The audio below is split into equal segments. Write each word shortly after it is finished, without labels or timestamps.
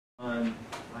on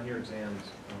your exams,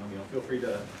 feel free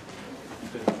to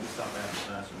stop after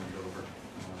class and we go over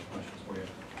questions for you.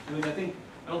 I mean,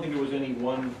 I don't think there was any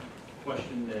one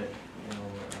question that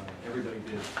everybody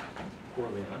did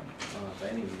poorly on by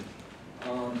any means.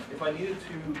 If I needed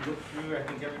to look through, I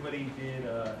think everybody did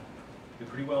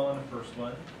pretty well on the first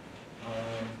one.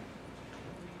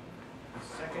 The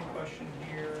second question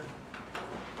here,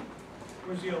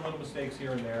 there was little mistakes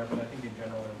here and there, but I think in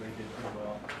general everybody did pretty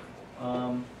well.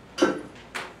 What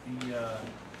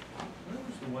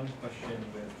was the one question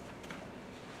with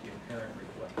the apparent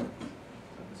reflectance? Is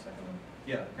that the second one?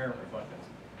 Yeah, apparent reflectance.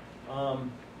 A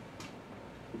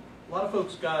lot of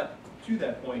folks got to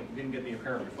that point, didn't get the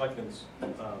apparent reflectance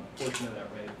portion of that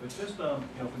right. But just for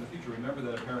the future, remember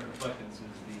that apparent reflectance is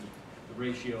the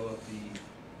ratio of the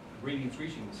radiance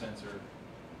reaching the sensor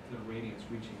to the radiance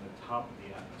reaching the top of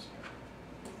the atmosphere.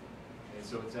 Okay,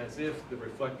 so it's as if the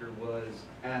reflector was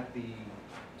at the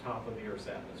top of the Earth's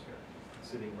atmosphere,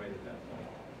 sitting right at that point.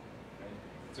 Okay?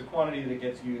 It's a quantity that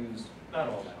gets used not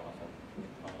all that often,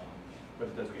 but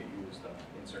it does get used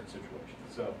in certain situations.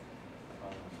 So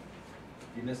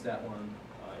if you missed that one,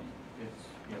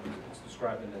 it's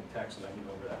described in the text, and I can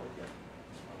go over that with you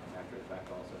after the fact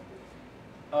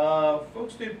also.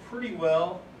 Folks did pretty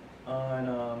well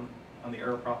on the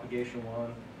error propagation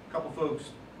one. A couple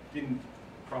folks didn't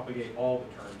propagate all the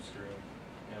terms through.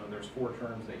 There's 4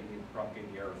 terms that you need to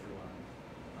propagate the error through on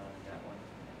that one.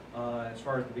 As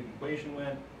far as the big equation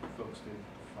went, folks did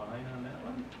fine on that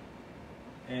one.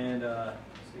 And let's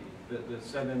see, the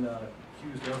 7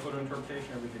 fused air photo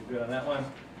interpretation, everybody did good on that one.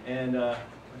 And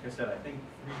like I said, I think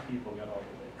 3 people got all the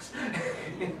licks.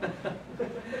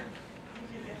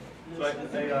 So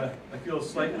I feel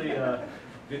slightly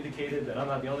vindicated that I'm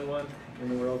not the only one in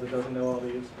the world that doesn't know all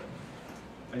these. But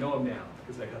I know them now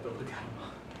because I got to look at them all.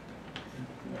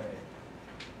 All right.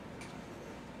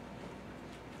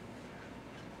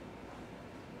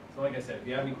 So like I said, if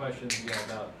you have any questions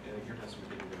about your test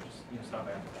video, just stop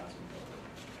after class and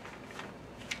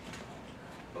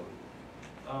go.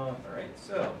 All right,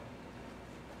 so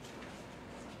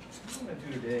what I'm going to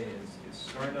do today is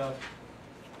start up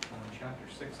on chapter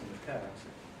 6 in the text.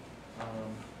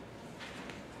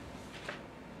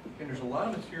 And there's a lot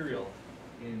of material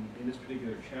in this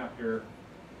particular chapter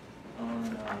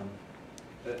on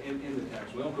in the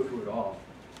text. We won't go through it all.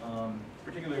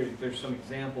 Particularly, there's some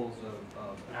examples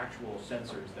of actual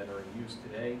sensors that are in use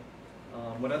today.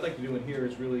 What I'd like to do in here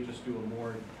is really just do a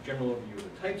more general overview of the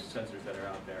types of sensors that are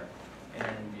out there.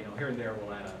 And here and there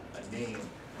we'll add a name,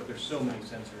 but there's so many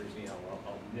sensors,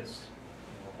 I'll miss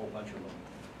a whole bunch of them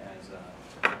as if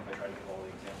I try to give all the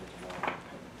examples along.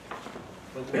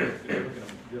 But we'll look at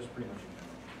them just pretty much in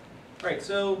general. All right,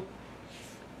 so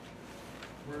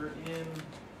we're in.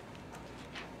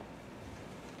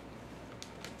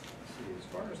 As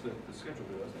far as the schedule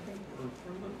goes, I think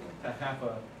we're at half a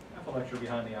lecture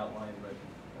behind the outline, but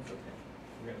that's okay.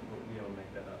 We'll be able to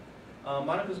make that up.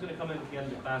 Monica's going to come in at the end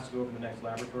of the class to go over the next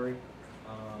laboratory,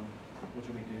 which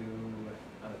will be due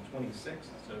on the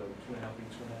 26th, so 2.5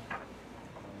 weeks from now.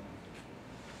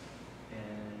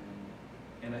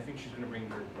 And I think she's going to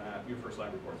bring your first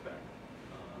lab reports back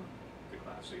to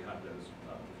class, so you have those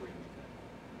before you meet that.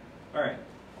 All right.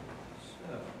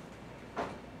 So.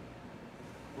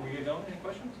 Before we get going, any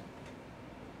questions?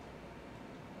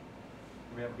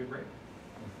 Did we have a good break?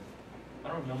 I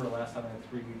don't remember the last time I had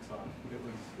 3 weeks off. It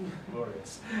was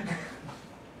glorious. All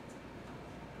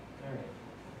right.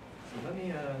 So let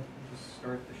me just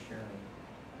start the sharing.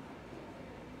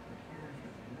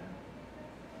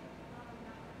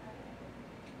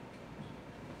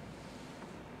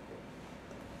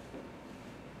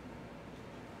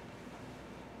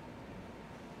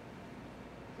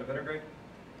 Is that better, Greg?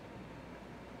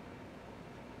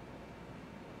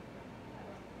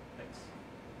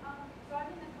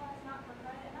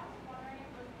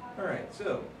 All right,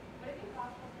 so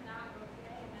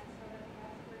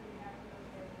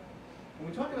when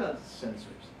we talk about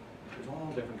sensors, there's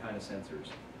all different kind of sensors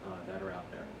that are out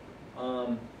there.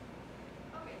 And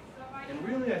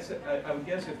really, I would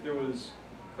guess if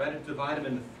I had to divide them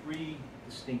into 3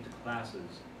 distinct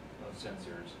classes of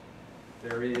sensors,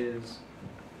 there is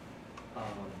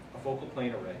a focal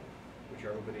plane array, which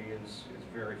everybody is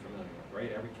very familiar with,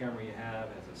 right? Every camera you have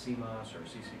has a CMOS or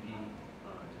CCD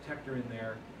detector in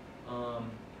there.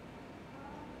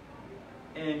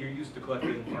 And you're used to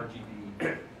collecting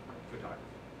RGB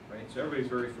photography, right? So everybody's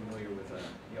very familiar with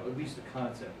at least the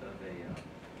concept of a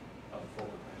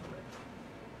focal plane array.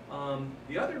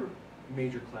 The other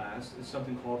major class is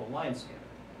something called a line scanner,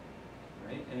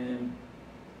 right? And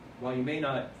while you may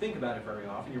not think about it very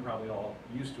often, you're probably all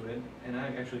used to it. And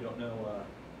I actually don't know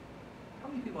how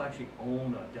many people actually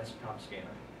own a desktop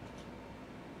scanner?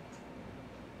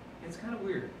 It's kind of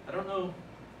weird. I don't know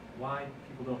why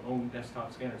people don't own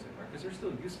desktop scanners anymore, because they're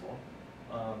still useful.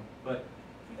 But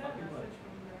You got a message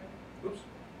from Greg. oops.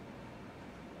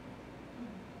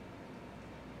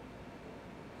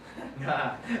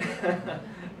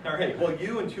 All right, well,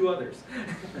 you and 2 others.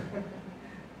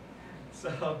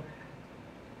 So,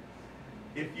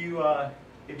 if you have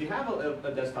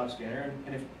a desktop scanner,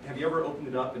 and have you ever opened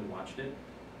it up and watched it?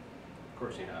 Of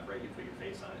course you have, right? You put your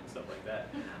face on it and stuff like that.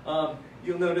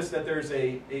 You'll notice that there's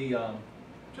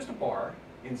just a bar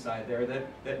inside there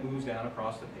that moves down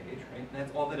across the page, right? And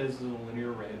that's all that is a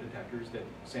linear array of detectors that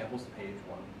samples the page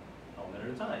one element at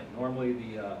a time. Normally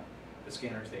the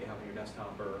scanners that you have on your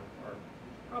desktop are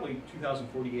probably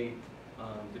 2048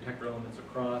 detector elements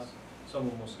across. Some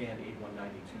of them will scan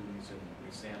 8192s and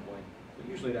resampling, but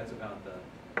usually that's about the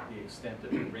extent of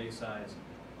the array size.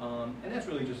 And that's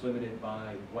really just limited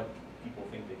by what people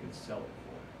think they can sell it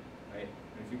for, right?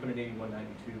 And if you put an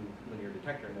 8192 linear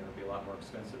detector in there, it'll be a lot more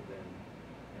expensive than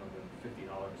the $50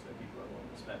 that people are willing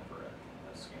to spend for a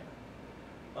scanner.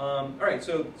 All right,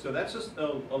 so that's just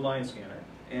a line scanner,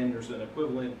 and there's an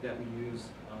equivalent that we use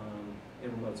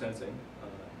in remote sensing.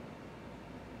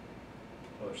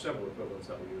 Well, there's several equivalents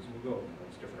that we use, and we'll go over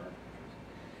those different architectures.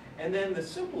 And then the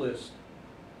simplest,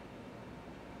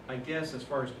 I guess, as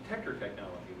far as detector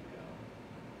technology would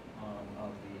go,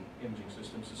 of the imaging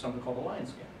systems is something called a line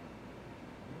scanner.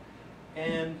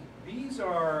 And these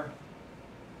are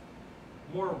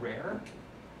more rare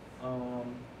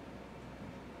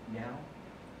now.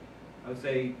 I would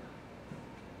say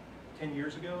 10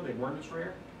 years ago they weren't as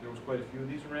rare. There was quite a few of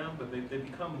these around, but they've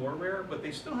become more rare, but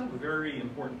they still have a very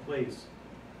important place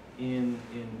in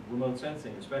remote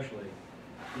sensing, especially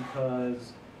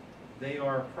because they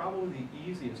are probably the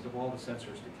easiest of all the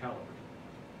sensors to calibrate.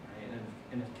 Right?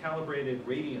 And if calibrated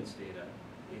radiance data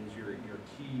is your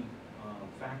key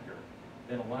factor,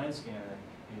 then a line scanner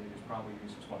is probably your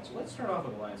easiest one. So let's start off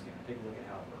with a line scanner, take a look at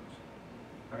how it works.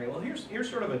 All right, well here's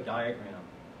sort of a diagram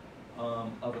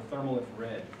of a thermal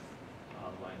infrared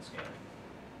line scanner.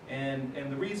 And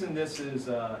the reason this is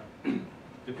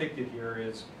depicted here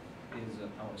is I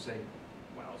want to say,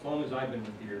 wow, as long as I've been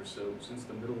with here, so since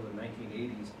the middle of the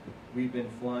 1980s, we've been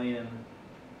flying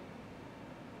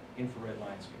infrared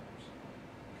line scanners.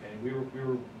 Okay, we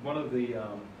were one of the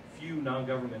few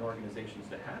non-government organizations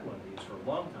that had one of these for a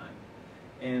long time,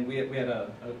 and we had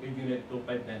a unit built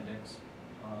by Bendix,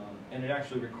 and it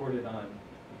actually recorded on.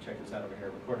 Check this out over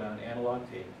here. Recorded on analog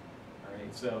tape. All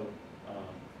right, so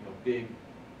big.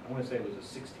 I want to say it was a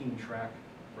 16-track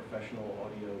professional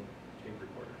audio tape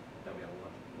recorder that we had a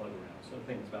lug around. So the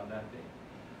thing's about that big.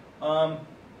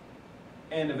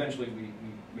 And eventually we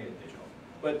made it digital.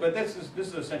 But this is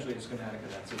essentially a schematic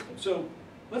of that system. So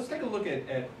let's take a look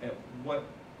at what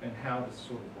and how this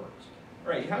sort of works.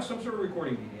 All right, you have some sort of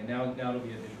recording media. Now it'll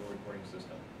be a digital recording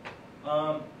system.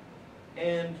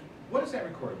 And what does that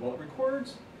record? Well, it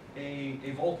records a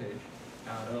voltage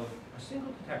out of a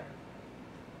single detector.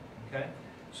 Okay?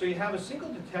 So you have a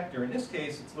single detector. In this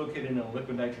case, it's located in a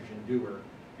liquid nitrogen dewar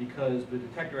because the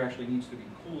detector actually needs to be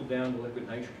cooled down to liquid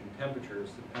nitrogen temperatures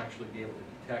to actually be able to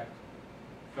detect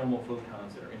thermal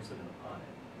photons that are incident upon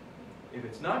it. If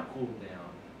it's not cooled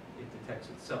down, it detects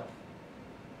itself.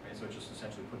 Right? So it just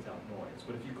essentially puts out noise.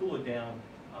 But if you cool it down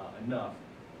enough,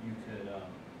 you could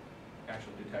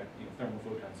actually detect thermal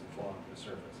photons that fall onto the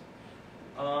surface.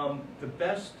 The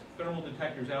best thermal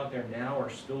detectors out there now are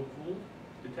still cooled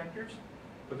detectors,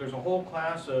 but there's a whole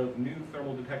class of new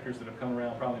thermal detectors that have come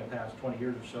around probably in the past 20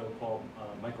 years or so called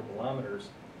microbolometers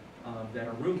that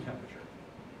are room temperature,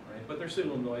 right? But their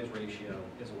signal noise ratio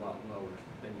is a lot lower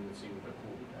than you would see with a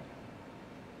cool detector.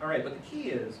 All right, but the key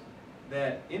is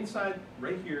that inside,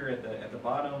 right here at the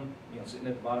bottom, sitting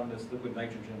at the bottom of this liquid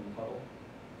nitrogen puddle,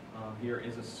 here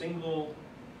is a single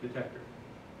detector.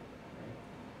 Right?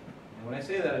 And when I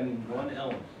say that, I mean one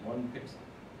element, one pixel.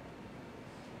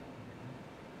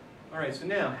 All right, so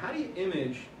now, how do you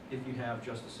image if you have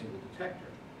just a single detector?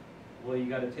 Well, you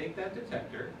got to take that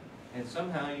detector, and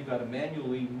somehow you've got to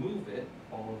manually move it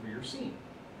all over your scene,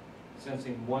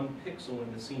 sensing one pixel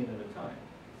in the scene at a time.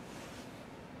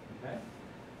 Okay?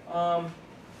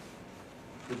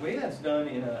 The way that's done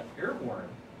in an airborne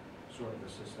sort of a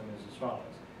system is as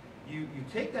follows. You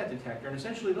take that detector, and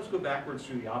essentially, let's go backwards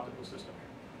through the optical system here.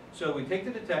 So we take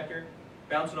the detector,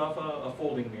 bounce it off a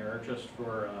folding mirror just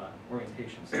for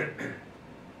orientation sake.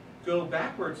 Go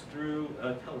backwards through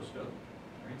a telescope.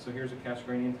 Right? So here's a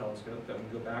Cassegrainian telescope that we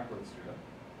go backwards through.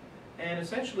 And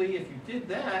essentially, if you did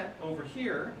that over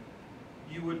here,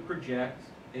 you would project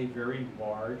a very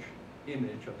large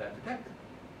image of that detector.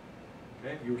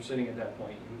 Okay? If you were sitting at that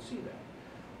point, you would see that.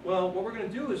 Well, what we're going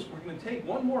to do is we're going to take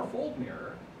one more fold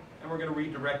mirror and we're going to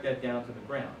redirect that down to the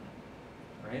ground.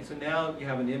 Right? So now you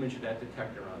have an image of that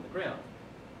detector on the ground.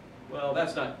 Well,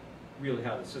 that's not really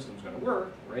how the system's going to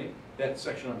work, right? That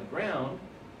section on the ground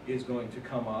is going to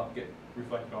come up, get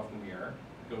reflected off the mirror,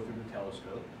 go through the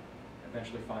telescope,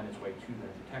 eventually find its way to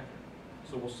that detector.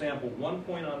 So we'll sample one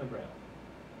point on the ground.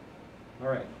 All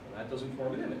right, well, that doesn't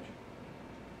form an image.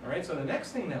 All right, so the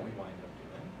next thing that we wind up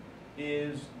doing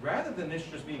is, rather than this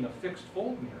just being a fixed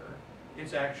fold mirror,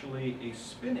 it's actually a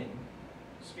spinning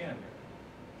scan mirror.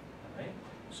 All right,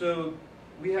 so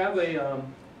we have a,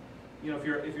 you know,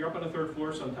 if you're up on the 3rd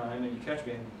floor sometime and you catch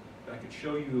me, I could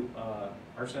show you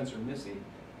our sensor Missy,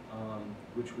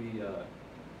 which we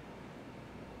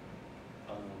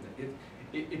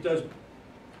it does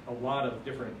a lot of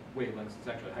different wavelengths. It's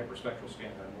actually a hyperspectral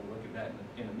scanner, and we'll look at that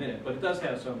in a minute. But it does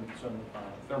have some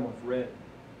thermal-infrared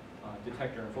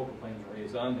detector and focal plane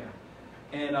arrays on there.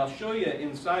 And I'll show you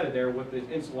inside of there what the,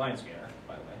 it's a line scanner,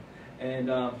 by the way.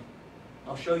 And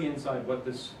I'll show you inside what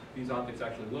these optics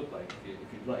actually look like, if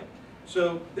you'd like.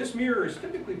 So this mirror is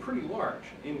typically pretty large.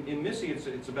 In Missy,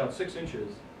 it's about 6 inches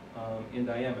in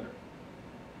diameter,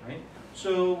 right?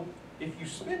 So if you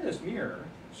spin this mirror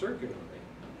circularly,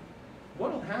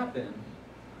 what will happen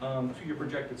to your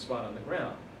projected spot on the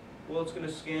ground? Well, it's going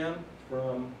to scan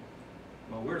from,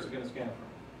 well, where is it going to scan from?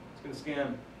 It's going to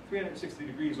scan 360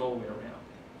 degrees all the way around,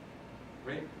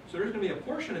 right? So there's going to be a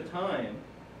portion of time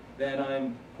that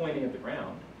I'm pointing at the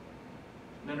ground,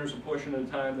 and then there's a portion of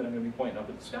the time that I'm going to be pointing up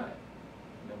at the sky,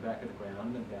 and then back at the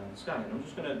ground, and down the sky. And I'm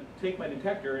just going to take my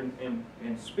detector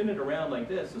and spin it around like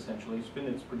this, essentially, spin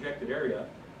its projected area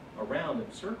around in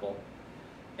a circle,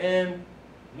 and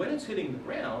when it's hitting the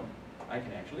ground, I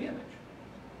can actually image,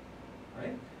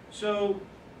 right? So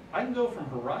I can go from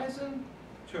horizon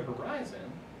to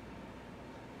horizon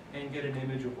and get an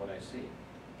image of what I see.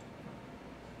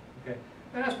 Okay,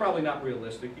 and that's probably not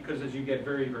realistic, because as you get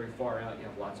very, very far out, you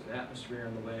have lots of atmosphere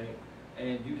in the way,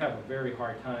 and you'd have a very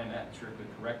hard time atmospherically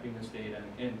correcting this data,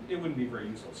 and it wouldn't be very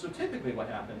useful. So typically what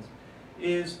happens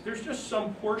is there's just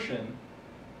some portion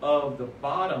of the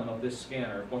bottom of this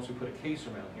scanner, once we put a case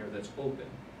around here, that's open,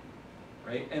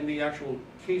 right? And the actual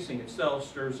casing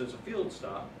itself serves as a field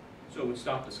stop, so it would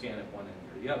stop the scan at one end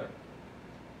or the other.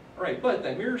 All right, but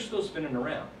that mirror's still spinning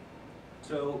around.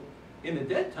 So in the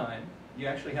dead time, you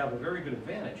actually have a very good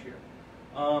advantage here.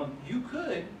 You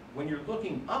could, when you're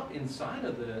looking up inside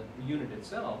of the unit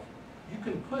itself, you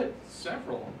can put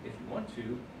several, if you want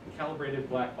to, calibrated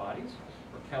black bodies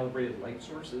or calibrated light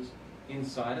sources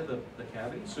inside of the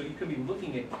cavity. So you can be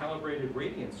looking at calibrated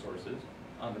radiance sources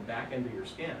on the back end of your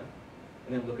scan,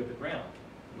 and then look at the ground.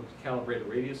 Look at calibrated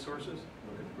radius sources,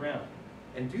 look at the ground.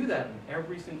 And do that in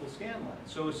every single scan line.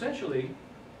 So essentially,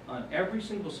 on every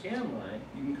single scan line,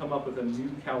 you can come up with a new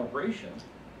calibration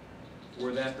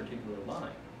for that particular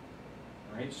line.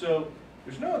 All right? So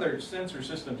there's no other sensor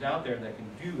systems out there that can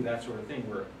do that sort of thing,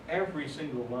 where every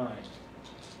single line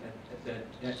that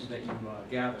you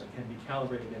gather can be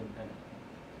calibrated independently.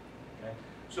 Okay?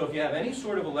 So if you have any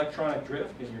sort of electronic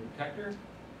drift in your detector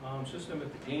system,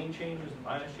 if the gain changes, the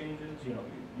bias changes, you know,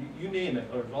 you name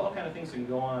it, there's all kind of things that can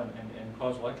go on and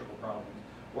cause electrical problems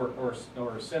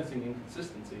or sensing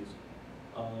inconsistencies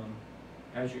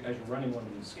as you're running one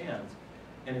of these scans.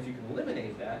 And if you can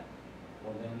eliminate that,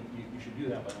 well, then you should do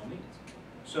that by all means.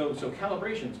 So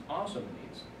calibration is awesome in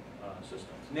these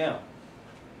systems. Now,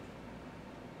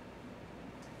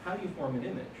 how do you form an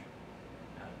image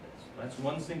out of this? That's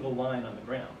one single line on the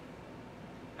ground.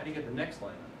 How do you get the next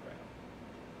line on the ground?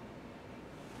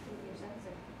 With your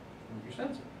sensor. With your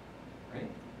sensor,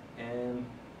 right? And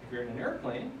if you're in an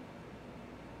airplane,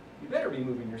 you better be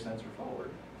moving your sensor forward,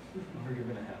 or you're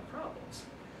going to have problems.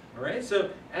 All right?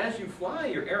 So as you fly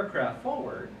your aircraft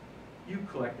forward, you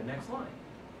collect the next line.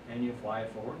 And you fly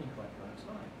it forward and you collect the next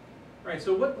line. All right,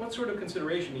 so what sort of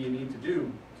consideration do you need to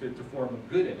do to form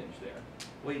a good image there?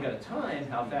 Well, you got to time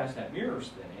how fast that mirror is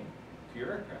spinning to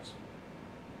your aircraft speed.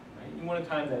 Right? You want to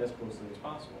time that as closely as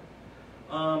possible.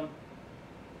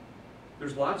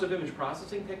 There's lots of image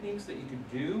processing techniques that you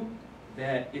could do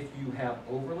that, if you have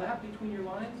overlap between your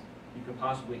lines, you can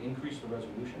possibly increase the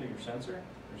resolution of your sensor.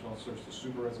 There's all sorts of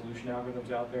super resolution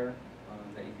algorithms out there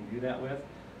that you can do that with.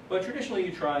 But traditionally,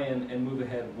 you try and move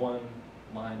ahead one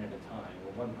line at a time,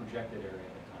 or one projected area at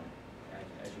a time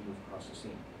as you move across the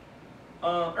scene.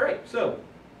 All right, so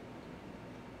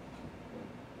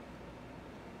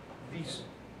these,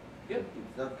 yeah.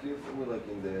 It's not clear for me, like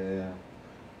in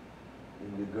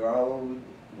the ground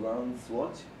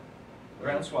swatch.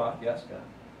 Ground swath, yes. Yeah.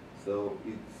 So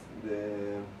it's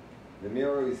the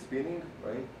mirror is spinning,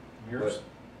 right? Mirrors.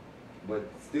 But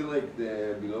still, like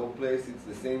the below place, it's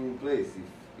the same place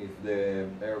if the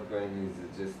airplane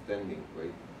is just standing,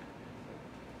 right?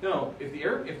 No, if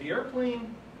the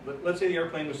airplane, let's say the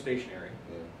airplane was stationary,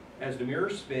 Yeah. as the mirror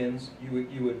spins,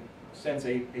 you would sense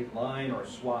a line or a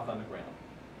swath on the ground.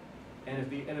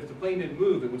 And if the plane didn't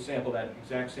move, it would sample that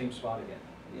exact same spot again.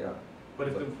 Yeah. But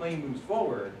if the plane moves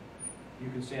forward, you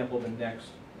can sample the next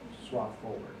swath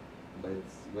forward. But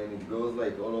when it goes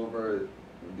like all over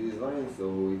these lines,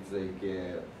 so it's like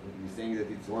you're saying that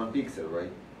it's 1 pixel,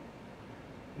 right?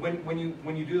 When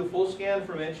you do the full scan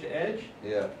from edge to edge,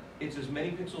 Yeah. it's as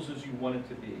many pixels as you want it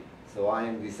to be. So I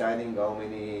am deciding how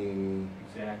many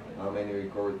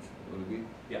records will be.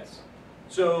 Yes.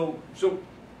 So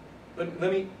let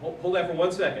me hold that for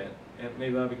 1 second, and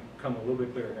maybe that'll become a little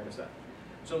bit clearer here in a second.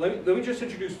 So let me just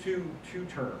introduce two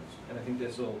terms, and I think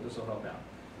this will help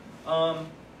out.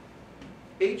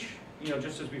 H,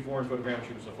 just as before in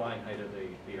photogrammetry, was the flying height of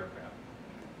the aircraft.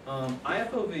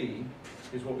 IFOV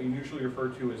is what we usually refer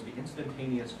to as the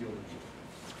instantaneous field of view.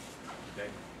 Okay,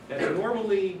 that's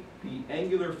normally the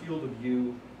angular field of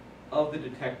view of the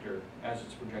detector as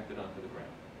it's projected onto the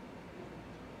ground.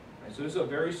 Right, so this is a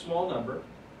very small number.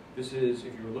 This is,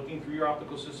 if you're looking through your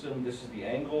optical system, this is the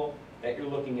angle that you're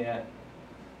looking at,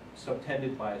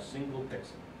 subtended by a single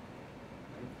pixel.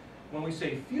 Okay? When we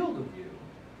say field of view,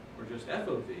 or just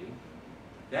FOV,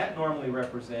 that normally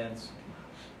represents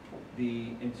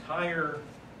the entire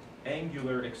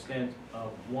angular extent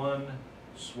of one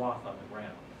swath on the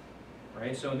ground.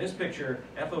 Right? So in this picture,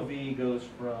 FOV goes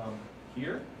from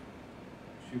here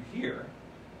to here.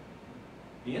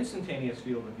 The instantaneous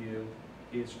field of view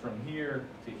is from here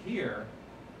to here,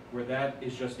 where that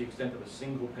is just the extent of a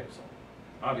single pixel.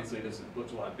 Obviously,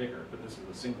 looks a lot bigger, but this is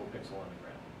a single pixel on the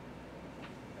ground.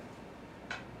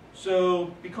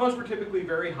 So, because we're typically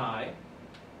very high,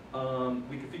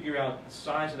 we can figure out the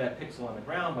size of that pixel on the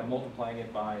ground by multiplying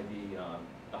it by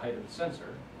the height of the sensor,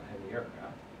 the height of the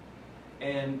aircraft.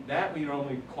 And that we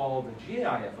normally call the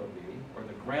GIFOV, or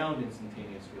the ground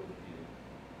instantaneous field of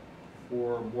view.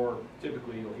 Or more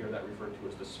typically, you'll hear that referred to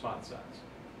as the spot size.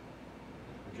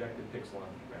 The projected pixel on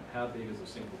the ground. How big is a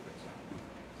single pixel?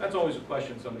 That's always a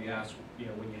question somebody asks,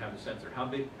 when you have a sensor.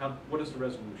 What is the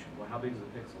resolution? Well, how big is a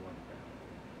pixel on the ground?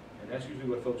 And that's usually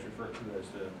what folks refer to as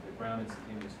the ground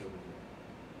instantaneous field of view.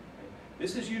 Okay.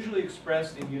 This is usually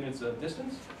expressed in units of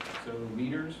distance, so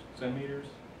meters, centimeters,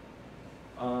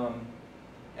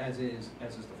 as is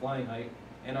the flying height,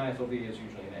 and IFOV is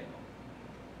usually an angle.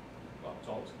 Well, it's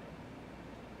always an angle.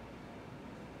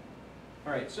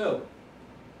 All right, so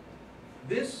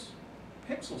this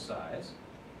pixel size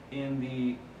in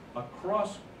the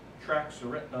across track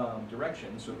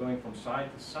direction, so going from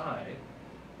side to side,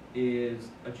 is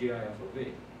a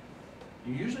GIFOV.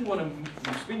 You usually want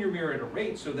to spin your mirror at a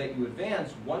rate so that you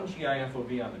advance 1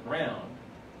 GIFOV on the ground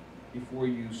before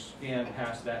you scan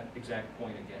past that exact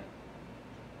point again.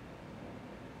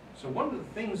 So one of the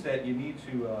things that you need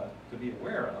to be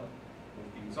aware of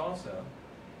with these also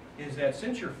is that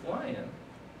since you're flying,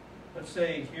 let's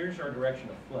say here's our direction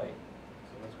of flight.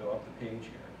 So let's go up the page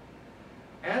here.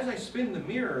 As I spin the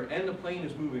mirror and the plane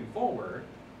is moving forward,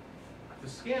 the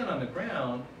scan on the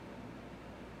ground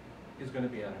is going to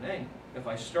be at an angle. If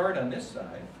I start on this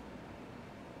side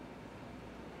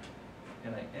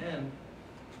and I end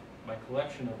my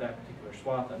collection of that particular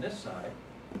swath on this side,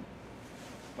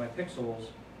 my pixels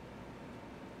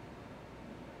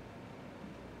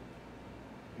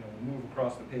move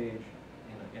across the page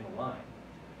in a line.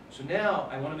 So now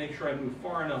I want to make sure I move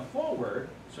far enough forward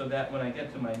so that when I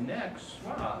get to my next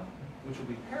swath, which will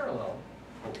be parallel,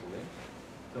 hopefully,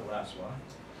 to the last swath,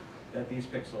 that these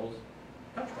pixels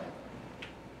touch one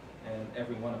another. And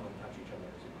every one of them touch each other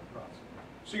as you go across.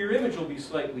 So your image will be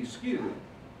slightly skewed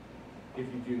if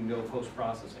you do no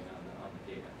post-processing on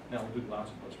the data. Now we'll do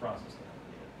lots of post-processing on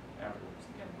the data afterwards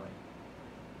to get it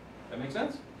right. That make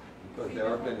sense? Because the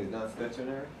airplane is not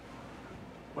stationary?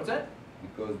 What's that?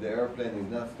 Because the airplane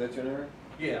is not stationary?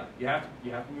 Yeah, you have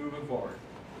to move it forward,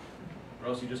 or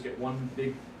else you just get one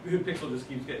big pixel just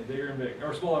keeps getting bigger and bigger,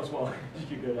 or smaller and smaller.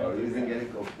 You go down. Oh, using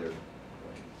helicopter.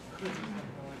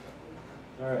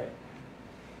 All right.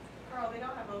 Carl, they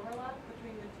don't have overlap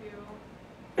between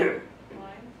the two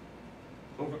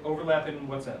lines? Overlap in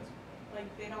what sense?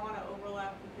 Like they don't want to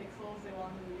overlap the pixels, they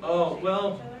want them to Oh, shape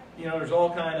well, each other? there's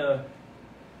all kind of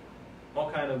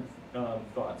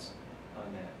thoughts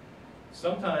on that.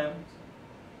 Sometimes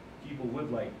people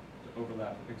would like to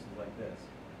overlap the pixels like this.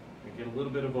 You get a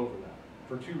little bit of overlap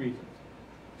for two reasons.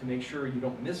 To make sure you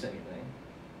don't miss anything,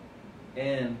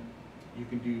 and you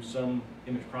can do some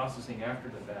image processing after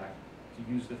the fact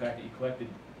to use the fact that you collected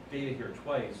data here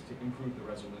twice to improve the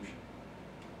resolution.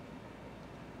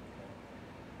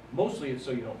 Mostly it's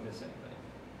so you don't miss anything.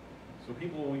 So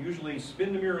people will usually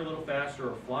spin the mirror a little faster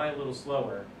or fly a little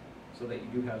slower so that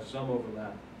you do have some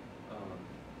overlap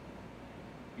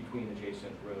between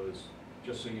adjacent rows,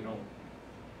 just so you don't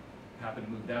happen to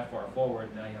move that far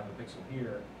forward. Now you have a pixel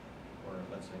here, or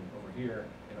let's say over here,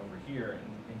 and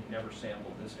you never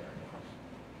sampled this area.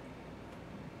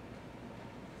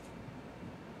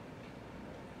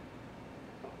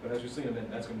 But as you see in a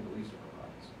minute, that's going to be the least of our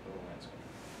problems, the landscape.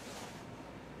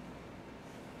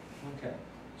 Okay,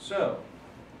 so,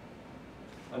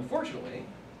 unfortunately,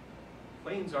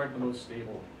 planes aren't the most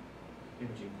stable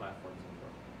imaging platforms in the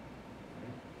world.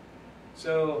 Right?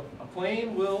 So, a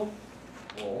plane will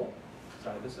roll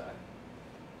side to side.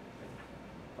 Okay?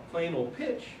 A plane will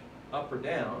pitch up or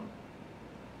down,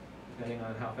 depending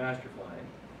on how fast you're flying.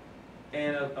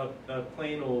 And a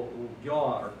plane will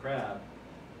yaw or crab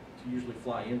to usually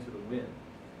fly into the wind,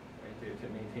 right, to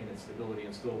maintain its stability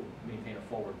and still maintain a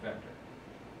forward vector.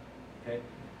 Okay,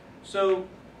 so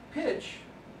pitch,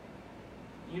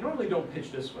 you normally don't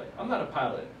pitch this way. I'm not a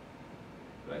pilot,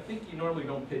 but I think you normally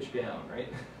don't pitch down,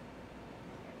 right?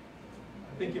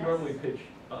 I think you normally pitch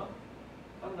up.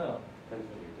 I don't know. Depends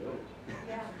what you're doing.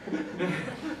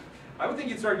 Yeah. I would think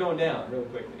you'd start going down real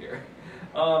quickly here.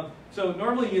 So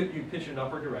normally you pitch in an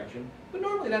upward direction, but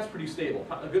normally that's pretty stable.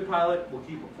 A good pilot will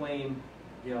keep a plane,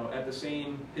 at the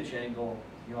same pitch angle,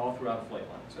 all throughout the flight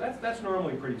line. So that's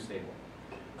normally pretty stable.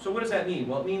 So what does that mean?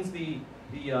 Well, it means the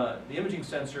imaging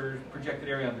sensor projected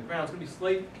area on the ground is going to be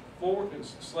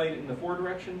slight in the forward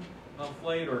direction of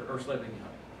flight, or slightly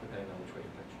behind, depending on which way you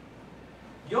pitch.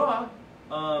 Yaw,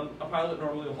 a pilot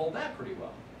normally will hold that pretty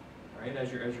well, right?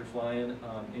 As you're flying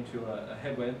into a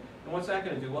headwind. And what's that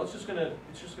going to do? Well, it's just going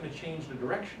to change the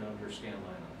direction of your scan line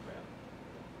on the ground,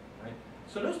 right?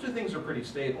 So those two things are pretty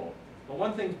stable. But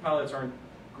one thing pilots aren't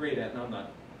great at, and I'm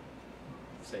not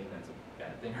saying that's a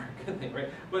bad thing or a good thing, right?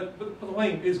 But the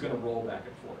plane is going to roll back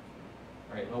and forth,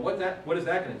 right? Well, what is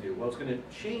that going to do? Well, it's going to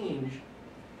change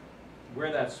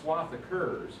where that swath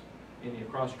occurs in the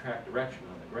across-track direction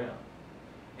on the ground.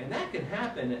 And that can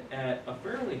happen at a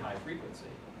fairly high frequency.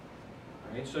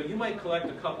 Right? So you might collect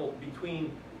a couple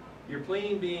between your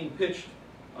plane being pitched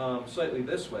slightly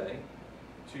this way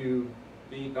to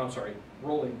being,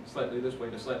 rolling slightly this way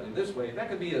to slightly this way. That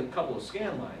could be a couple of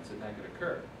scan lines that could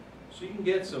occur. So you can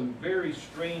get some very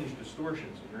strange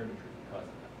distortions in your imagery because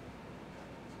of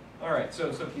that. All right,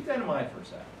 so keep that in mind for a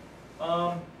second.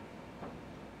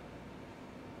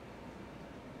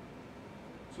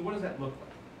 So what does that look like?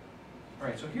 All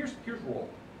right, so here's roll.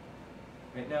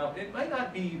 Right, now, it might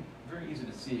not be very easy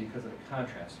to see because of the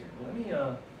contrast here, but let me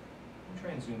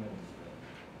try and zoom in a little bit.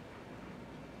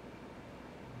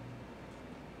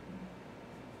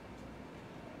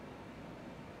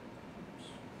 Oops.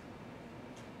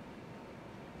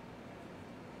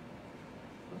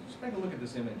 Let's just take a look at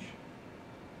this image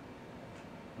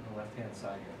on the left-hand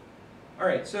side here. All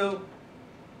right, so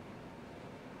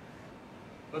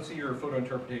let's see your photo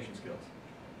interpretation skills.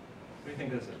 What do you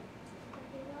think this is?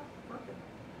 Perfect.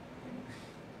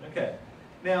 Okay.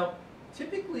 Now,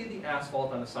 typically the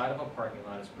asphalt on the side of a parking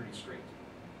lot is pretty straight.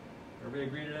 Everybody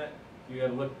agree to that? You got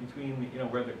to look between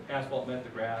where the asphalt met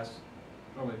the grass.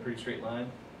 Normally a pretty straight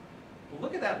line. Well,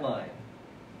 look at that line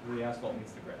where the asphalt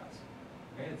meets the grass.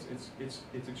 Okay?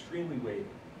 It's extremely wavy.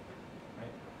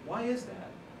 Right? Why is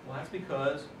that? Well, that's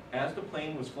because as the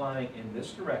plane was flying in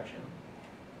this direction,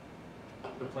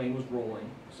 the plane was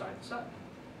rolling side to side.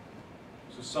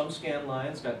 So some scan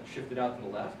lines got shifted out to the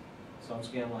left, some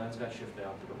scan lines got shifted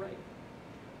out to the right.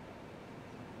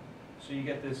 So you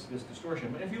get this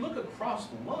distortion. But if you look across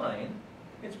the line,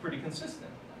 it's pretty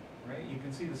consistent, right? You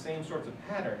can see the same sorts of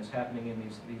patterns happening in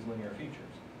these linear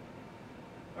features.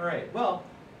 All right, well,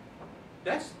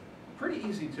 that's pretty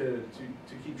easy to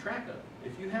keep track of.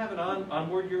 If you have it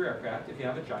onboard your aircraft, if you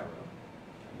have a gyro,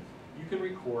 you can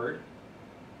record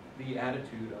the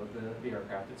attitude of the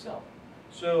aircraft itself.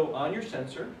 So on your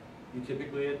sensor, you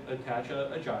typically attach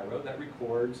a gyro that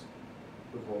records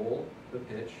the roll, the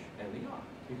pitch, and the yaw.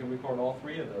 You can record all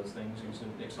three of those things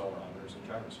using accelerometers and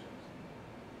gyroscopes.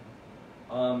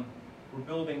 We're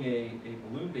building a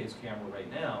balloon-based camera right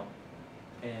now,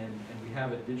 and we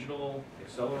have a digital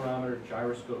accelerometer,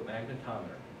 gyroscope,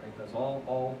 magnetometer. Right, that's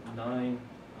all 9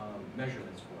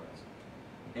 measurements for us,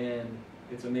 and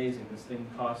it's amazing. This thing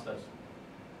cost us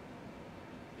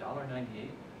 $1.98.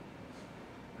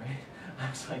 Right? I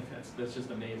was like, that's just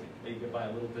amazing. You can buy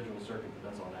a little digital circuit that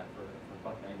does all that for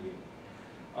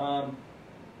 $1.98.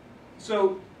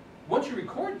 So once you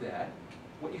record that,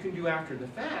 what you can do after the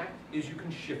fact is you can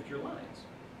shift your lines.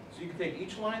 So So you can take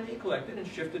each line that you collected and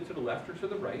shift it to the left or to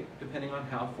the right, depending on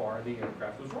how far the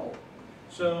aircraft was rolled.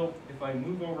 So if I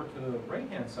move over to the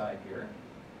right-hand side here,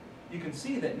 you can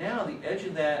see that now the edge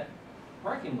of that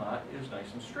parking lot is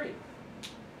nice and straight.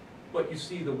 But you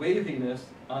see the waviness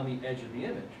on the edge of the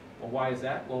image. Well, why is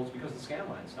that? Well, it's because the scan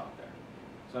line stopped there.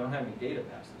 So I don't have any data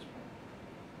past this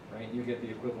point, right? You get the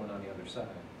equivalent on the other side.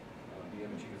 The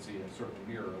image, you can see is sort of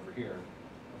a mirror over here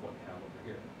of what you have over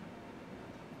here.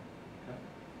 Okay.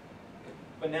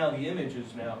 But now the image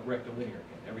is now rectilinear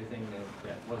again. Everything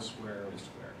that was square is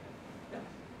square again.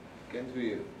 Yeah. Can't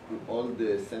we put all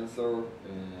the sensor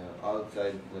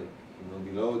outside, like,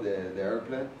 below the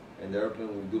airplane, and the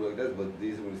airplane will do like that, but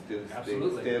these will still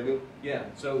Absolutely. stay stable? Yeah.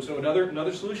 So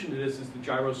another solution to this is to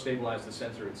gyro stabilize the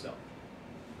sensor itself.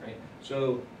 Right?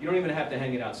 So you don't even have to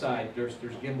hang it outside. There's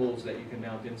gimbals that you can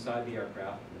mount inside the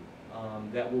aircraft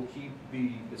that will keep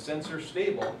the sensor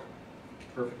stable,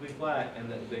 perfectly flat,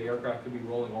 and the aircraft could be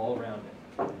rolling all around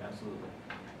it. Absolutely.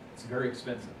 It's very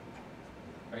expensive.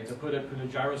 Right? To put a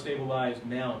gyro stabilized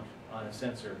mount on a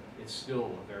sensor, it's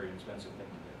still a very expensive thing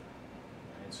to do.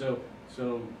 Right?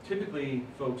 So typically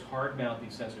folks hard mount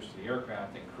these sensors to the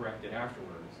aircraft and correct it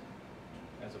afterwards,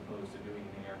 as opposed to doing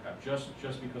it in the aircraft,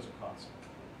 just because of cost.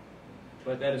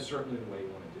 But that is certainly the way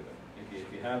you want to do it. If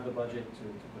you have the budget to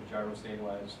put a gyro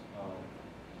stabilized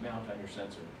mount on your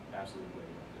sensor, absolutely the way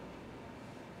you want to do it.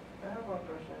 I have one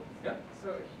question. Yeah.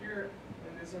 So here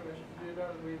in this image, you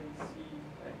don't really see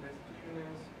like the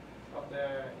stickiness of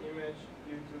the image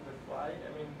due to the fly. I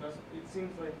mean, it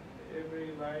seems like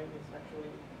every line is actually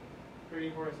pretty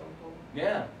horizontal.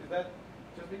 Yeah. Is that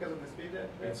just because of the speed that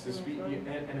It's the it's speed, going?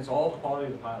 and it's all the quality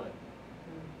of the pilot,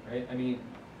 Mm. right? I mean,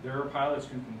 there are pilots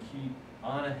who can keep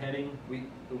on a heading.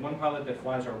 The one pilot that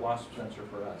flies our WASP sensor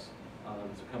for us,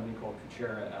 it's a company called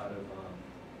Kuchera out of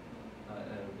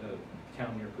a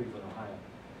town near Cleveland,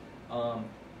 Ohio.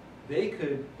 They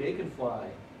can fly.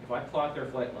 If I plot their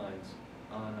flight lines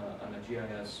on a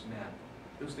GIS map,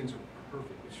 those things are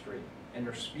perfectly straight, and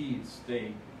their speeds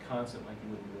stay constant like you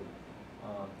wouldn't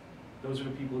believe. Those are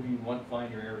the people who you want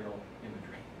flying your aerial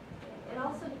imagery. It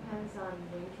also depends on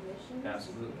wind conditions.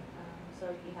 Absolutely. So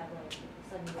if you have like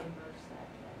sudden wind bursts that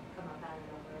come up out of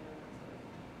nowhere and that sort of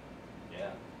thing.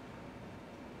 Yeah.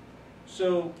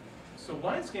 So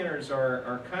line scanners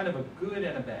are kind of a good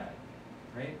and a bad,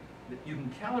 right? You can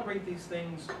calibrate these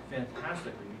things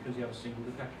fantastically because you have a single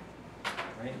detector,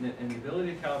 right? And the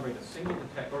ability to calibrate a single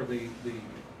detector, or the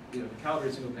calibrate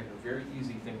a single detector, is a very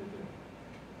easy thing to do.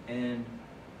 And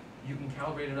you can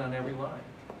calibrate it on every line,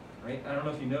 right? I don't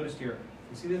know if you noticed here,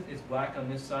 you see that it's black on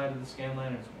this side of the scan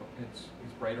line, and it's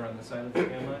brighter on this side of the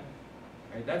scan line,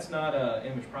 right? That's not an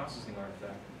image processing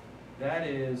artifact. That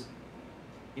is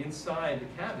inside the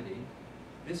cavity.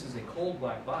 This is a cold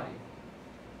black body,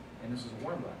 and this is a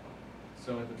warm black body.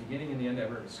 So at the beginning and the end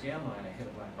of every scan line, I hit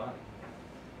a black body.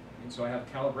 And so I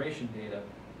have calibration data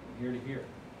from here to here.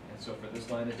 And so for this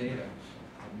line of data,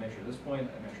 I measure this point,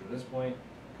 I measure this point,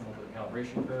 come up with a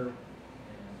calibration curve,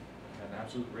 and have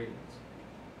absolute radiance.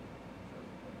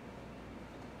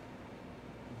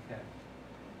 Okay.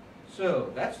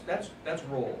 So that's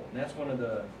roll, and that's one of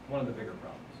the bigger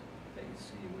problems that you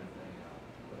see with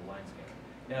a line scanner.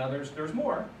 Now there's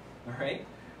more. All right.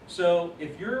 So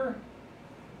if you're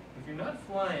not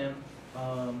flying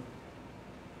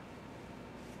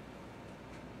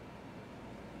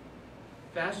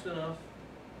fast enough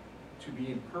to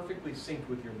be in perfectly sync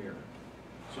with your mirror.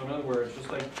 So in other words, just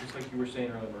like you were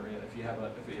saying earlier, Maria, if you have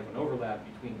an overlap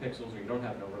between pixels, or you don't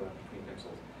have an overlap between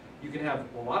pixels, you can have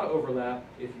a lot of overlap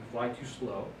if you fly too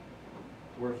slow,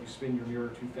 or if you spin your mirror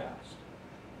too fast.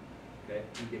 Okay,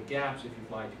 you get gaps if you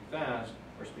fly too fast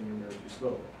or spin your mirror too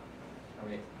slowly. All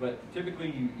right, but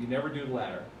typically you never do the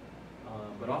latter,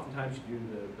 but oftentimes you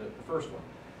do the first one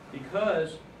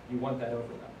because you want that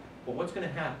overlap. But what's going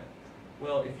to happen?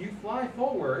 Well, if you fly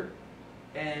forward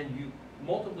and you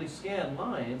multiply scan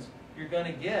lines, you're going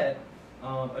to get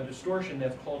a distortion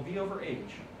that's called V over H.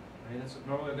 Right? That's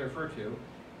normally they're referred to.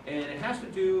 And it has to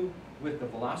do with the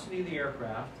velocity of the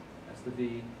aircraft, that's the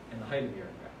V, and the height of the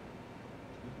aircraft.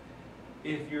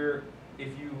 If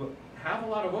you have a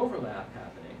lot of overlap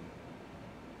happening,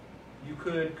 you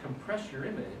could compress your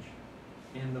image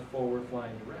in the forward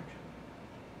flying direction.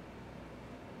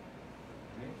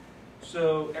 Okay?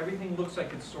 So everything looks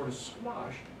like it's sort of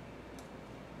squashed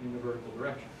in the vertical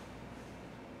direction.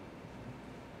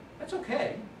 That's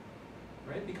okay,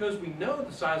 right? Because we know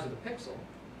the size of the pixel.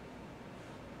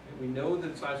 We know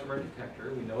the size of our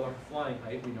detector, we know our flying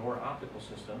height, we know our optical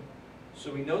system.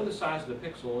 So we know the size of the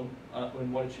pixel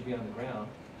and what it should be on the ground.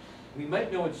 We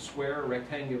might know it's square or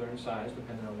rectangular in size,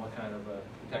 depending on what kind of a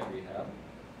detector you have.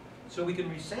 So we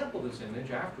can resample this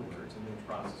image afterwards in image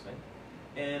processing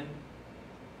and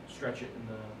stretch it in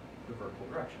the vertical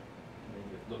direction to make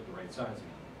it look the right size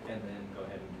again, and then go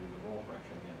ahead and do the roll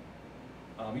correction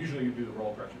again. Usually you do the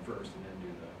roll correction first and then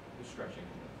do the stretching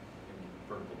in the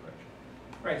vertical direction.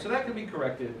 Right, so that can be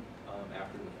corrected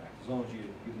after the fact, as long as you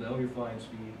know your flying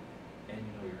speed and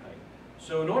you know your height.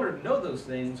 So in order to know those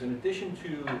things, in addition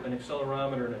to an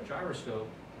accelerometer and a gyroscope,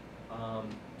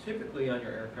 typically on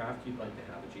your aircraft you'd like to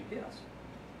have a GPS.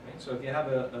 Right? So if you have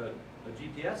a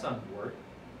GPS on board,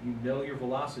 you know your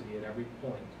velocity at every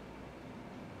point.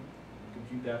 You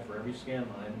compute that for every scan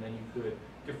line, and then you could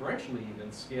differentially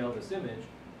even scale this image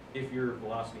if your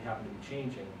velocity happened to be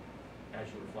changing as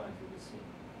you were flying through the scene.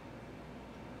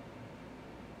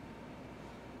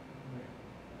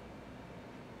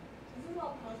 This is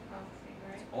all post-processing,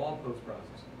 right? All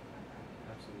post-processing,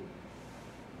 absolutely.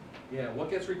 Yeah, what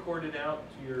gets recorded out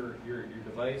to your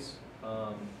device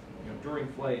during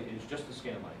flight is just the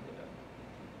scan line data.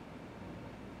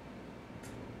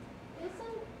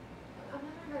 I'm having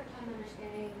a hard time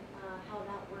understanding how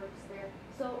that works there.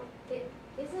 So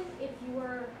isn't if you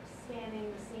were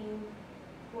scanning the same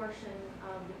portion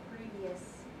of the previous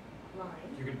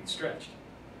line? You're going to be stretched.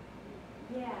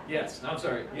 Yeah. Yes, I'm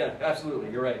sorry. Yeah,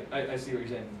 absolutely. You're right. I see what you're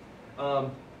saying.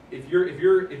 If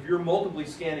you're multiply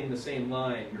scanning the same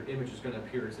line, your image is going to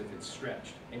appear as if it's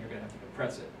stretched, and you're going to have to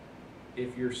compress it.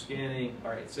 If you're scanning,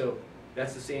 all right, so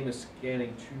that's the same as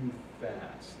scanning too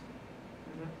fast.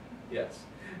 Yes.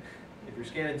 If you're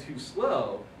scanning too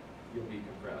slow, you'll be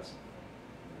compressed.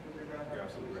 You're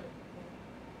absolutely right.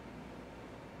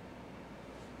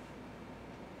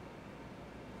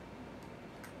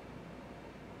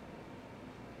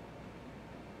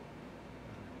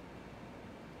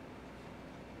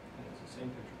 And it's the same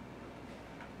picture.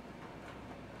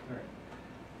 All right.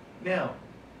 Now,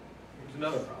 here's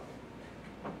another problem.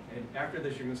 And after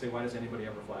this, you're going to say, why does anybody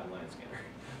ever fly a line scanner?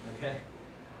 Okay.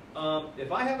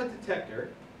 If I have a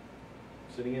detector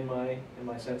sitting in my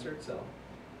sensor itself,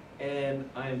 and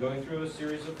I am going through a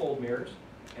series of fold mirrors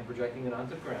and projecting it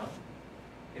onto the ground,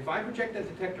 if I project that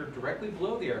detector directly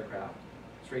below the aircraft,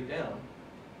 straight down,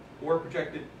 or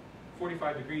project it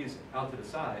 45 degrees out to the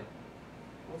side,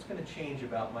 what's going to change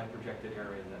about my projected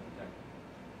area of that detector?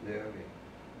 Yeah, okay.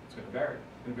 It's going to vary.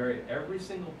 It's going to vary at every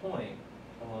single point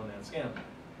along that scan line.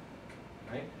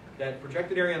 Right? That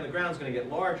projected area on the ground is going to get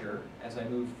larger as I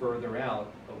move further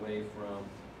out away from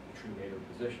the true nadir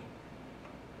position.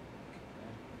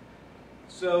 Okay?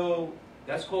 So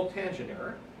that's called tangent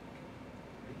error.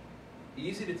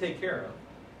 Easy to take care of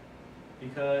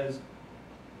because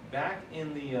back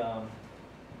in the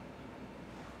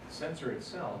sensor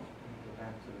itself, let me go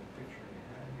back to the picture we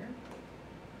had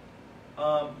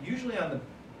here. Usually on the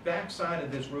back side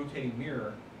of this rotating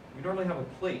mirror, we normally have a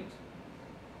plate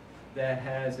that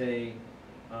has a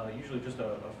usually just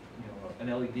an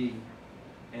LED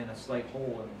and a slight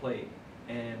hole in the plate,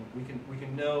 and we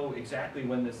can know exactly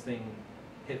when this thing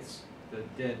hits the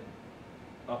dead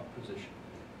up position,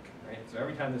 right? So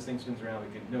every time this thing spins around,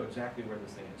 we can know exactly where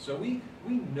this thing is. So we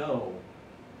know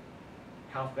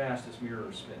how fast this mirror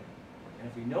is spinning, and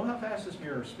if we know how fast this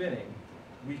mirror is spinning,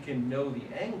 we can know the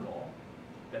angle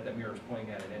that that mirror is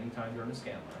pointing at any time during the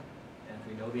scan line. And if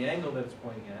we know the angle that it's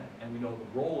pointing at, and we know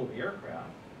the roll of the aircraft,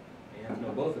 and you have to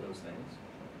know both of those things,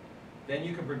 then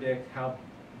you can predict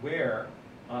where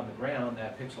on the ground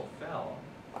that pixel fell,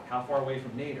 how far away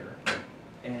from nadir,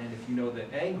 and if you know the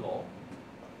angle,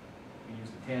 you use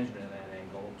the tangent of that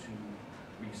angle to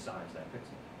resize that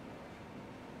pixel.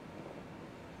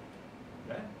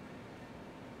 Okay?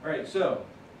 All right, so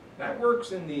that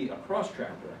works in the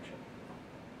across-track direction.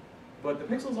 But the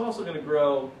pixel's also going to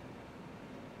grow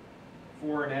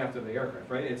fore and aft of the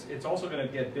aircraft, right? It's also going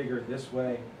to get bigger this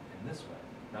way and this way,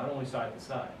 not only side to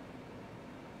side.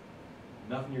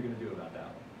 Nothing you're going to do about that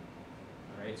one.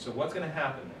 All right, so what's going to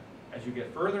happen there? As you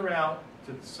get further out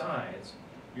to the sides,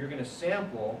 you're going to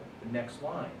sample the next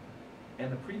line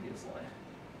and the previous line,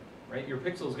 right? Your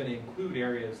pixel is going to include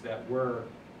areas that were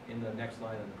in the next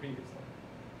line and the previous line,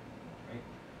 right?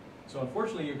 So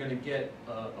unfortunately, you're going to get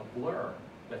a blur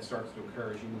that starts to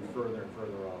occur as you move further and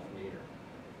further off nadir.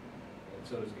 And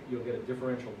so you'll get a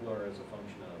differential blur as a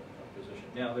function of position.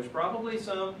 Now, there's probably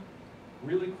some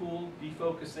really cool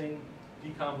defocusing,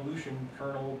 deconvolution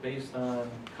kernel based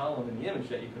on column in the image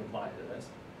that you can apply to this.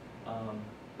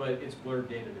 But it's blurred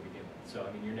data to begin with. So,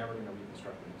 I mean, you're never going to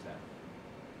reconstruct it exactly.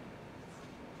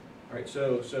 All right,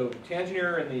 so tangent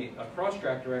error in the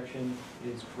across-track direction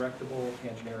is correctable.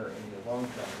 Tangent error in the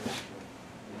along-track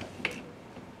direction.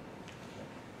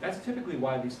 That's typically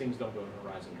why these things don't go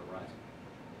horizon to horizon.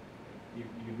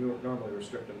 normally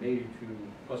restrict them maybe to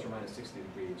plus or minus 60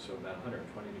 degrees, so about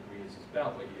 120 degrees is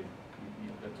about what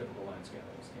the typical line scanner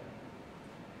will scan.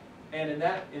 And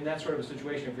in that sort of a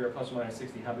situation, if you're at plus or minus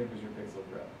 60, how big does your pixel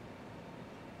grow?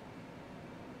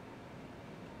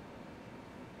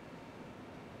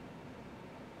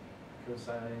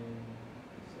 Cosine.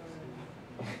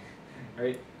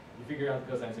 Right? You figure out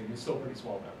the cosine, so it's still a pretty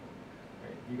small number.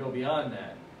 Right? You go beyond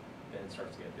that, then it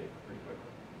starts to get big pretty quickly.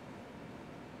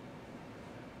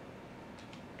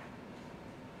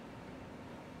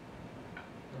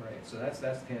 All right, so that's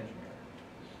tangent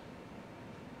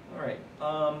error. All right.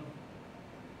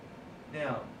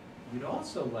 Now, you'd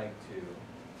also like to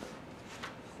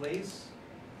place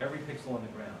every pixel on the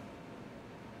ground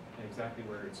exactly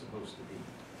where it's supposed to be.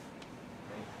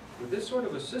 Right? With this sort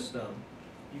of a system,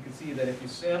 you can see that if you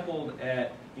sampled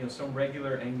at some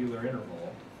regular angular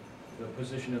interval, the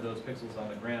position of those pixels on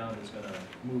the ground is going to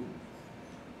move.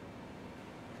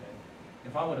 Okay?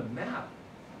 If I want to map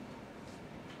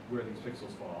where these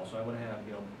pixels fall, so I want to have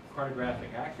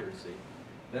cartographic accuracy,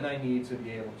 then I need to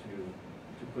be able to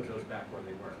put those back where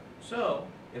they were. So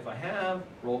if I have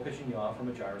roll, pitch, and yaw from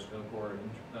a gyroscope or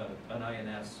an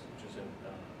INS, which is an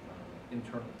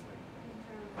internal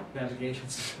navigation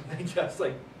system, just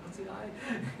like, what's the I?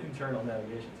 Internal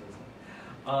navigation system.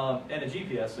 And a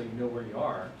GPS, so you know where you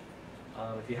are.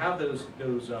 If you have those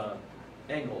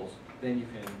angles, then you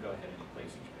can go ahead and place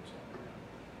each pixel on the ground.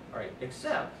 All right,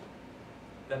 except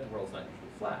that the world's not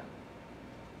usually flat.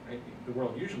 Right? The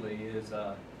world usually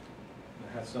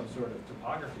has some sort of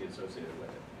topography associated with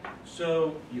it.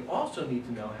 So you also need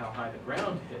to know how high the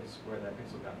ground is where that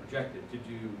pixel got projected to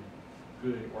do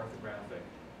good orthographic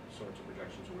sorts of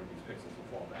projections where these pixels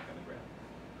will fall back on the ground.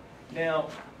 Now,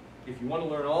 if you want to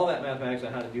learn all that mathematics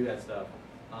on how to do that stuff,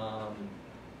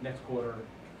 next quarter,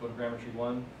 Photogrammetry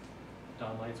 1,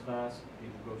 Don Light's class, he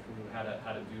will go through how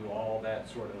to do all that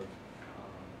sort of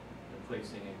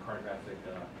placing and cartographic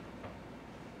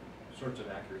sorts of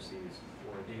accuracies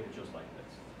for data just like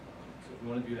this. So if you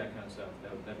want to do that kind of stuff,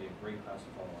 that'd be a great class to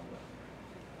follow on with.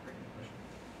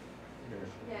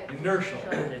 Inertial.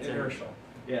 Inertial. Inertial.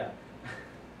 Yeah.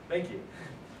 Thank you.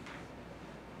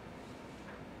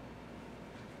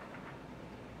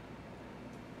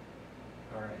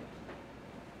 All right.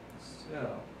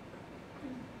 So.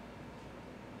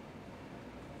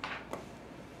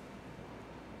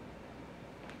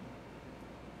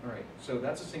 All right, so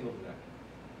that's a single detector.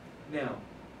 Now,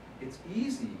 it's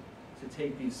easy to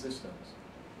take these systems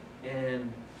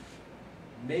and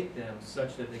make them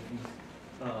such that they can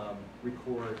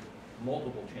record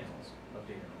multiple channels of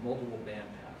data, multiple band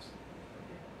paths of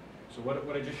data. So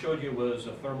what I just showed you was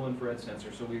a thermal infrared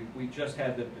sensor. So we just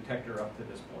had the detector up to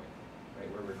this point,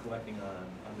 right, where we're collecting on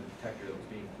the detector that was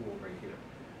being cooled right here.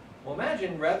 Well,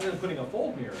 imagine rather than putting a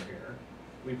fold mirror here,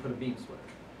 we put a beam splitter.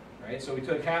 Right? So we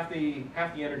took half the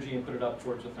energy and put it up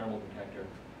towards the thermal detector,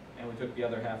 and we took the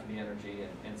other half of the energy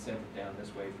and sent it down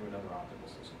this way through another optical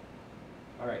system.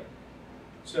 All right.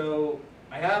 So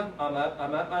I'm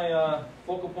at my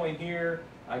focal point here.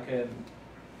 I can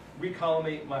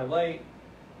recollimate my light,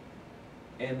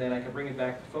 and then I can bring it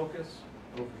back to focus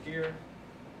over here.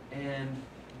 And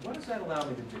what does that allow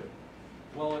me to do?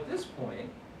 Well, at this point,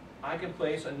 I can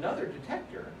place another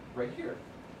detector right here.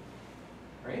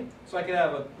 Right? So I could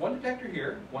have one detector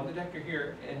here,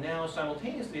 and now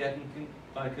simultaneously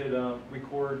I could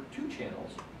record two channels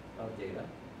of data,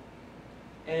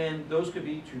 and those could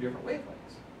be two different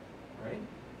wavelengths. Right?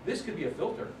 This could be a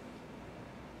filter.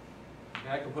 And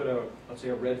I could put let's say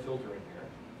a red filter in here,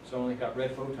 so I only got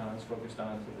red photons focused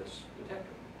onto this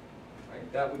detector.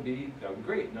 Right? That would be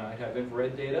great. Now I'd have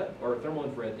infrared data or thermal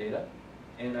infrared data,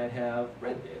 and I'd have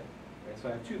red data. Right? So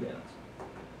I have two bands.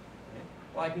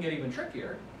 Well, I can get even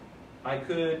trickier. I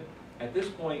could, at this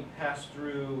point, pass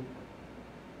through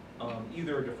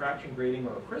either a diffraction grating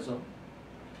or a prism,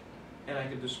 and I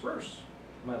could disperse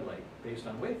my light based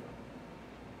on wavelength.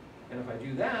 And if I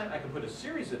do that, I can put a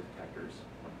series of detectors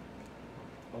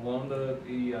along the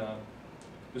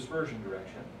dispersion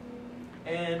direction,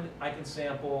 and I can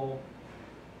sample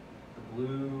the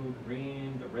blue, the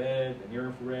green, the red, the near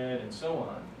infrared, and so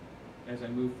on, as I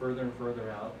move further and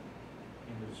further out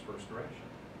in the dispersed direction.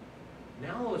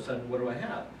 Now all of a sudden, what do I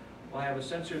have? Well, I have a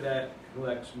sensor that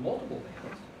collects multiple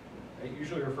bands, right,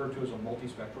 usually referred to as a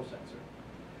multispectral sensor.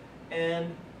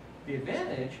 And the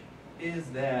advantage is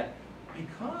that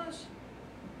because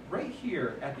right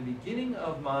here at the beginning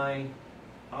of my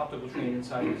optical train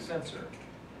inside of the sensor,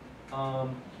 I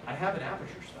have an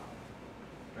aperture stop.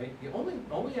 Right? The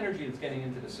only energy that's getting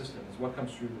into the system is what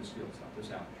comes through this field stop, this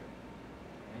aperture.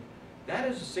 Right? That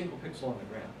is a single pixel on the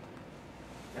ground.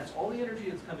 That's all the energy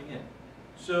that's coming in.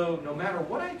 So no matter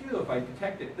what I do, if I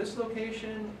detect at this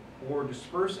location or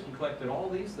disperse it and collect at all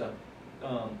these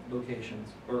locations,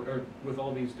 or with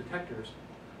all these detectors,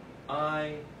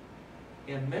 I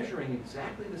am measuring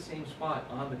exactly the same spot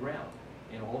on the ground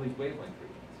in all these wavelength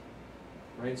regions,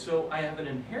 right? So I have an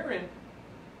inherent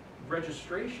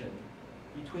registration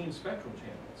between spectral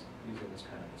channels using this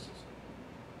kind of a system,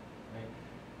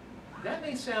 right? That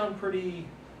may sound pretty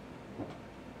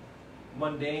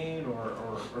mundane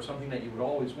or something that you would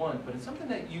always want, but it's something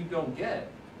that you don't get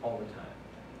all the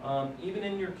time. Even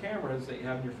in your cameras that you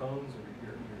have in your phones or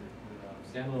your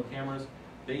standalone cameras,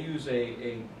 they use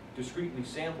a discretely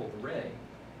sampled array.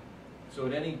 So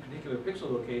at any particular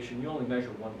pixel location, you only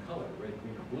measure one color, red,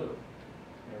 green, or blue.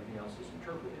 And everything else is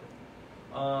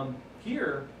interpolated.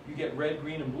 Here, you get red,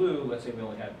 green, and blue. Let's say we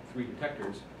only had 3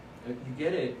 detectors. You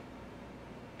get it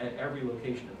at every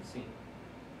location of the scene.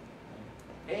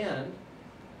 And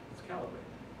it's calibrated.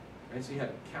 Right? So you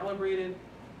have calibrated,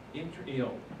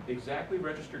 exactly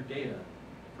registered data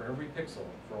for every pixel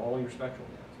for all your spectral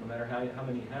bands, no matter how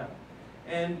many you have.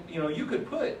 And you could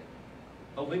put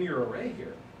a linear array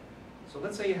here. So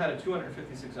let's say you had a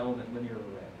 256 element linear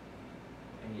array,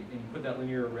 and you put that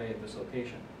linear array at this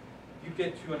location. You'd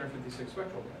get 256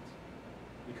 spectral bands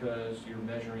because you're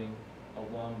measuring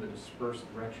along the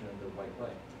dispersed direction of the white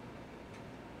light.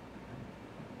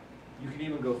 You can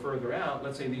even go further out.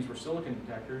 Let's say these were silicon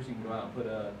detectors. You can go out and put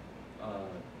a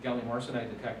gallium arsenide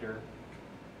detector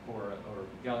or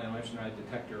gallium arsenide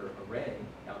detector array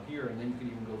out here, and then you can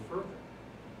even go further.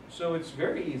 So it's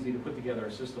very easy to put together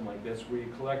a system like this where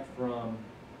you collect from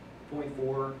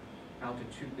 0.4 out to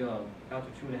 2.5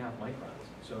 microns.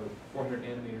 So 400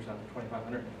 nanometers out to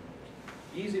 2,500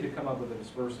 nanometers. Easy to come up with a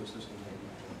dispersive system that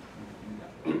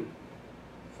you can do that with.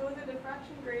 So with the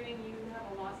diffraction grading, you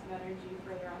have a loss of energy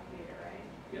further off data, right?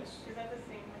 Yes. Is that the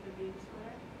same with the beam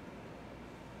splitter?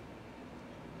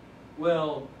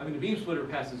 Well, I mean, the beam splitter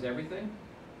passes everything.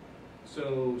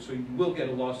 So you will get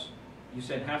a loss. You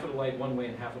send half of the light one way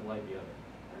and half of the light the other.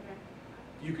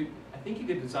 Okay. I think you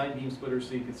could design beam splitters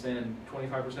so you could send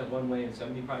 25% one way and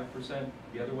 75%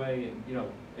 the other way, and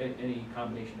any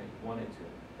combination that you wanted to.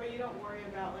 But you don't worry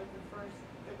about like the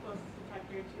closest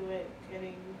detector to it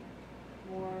getting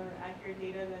more accurate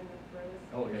data than the furthest?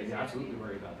 Oh yeah, you absolutely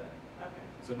worry about that. Okay.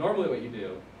 So normally what you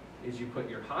do is you put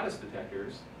your hottest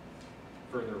detectors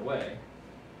further away,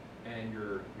 and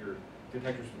your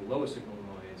detectors with the lowest signal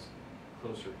noise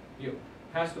closer. You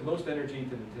pass the most energy to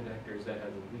the detectors that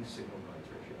have the least signal noise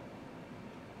ratio.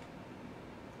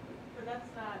 But that's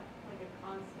not like a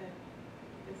constant.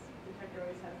 This detector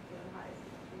always has the highest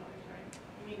noise, right?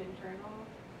 You mean internal?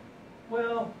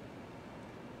 Well,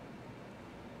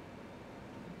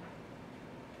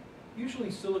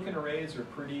 usually silicon arrays are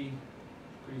pretty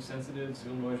sensitive.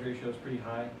 Signal noise ratio is pretty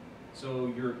high. So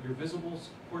your visible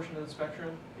portion of the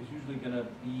spectrum is usually going to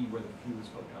be where the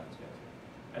fewest photons get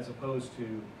to, as opposed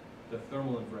to the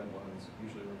thermal infrared ones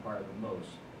usually require the most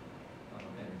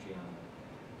energy on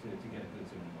them to get a good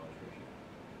signal noise ratio,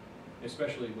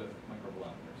 especially with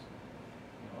microbolometers,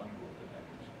 uncooled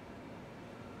detectors.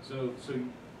 So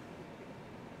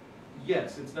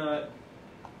yes, it's not.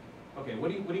 Okay, what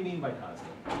do you mean by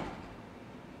constant?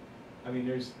 I mean,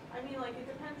 I mean, like, it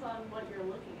depends on what you're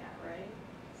looking at, right?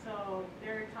 So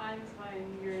there are times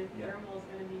when your thermal is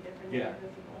going to be different than your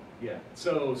visible. Yeah.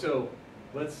 So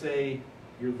let's say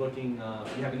you're looking.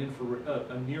 You have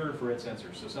a near infrared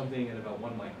sensor, so something at about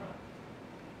 1 micron.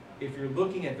 If you're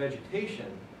looking at vegetation,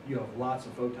 you have lots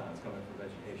of photons coming from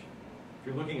vegetation. If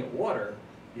you're looking at water,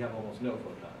 you have almost no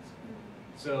photons.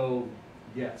 So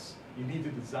yes, you need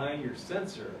to design your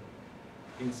sensor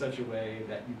in such a way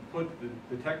that you put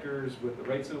the detectors with the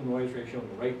right signal noise ratio in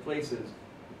the right places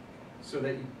so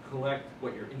that you collect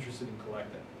what you're interested in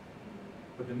collecting.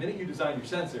 But the minute you design your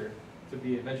sensor to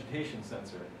be a vegetation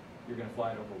sensor, you're going to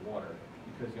fly it over water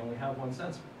because you only have one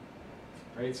sensor,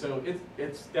 right? So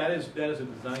that is a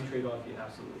design trade-off you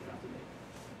absolutely have to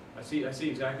make. I see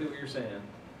exactly what you're saying.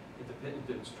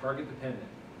 It's target dependent,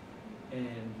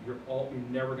 and you're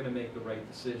never going to make the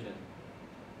right decision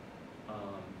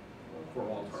for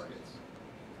all targets.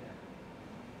 Yeah.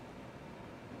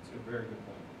 That's a very good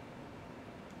point.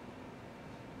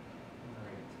 All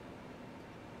right.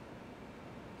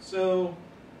 So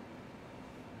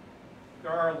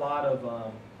there are a lot of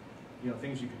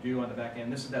things you could do on the back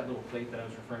end. This is that little plate that I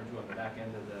was referring to on the back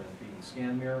end of the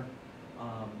scan mirror.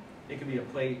 It can be a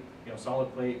plate,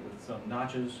 solid plate with some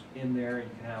notches in there. You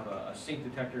can have a sync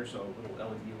detector, so a little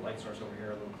LED light source over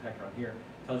here, a little detector on here.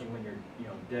 Tells you when you're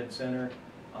dead center.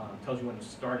 Tells you when the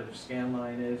start of the scan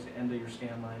line is, the end of your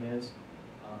scan line is.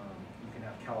 You can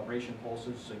have calibration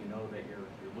pulses, so you know that you're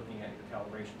looking at your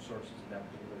calibration sources at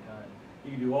that particular time.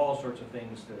 You can do all sorts of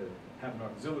things to have an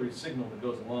auxiliary signal that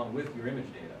goes along with your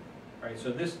image data. Right?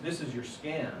 So this is your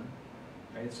scan.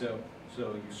 Right? So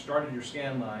you started your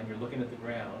scan line, you're looking at the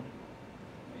ground.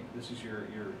 Right? This is your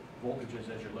voltages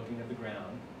as you're looking at the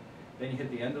ground. Then you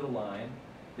hit the end of the line.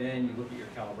 Then you look at your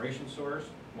calibration source,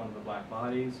 one of the black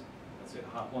bodies, let's say a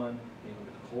hot one. Then you look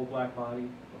at the cold black body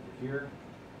over here.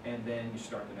 And then you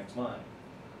start the next line.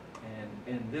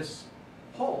 And this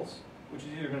pulse, which is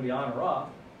either going to be on or off,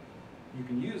 you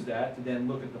can use that to then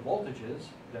look at the voltages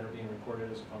that are being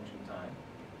recorded as a function of time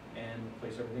and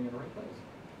place everything in the right place.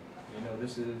 You know,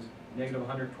 this is negative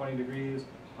 120 degrees,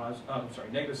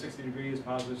 negative 60 degrees,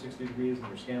 positive 60 degrees, and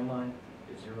your scan line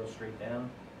is 0 straight down,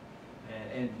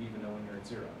 and you even know when you're at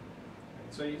 0.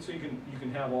 Right? So you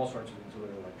can have all sorts of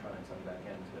auxiliary electronics on the back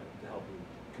end to help you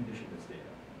condition this data.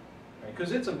 Right?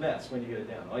 Because it's a mess when you get it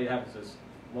down. All you have is this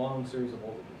long series of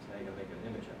voltages. Now you got to make an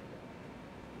image out of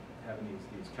it. Having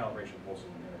these calibration pulses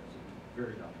in there is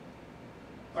very dumb.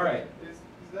 All right. Is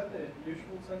that the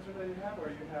usual sensor that you have, or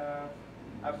you have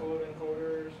absolute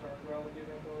encoders or relative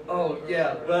encoders? Oh,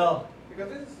 yeah, or, well... Because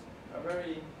this is a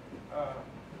very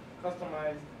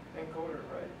customized encoder,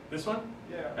 right? This one?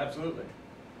 Yeah. Absolutely.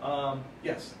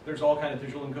 Yes, there's all kind of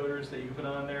digital encoders that you can put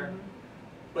on there. Mm-hmm.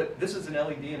 But this is an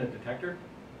LED and a detector,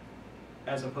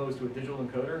 as opposed to a digital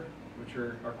encoder, which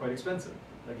are quite expensive,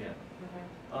 again.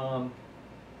 Mm-hmm.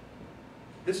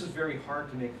 This is very hard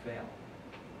to make fail,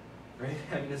 right?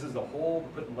 I mean, this is a hole,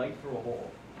 putting light through a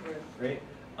hole, right?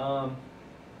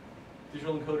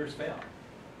 Digital encoders fail,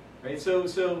 right?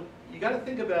 So you got to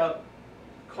think about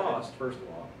cost, first of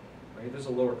all, right? There's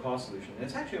a lower cost solution. And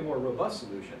it's actually a more robust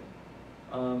solution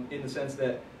in the sense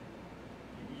that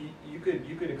you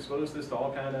could expose this to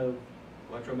all kind of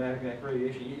electromagnetic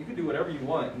radiation. You could do whatever you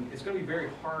want, and it's going to be very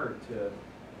hard to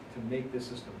make this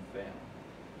system fail.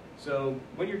 So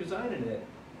when you're designing it,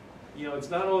 you know, it's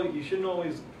not always, you shouldn't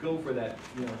always go for that,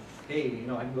 you know, hey, you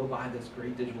know, I can go buy this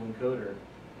great digital encoder,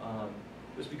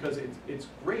 just because it's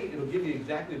great, it'll give you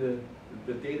exactly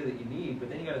the data that you need, but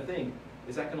then you got to think,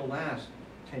 is that going to last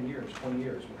 10 years, 20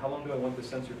 years? How long do I want this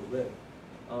sensor to live?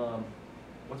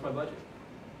 What's my budget?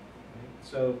 Right?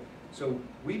 So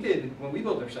we did, when we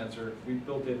built our sensor, we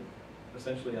built it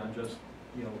essentially on just,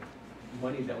 you know,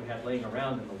 money that we had laying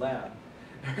around in the lab.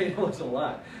 It wasn't a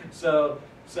lot.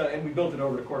 And we built it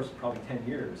over the course of probably 10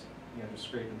 years, you know, just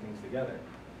scraping things together.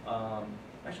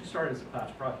 Actually started as a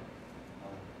class project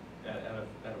at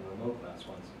a remote class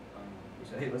once. We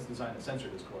said, hey, let's design a sensor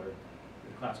this quarter.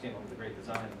 The class came up with a great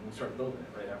design, and we started building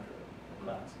it right after the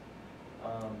class.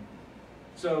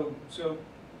 So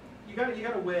you got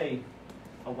to weigh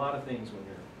a lot of things when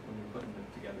you're putting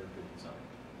together a good design.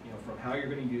 You know, from how you're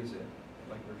going to use it,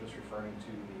 like we're just referring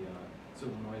to the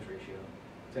signal-noise ratio,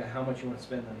 to how much you want to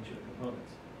spend on each of the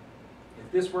components.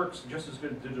 If this works just as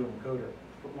good as digital encoder,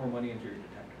 put more money into your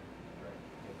detector.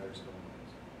 Right? Get better signal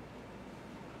noise.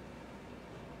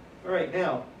 All right,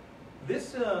 now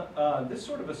this this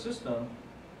sort of a system.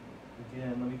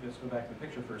 Again, let me just go back to the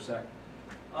picture for a sec.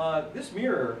 This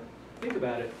mirror, think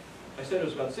about it. I said it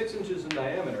was about 6 inches in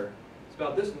diameter. It's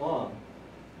about this long,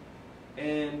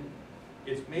 and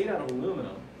it's made out of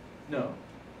aluminum. No,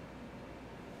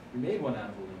 we made one out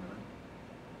of aluminum.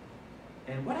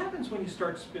 And what happens when you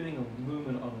start spinning an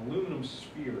aluminum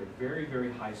sphere at very,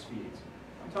 very high speeds?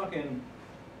 I'm talking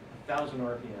 1,000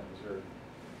 RPMs or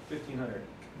 1,500,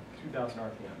 2,000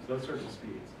 RPMs, those sorts of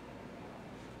speeds.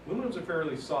 Aluminum's a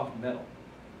fairly soft metal.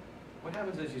 What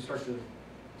happens as you start to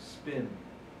spin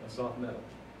a soft metal?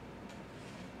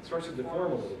 It starts to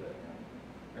deform a little bit,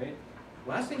 right?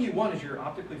 Last thing you want is your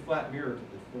optically flat mirror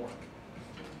to deform,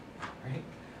 right?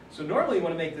 So normally you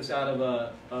want to make this out of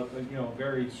a you know,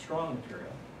 very strong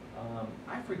material.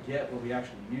 I forget what we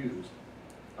actually used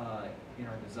in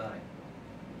our design.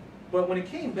 But when it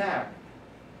came back,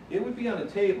 it would be on a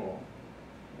table,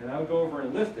 and I would go over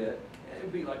and lift it, and it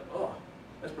would be like, oh,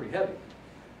 that's pretty heavy.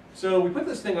 So we put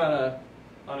this thing on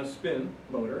a spin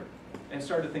motor, and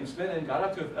started the thing spinning, got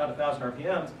up to about 1,000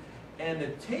 RPMs, and the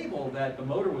table that the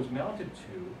motor was mounted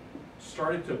to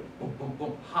started to boom, boom,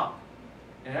 boom, hop.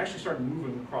 And it actually started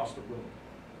moving across the room,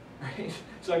 right?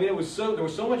 So I mean, there was so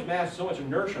much mass, so much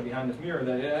inertia behind this mirror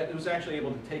that it was actually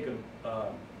able to take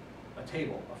a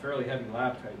table, a fairly heavy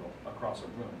lab table, across a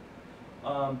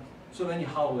room. So then you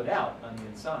hollow it out on the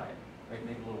inside, right?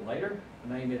 Make it a little lighter,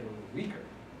 and now you made it a little weaker,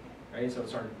 right? So it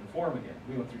started to deform again.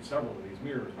 We went through several of these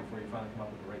mirrors before you finally come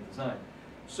up with the right design.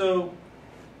 So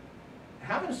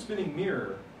having a spinning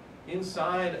mirror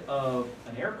inside of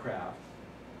an aircraft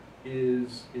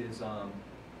is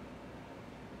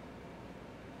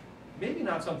maybe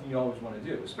not something you always want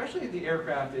to do, especially if the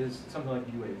aircraft is something like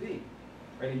a UAV.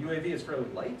 Right? A UAV is fairly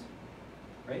light,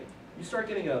 right? You start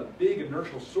getting a big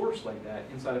inertial source like that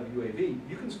inside of a UAV,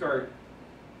 you can start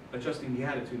adjusting the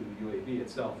attitude of the UAV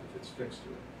itself if it's fixed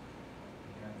to it.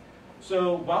 Okay?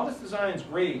 So while this design is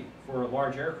great for a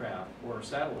large aircraft or a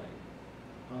satellite,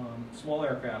 small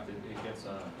aircraft, it gets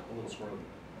a little squirrely.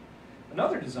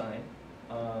 Another design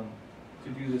to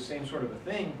do the same sort of a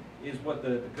thing is what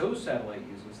the GOES satellite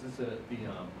uses. This is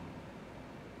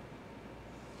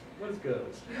what is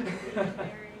GOES?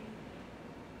 Stationary,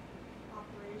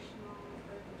 operational,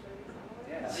 Earth observing satellite.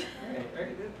 Yeah,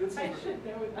 right. This I is, should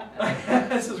know that.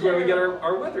 this is where we get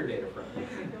our weather data from. No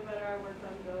matter I worked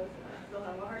on those, I still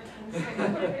have a hard time saying,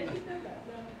 like, I should know that.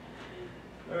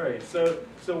 No. All right, so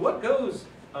what GOES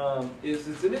is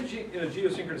it's in a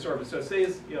geosynchronous orbit, so it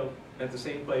stays at the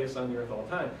same place on the Earth all the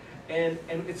time, and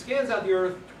it scans out the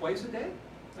Earth twice a day,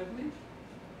 I believe.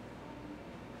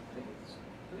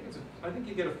 I think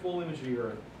you get a full image of the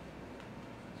Earth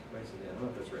twice a day. I don't know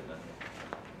if that's written down here.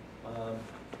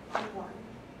 On one.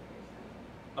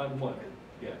 On one,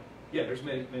 yeah. There's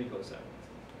many GOES satellites.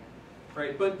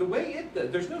 Right, but the way it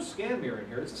does, there's no scan mirror in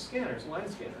here. It's a scanner. It's a line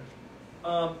scanner.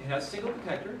 It has a single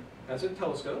detector. Has a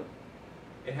telescope.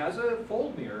 It has a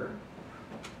fold mirror.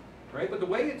 Right, but the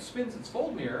way it spins its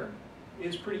fold mirror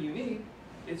is pretty unique.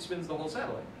 It spins the whole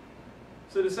satellite.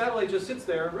 So the satellite just sits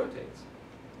there and rotates.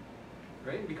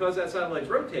 Right, because that satellite's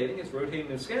rotating, it's rotating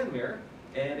the scan mirror,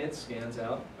 and it scans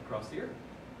out across the Earth.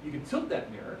 You can tilt that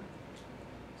mirror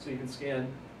so you can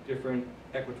scan different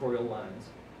equatorial lines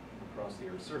across the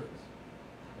Earth's surface.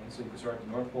 Okay? So you can start at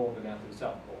the North Pole, go down to the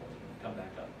South Pole, and come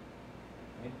back up.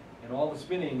 Okay? And all the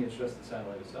spinning is just the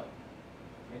satellite itself.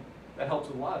 Okay? That helps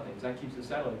with a lot of things. That keeps the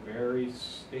satellite very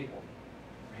stable.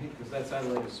 Right? Because that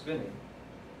satellite is spinning,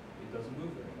 it doesn't move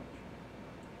very much.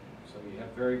 So you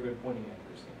have very good pointing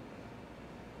accuracy.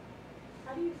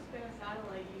 How do you spin a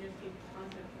satellite? You just need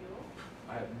constant fuel?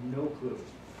 I have no clue.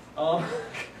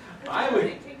 I would.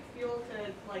 It takes fuel to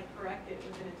like correct it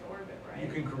within its orbit, right? You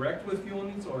can correct with fuel in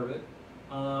its orbit.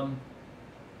 I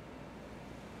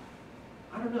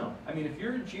don't know. I mean, if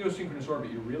you're in geosynchronous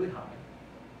orbit, you're really high.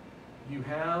 You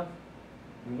have,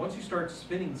 once you start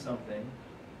spinning something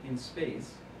in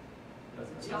space, it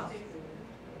doesn't stop.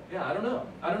 Yeah, I don't know.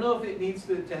 I don't know if it needs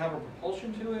to have a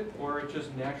propulsion to it or it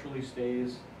just naturally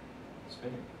stays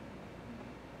spinning.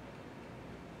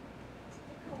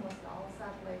 Almost all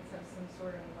satellites have some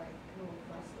sort of like little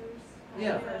thrusters.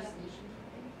 Yeah. For station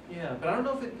thing. Yeah, but I don't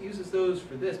know if it uses those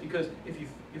for this because if you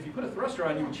put a thruster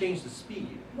on, you would change the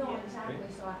speed. No, Yeah. exactly.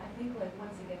 Right. So I think like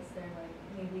once it gets there, like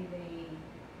maybe they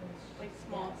Like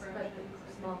small corrections.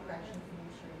 but small corrections to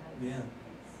make sure that Yeah.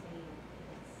 it's staying.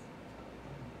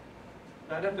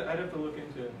 I'd have to look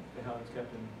into how it's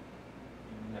kept in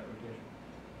that rotation.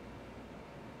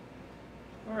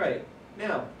 All right,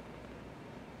 now,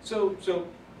 so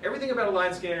everything about a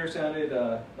line scanner sounded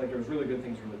like there was really good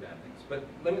things, really bad things. But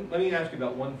let me ask you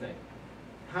about one thing.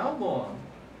 How long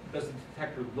does the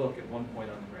detector look at one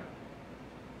point on the ground?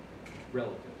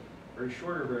 Relatively, very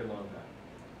short or very long time?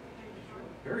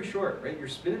 Very short, right? You're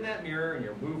spinning that mirror and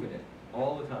you're moving it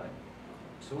all the time.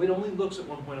 So it only looks at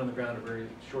one point on the ground a very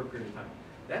short period of time.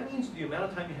 That means the amount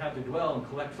of time you have to dwell and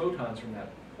collect photons from that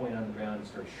point on the ground is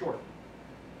very short.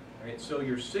 Right? So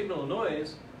your signal to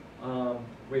noise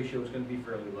ratio is going to be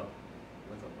fairly low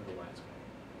with a line scanner.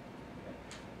 Okay.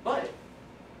 But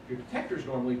your detector is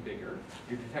normally bigger,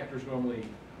 your detector is normally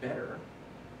better,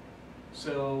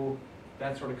 so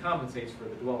that sort of compensates for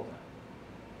the dwell time.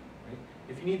 Right?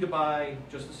 If you need to buy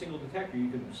just a single detector, you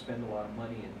can spend a lot of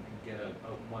money and get a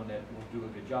one that will do a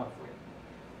good job for you.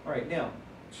 All right, now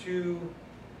to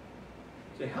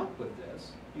help with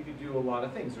this, you can do a lot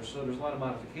of things. There's a lot of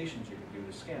modifications you can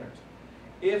do to scanners.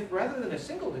 If rather than a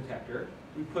single detector,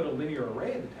 we put a linear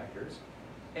array of detectors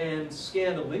and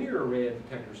scan a linear array of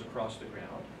detectors across the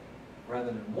ground, rather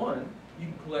than one, you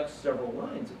can collect several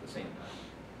lines at the same time.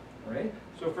 All right?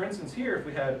 So for instance here, if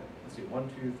we had, let's see, 1,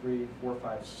 2, 3, 4,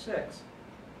 5,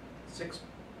 6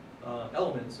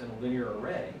 elements in a linear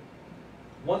array,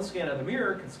 one scan of the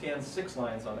mirror can scan 6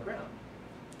 lines on the ground.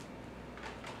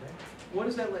 Okay? What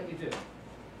does that let you do? Stay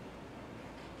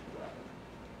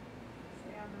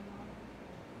on them longer.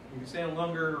 You can stand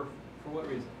longer for what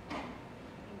reason?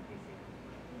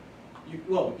 Increasing.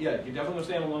 Well, yeah, you definitely want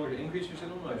to stand longer to increase your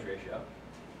signal to noise ratio.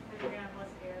 And you're gonna have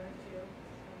less error too.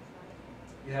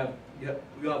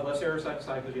 You'll have less error side to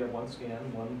side because you have one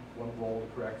scan, one roll to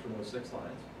correct from those 6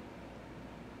 lines.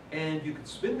 And you can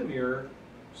spin the mirror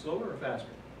slower or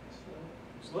faster?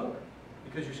 Slower.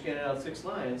 Because you're scanning out 6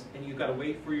 lines and you've got to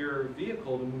wait for your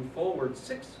vehicle to move forward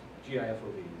 6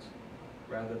 GIFOVs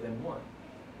rather than 1.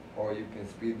 Or you can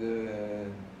speed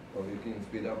up of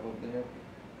the airplane.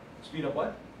 Speed up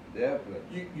what? The airplane.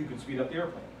 You can speed up the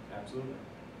airplane, absolutely.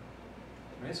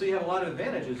 Right, so you have a lot of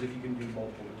advantages if you can do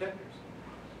multiple detectors.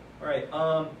 All right,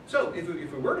 so if we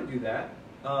were to do that,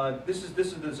 this is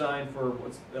designed for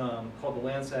what's called the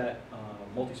Landsat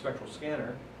Multispectral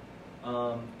Scanner.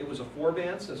 It was a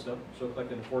 4-band system, so it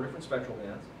collected in 4 different spectral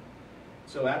bands.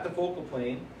 So at the focal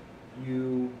plane,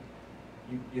 you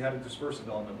had a dispersive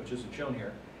element, which isn't shown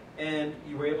here, and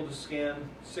you were able to scan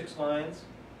 6 lines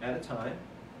at a time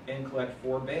and collect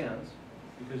 4 bands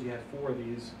because you had 4 of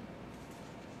these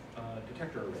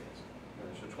detector arrays.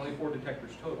 So 24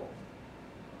 detectors total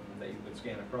that you could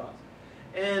scan across.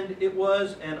 And it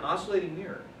was an oscillating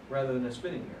mirror rather than a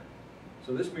spinning mirror.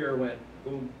 So this mirror went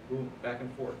boom, boom, back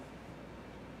and forth.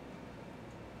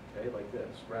 Okay, like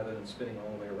this, rather than spinning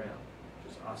all the way around.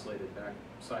 Just oscillated back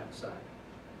side to side.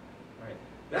 All right.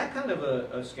 That kind of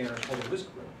a scanner is called a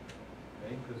whisk broom.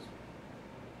 Okay, because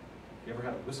you ever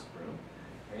had a whisk broom,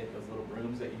 right? Those little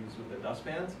brooms that you use with the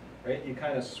dustpans, right? You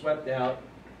kind of swept out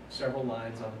several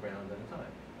lines on the ground at a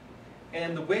time.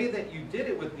 And the way that you did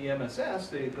it with the MSS,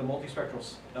 the multispectral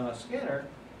scanner,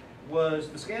 was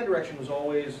the scan direction was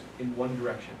always in one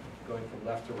direction, going from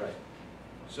left to right.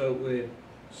 So it would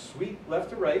sweep left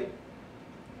to right,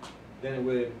 then it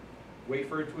would wait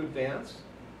for it to advance,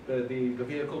 the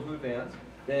vehicle to advance,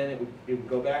 then it would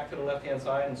go back to the left-hand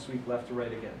side and sweep left to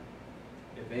right again.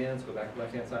 Advance, go back to the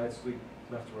left-hand side, sweep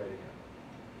left to right again.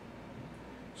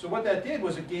 So what that did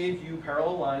was it gave you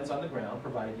parallel lines on the ground,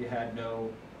 provided you had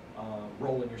no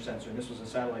roll in your sensor. And this was a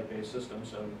satellite-based system,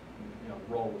 so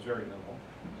roll was very minimal.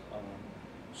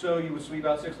 So you would sweep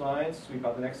out 6 lines, sweep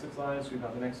out the next 6 lines, sweep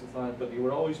out the next 6 lines, but you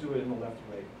would always do it in the left to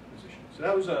right position.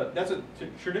 So that's a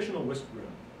traditional whisk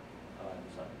broom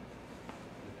design.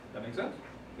 That make sense?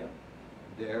 Yeah.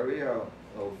 The area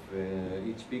of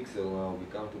each pixel now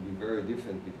become to be very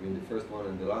different between the first one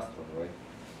and the last one, right?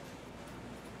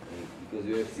 Because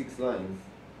you have 6 lines.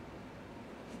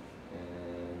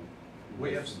 And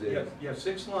you have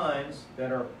 6 lines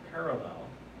that are parallel.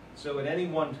 So at any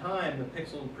one time, the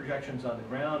pixel projections on the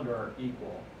ground are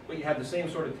equal, but you have the same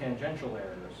sort of tangential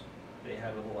errors that you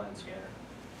have with a line scanner.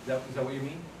 Is that what you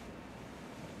mean?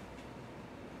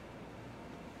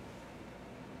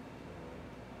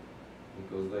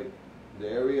 Because like the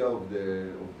area of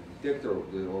the detector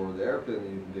or the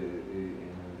airplane,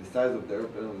 the size of the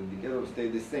airplane of the detector stay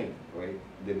the same, right?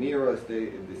 The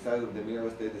size of the mirror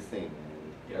stay the same.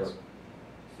 Yes.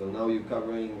 So now you're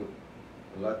covering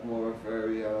a lot more of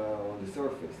area on the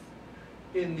surface.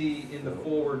 In the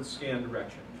forward scan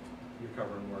direction, you're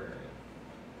covering more area.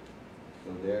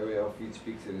 So the area of each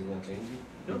pixel is not changing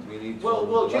No. between each Well,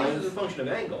 one of it the changes lines, as a function of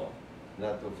angle.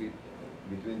 not of it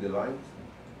between the lines.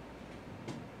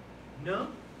 No,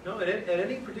 at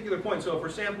any particular point. So if we're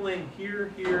sampling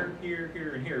here, here, here,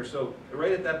 here, and here, so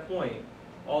right at that point,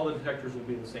 all the detectors will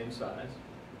be the same size.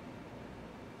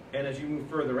 And as you move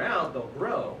further out, they'll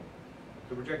grow.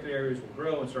 The projected areas will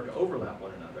grow and start to overlap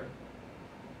one another.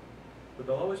 But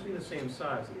they'll always be the same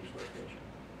size at each location.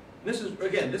 This is,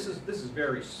 again, this is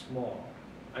very small.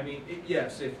 I mean,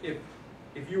 yes, if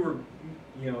you were,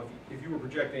 if you were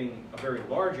projecting a very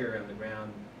large area on the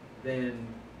ground, then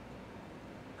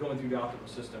going through the optical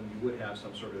system, you would have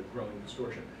some sort of growing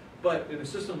distortion. But in a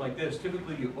system like this,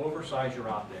 typically you oversize your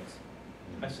optics.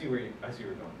 I see where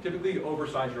you're going. Typically you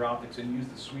oversize your optics and use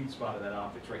the sweet spot of that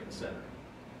optics right in the center.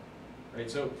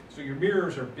 Right? So your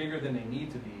mirrors are bigger than they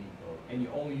need to be, and you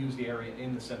only use the area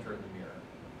in the center of the mirror.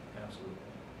 Absolutely.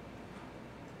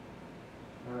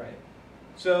 All right.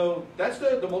 So that's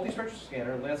the multispectral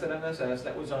scanner, Landsat MSS.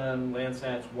 That was on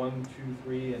Landsats 1, 2,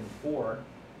 3, and 4,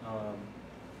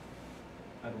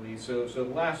 I believe. So the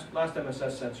last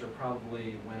MSS sensor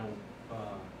probably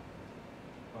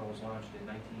was launched in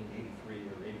 1983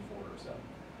 or 84 or so.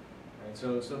 Right.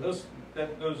 So those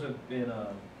have been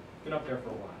up there for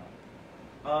a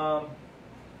while.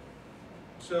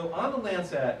 So on the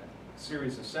Landsat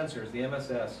series of sensors, the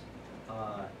MSS,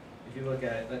 if you look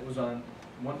at it, that was on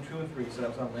 1, 2, and 3. So that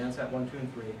was on Landsat 1, 2,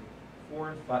 and 3. 4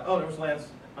 and 5. Oh, there was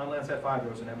on Landsat 5.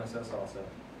 There was an MSS also.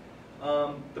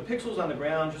 The pixels on the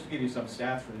ground, just to give you some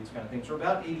stats for these kind of things, are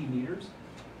about 80 meters.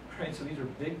 Right. So these are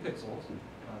big pixels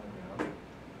on the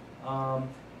ground,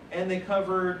 and they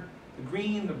covered the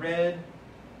green, the red,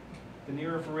 the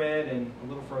near infrared, and a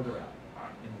little further out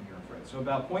in the near infrared. So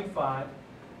about 0.5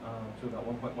 to about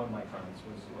 1.1 microns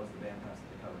was the bandpass that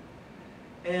they covered.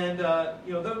 And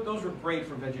those were great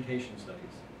for vegetation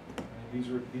studies. Right?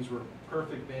 These were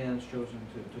perfect bands chosen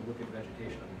to look at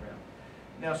vegetation on the ground.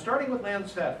 Now, starting with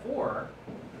Landsat 4,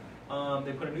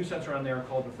 they put a new sensor on there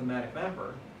called the thematic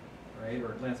mapper, right,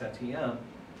 or Landsat TM,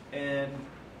 and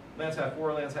Landsat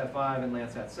 4, Landsat 5, and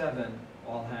Landsat 7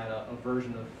 all had a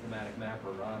version of the thematic mapper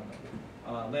on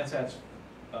them. Landsat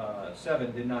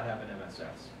 7 did not have an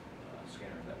MSS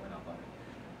scanner that went up on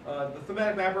it. The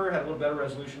thematic mapper had a little better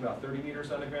resolution, about 30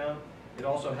 meters underground. It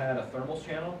also had a thermals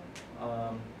channel.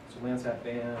 So Landsat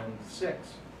band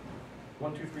 6,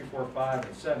 1, 2, 3, 4, 5,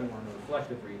 and 7 were in the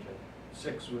reflective region.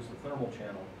 6 was the thermal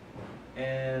channel.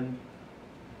 And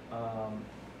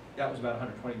that was about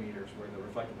 120 meters, where the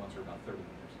reflective ones were about 30 meters.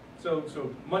 So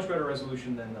much better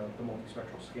resolution than the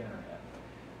multispectral scanner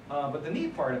had. But the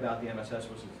neat part about the MSS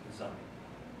was its design.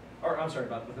 Or I'm sorry,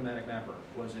 about the thematic mapper,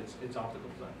 was its optical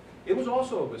design. It was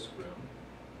also a whisk room,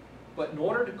 but in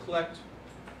order to collect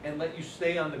and let you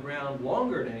stay on the ground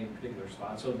longer at any particular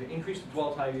spot, so to increase the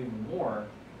dwell time even more,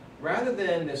 rather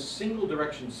than this single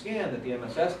direction scan that the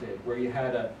MSS did, where you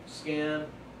had to scan,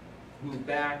 move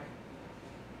back,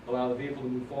 allow the vehicle to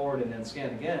move forward, and then scan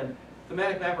again,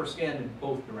 thematic mapper scanned in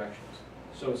both directions.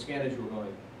 So it scanned as you were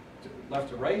going left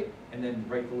to right, and then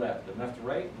right to left, and left to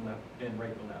right, and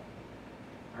right to left.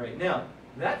 All right, now,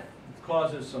 that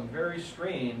causes some very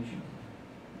strange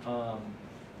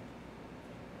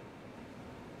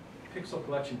pixel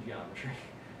collection geometry,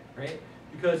 right?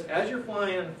 Because as you're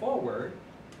flying forward,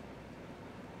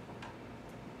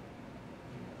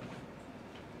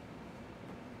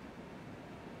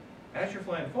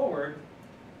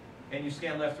 and you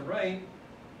scan left to right,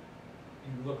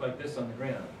 you look like this on the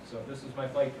ground. So if this is my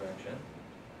flight direction,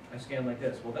 I scan like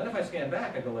this. Well, then if I scan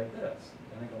back, I go like this,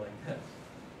 and I go like this,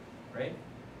 right?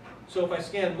 So if I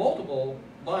scan multiple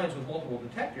lines with multiple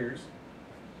detectors,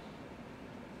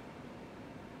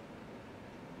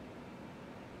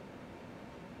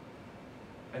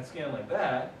 I'd scan like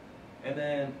that, and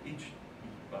then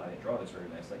well, I didn't draw this very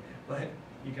nicely, but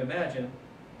you can imagine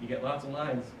you get lots of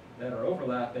lines that are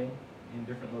overlapping in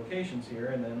different locations here,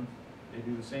 and then they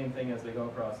do the same thing as they go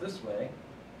across this way.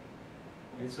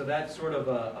 Okay, so that sort of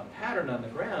a pattern on the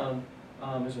ground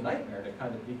is a nightmare to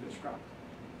kind of deconstruct.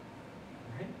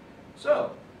 Right?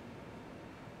 So,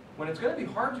 when it's going to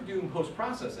be hard to do in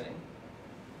post-processing,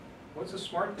 what's a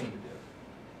smart thing to do?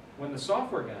 When the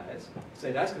software guys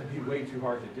say that's going to be way too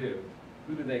hard to do,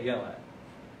 who do they yell at?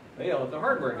 They yell at the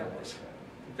hardware guys.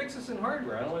 Fix this in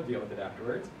hardware, I don't want to deal with it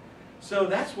afterwards. So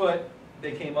that's what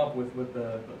they came up with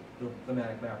the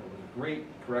thematic mapper. It was a great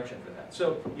correction for that.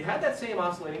 So you had that same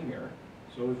oscillating mirror,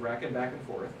 so it was racking back and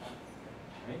forth.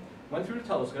 Right? Went through the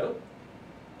telescope,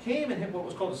 came and hit what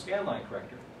was called a scanline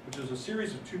corrector, which is a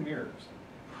series of two mirrors.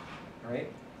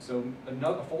 Right? So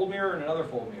a fold mirror and another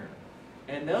fold mirror.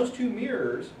 And those two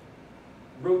mirrors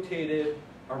rotated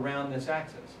around this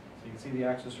axis. So you can see the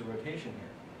axis of rotation here.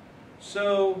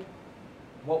 So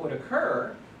what would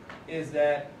occur is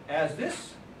that as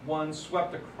this one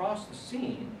swept across the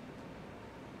scene,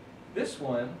 this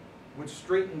one would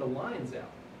straighten the lines out,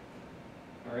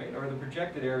 all right, or the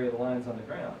projected area of the lines on the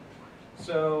ground.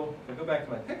 So if I go back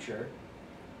to my picture,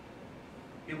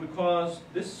 it would cause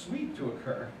this sweep to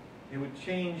occur. It would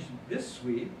change this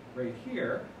sweep right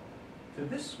here to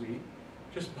this sweep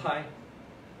just by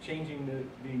changing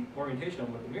the orientation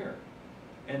of the mirror.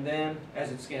 And then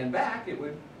as it scanned back, it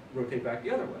would rotate back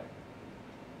the other way.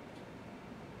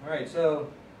 All right,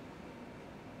 so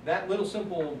that little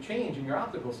simple change in your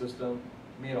optical system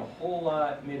made it a whole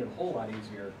lot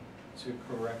easier to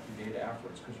correct your data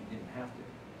afterwards, because you didn't have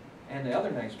to. And the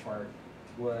other nice part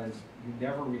was you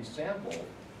never resampled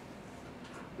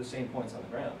the same points on the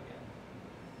ground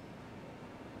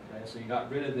again. Okay, so you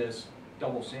got rid of this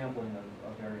double sampling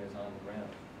of areas on the ground,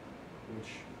 which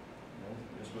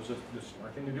this was a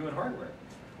smart thing to do in hardware.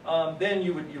 Then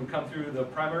you would come through the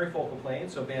primary focal plane,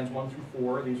 so bands 1 through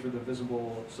 4. These were the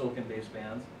visible silicon-based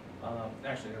bands.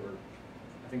 Actually, there were,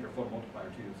 I think, they're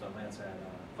photomultiplier tubes on Landsat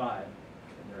 5,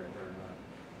 and they're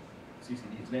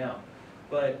CCDs now.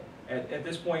 But at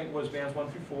this point was bands 1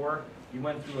 through 4. You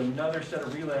went through another set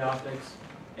of relay optics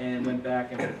and went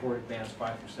back and recorded bands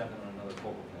 5 through 7 on another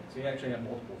focal plane. So you actually had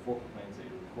multiple focal planes that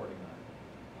you're recording on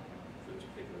for this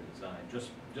particular design,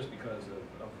 just because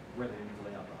of where they need to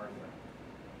lay out the hardware.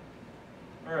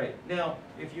 All right, now,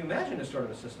 if you imagine this sort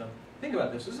of a system, think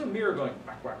about this. This is a mirror going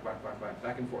whack, whack, whack, whack, whack,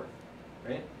 back and forth,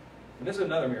 right? And this is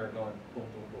another mirror going boom,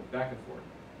 boom, boom, back and forth.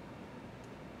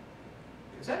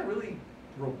 Is that a really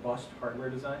robust hardware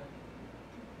design?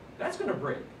 That's going to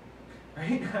break,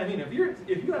 right? I mean, if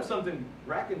you have something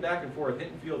racking back and forth,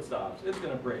 hitting field stops, it's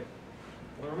going to break.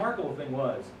 Well, the remarkable thing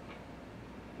was,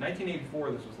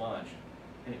 1984 this was launched,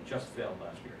 and it just failed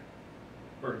last year,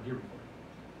 or a year before.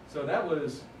 So that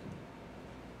was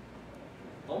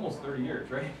almost 30 years,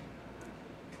 right?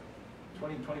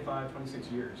 25, 26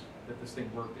 years that this thing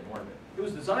worked in orbit. It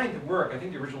was designed to work. I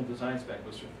think the original design spec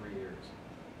was for 3 years.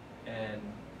 And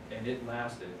it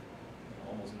lasted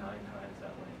almost 9 times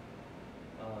that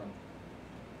length.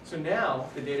 So now,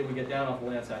 the data we get down off the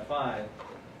Landsat 5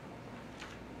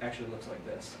 actually looks like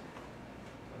this,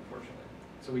 unfortunately.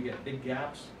 So we get big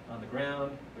gaps on the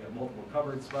ground, we have multiple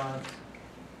covered spots,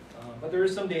 but there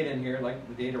is some data in here, like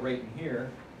the data right in here,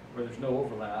 where there's no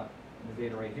overlap, and the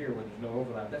data right here where there's no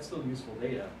overlap. That's still useful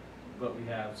data, but we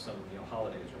have some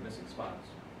holidays or missing spots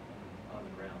on the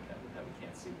ground that we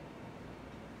can't see.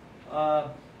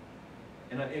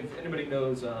 And if anybody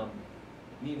knows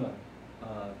Nima,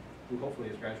 who hopefully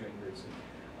is graduating very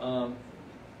soon,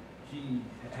 he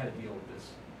had to deal with this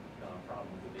problem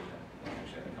with the data. And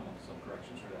actually had to come up with some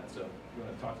corrections for that. So if you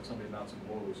want to talk to somebody about some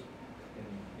woes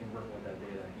in working with that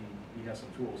data, he has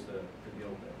some tools to deal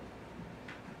with it.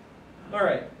 All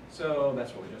right, so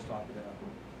that's what we just talked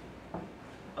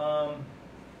about.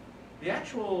 The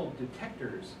actual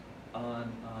detectors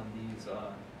on these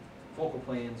focal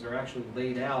planes are actually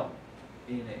laid out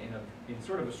in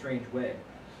sort of a strange way.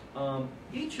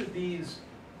 Each of these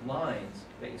lines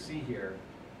that you see here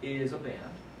is a band,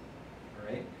 all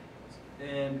right?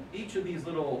 And each of these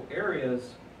little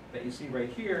areas that you see right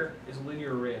here is a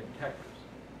linear array of detectors,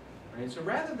 right? So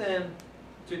rather than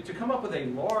to come up with a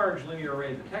large linear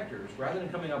array of detectors, rather than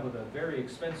coming up with a very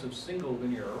expensive single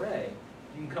linear array,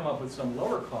 you can come up with some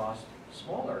lower cost,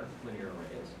 smaller linear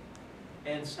arrays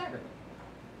and stagger them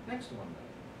next to one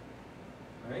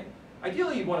another, right?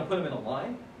 Ideally, you'd want to put them in a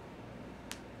line,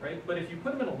 right? But if you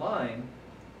put them in a line,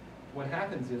 what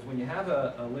happens is when you have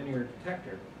a linear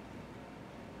detector,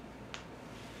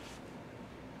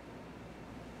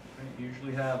 right, you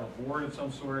usually have a board of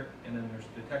some sort, and then there's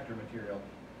detector material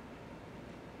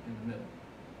in the middle,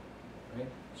 right?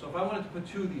 So if I wanted to put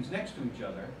 2 of these next to each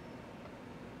other,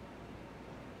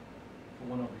 put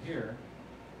one over here,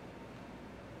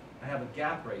 I have a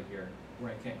gap right here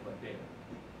where I can't collect data.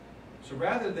 So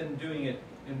rather than doing it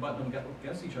and button them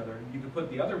against each other, you could put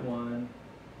the other one,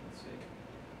 let's see,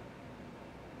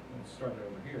 let's start it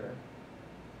over here,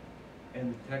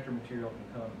 and the detector material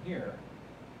can come here.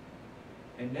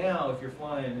 And now if you're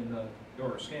flying in the,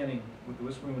 or scanning with the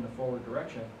whisk boom in the forward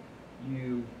direction,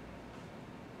 you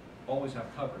always have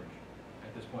coverage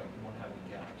at this point. You won't have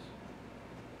any gaps.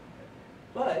 Okay.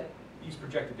 But these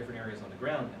project at different areas on the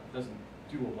ground now. It doesn't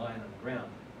do a line on the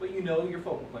ground. But you know your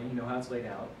focal plane, you know how it's laid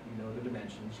out, you know the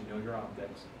dimensions, you know your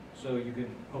optics. So you can,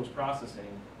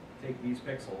 post-processing, take these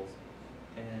pixels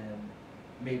and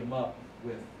mate them up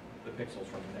with the pixels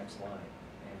from the next line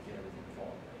and get everything to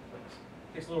fall in the right place.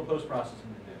 It takes a little post-processing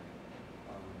to do,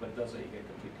 but it does let you get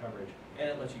complete coverage, and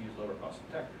it lets you use lower cost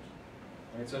detectors.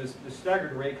 Right, so this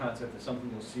staggered array concept is something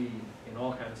you'll see in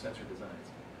all kinds of sensor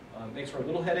designs. Makes for a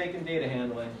little headache in data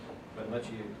handling, but lets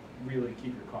you really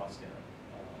keep your costs down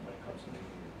when it comes to making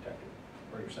your detector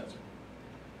or your sensor.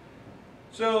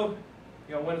 So,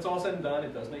 when it's all said and done,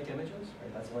 it does make images.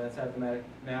 Right? That's the Landsat thematic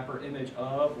mapper image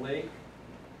of Lake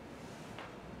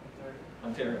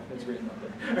Ontario. It's written up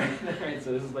there. Right,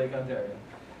 so this is Lake Ontario.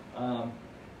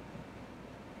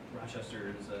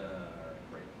 Rochester is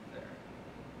right there.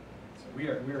 So we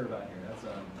are about here. That's I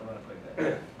want to put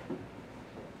there.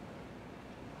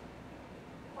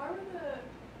 Why were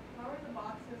the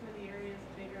boxes or the areas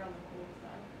bigger on the cold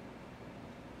side?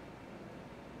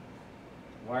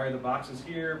 Why are the boxes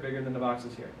here bigger than the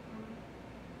boxes here?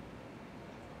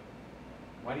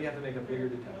 Why do you have to make a bigger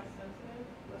detector? Less sensitive?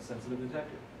 Less sensitive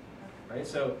detector. Right?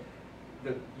 So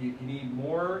you need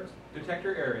more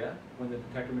detector area when the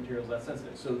detector material is less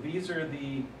sensitive. So these are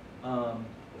the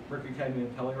mercury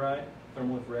cadmium telluride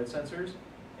thermal infrared sensors,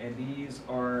 and these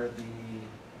are the,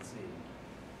 let's see,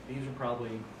 these are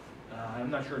probably, I'm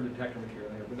not sure of the detector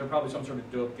material here, but they're probably some sort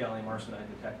of doped gallium arsenide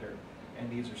detector, and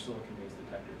these are silicon-based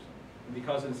detectors. And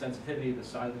because of the sensitivity, the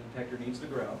size of the detector needs to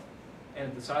grow, and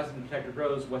if the size of the detector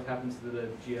grows, what happens to the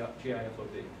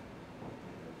GIFOD? It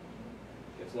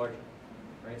gets larger.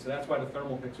 Right? So that's why the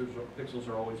thermal pixels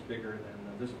are always bigger than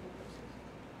the visible pixels.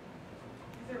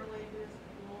 Is it related to this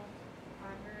cool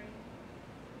primary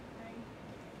thing?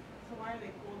 So why are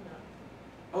they cooled now?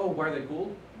 Oh, why are they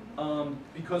cooled?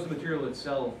 Because the material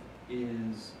itself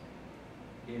is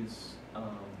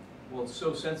well, it's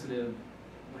so sensitive.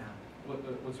 Wow,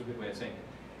 what's a good way of saying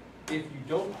it? If you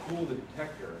don't cool the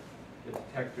detector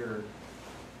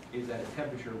is at a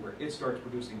temperature where it starts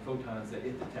producing photons that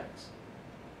it detects.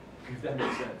 If that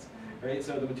makes sense, right?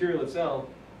 So the material itself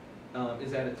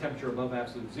is at a temperature above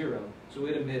absolute zero, so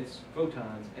it emits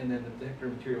photons, and then the detector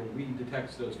material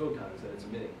redetects those photons that it's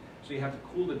emitting. So you have to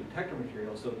cool the detector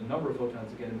material so the number of photons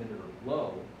that get emitted are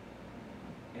low,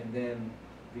 and then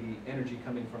the energy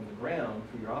coming from the ground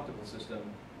through your optical system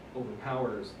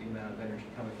overpowers the amount of energy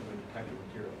coming from the detector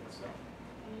material itself.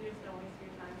 And you just don't waste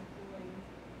your time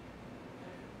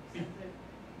cooling.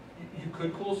 You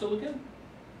could cool silicon,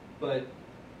 but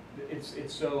it's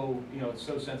so, it's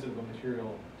so sensitive a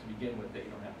material to begin with that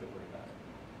you don't have to worry about it.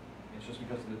 It's just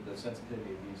because the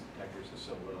sensitivity of these detectors is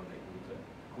so low that you need to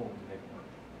cool them to make them work.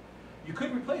 You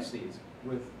could replace these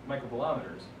with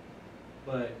microbolometers,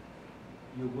 but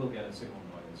you will get a signal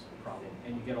noise problem,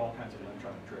 and you get all kinds of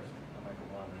electronic drift on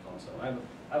microbolometers also. I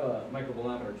have a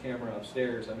microbolometer camera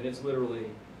upstairs. I mean, it's literally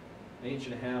 1.5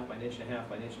 inches by 1.5 inches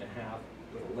by 1.5 inches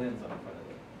with a lens on the front of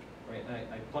it. Right?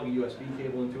 I plug a USB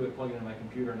cable into it, plug it into my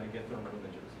computer, and I get thermal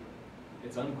images.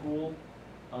 It's uncool,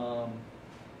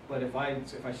 but if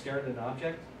I stare at an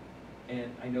object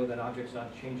and I know that object's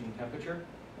not changing temperature,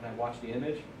 and I watch the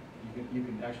image, you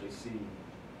can actually see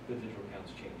the digital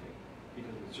counts changing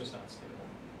because it's just not stable.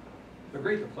 They're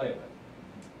great to play with,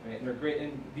 right? And they're great.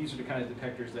 And these are the kind of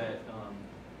detectors that,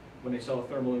 when they sell a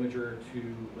thermal imager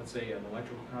to, let's say, an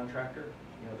electrical contractor,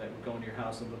 that would go into your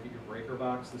house and look at your breaker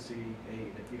box to see, hey,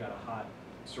 that you got a hot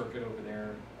circuit over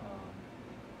there.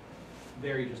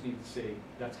 There, you just need to say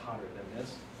that's hotter than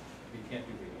this. But you can't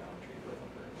do radiometry with them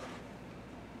very well.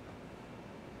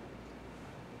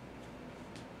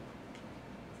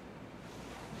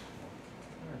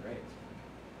 All right.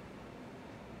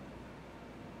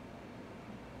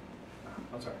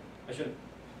 I'm sorry. I should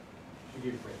give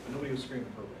you a break, but nobody was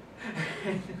screaming for a break.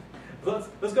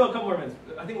 let's go a couple more minutes.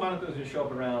 I think Monica is going to show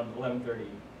up around 11:30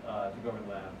 to go over the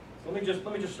lab. So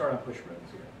let me just start on push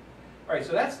rooms here. All right,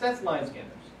 so that's line scanners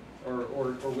or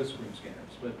whisk room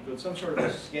scanners, but some sort of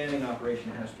a scanning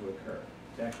operation has to occur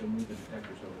to actually move the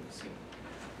detectors over the scene.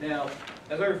 Now,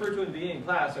 as I referred to in the beginning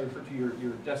class, I referred to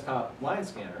your desktop line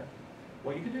scanner.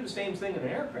 Well, you can do the same thing in an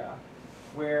aircraft,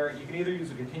 where you can either use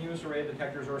a continuous array of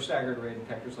detectors or a staggered array of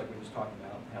detectors like we just talked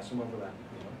about. It has some overlap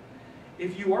between them.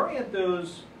 If you orient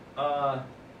those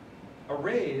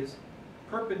arrays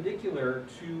perpendicular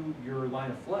to your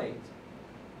line of flight,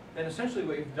 then essentially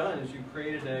what you've done is you've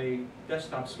created a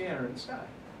desktop scanner in the sky.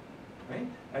 Right?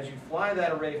 As you fly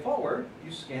that array forward,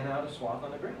 you scan out a swath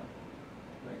on the ground.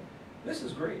 Right? This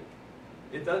is great.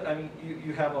 It does. I mean,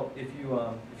 you have a, if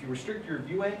you restrict your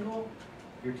view angle,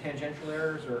 your tangential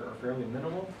errors are fairly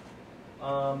minimal.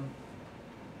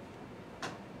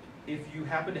 If you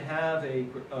happen to have a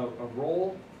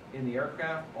roll in the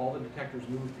aircraft, all the detectors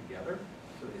move together,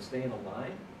 so they stay in a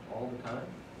line all the time.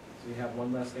 So you have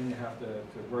one less thing to have to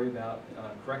worry about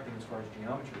correcting as far as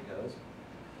geometry goes.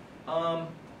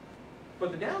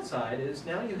 But the downside is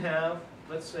now you have,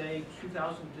 let's say,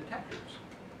 2,000 detectors.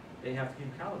 They have to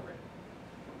keep calibrated.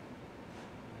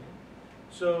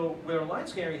 So with a line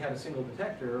scanner, you had a single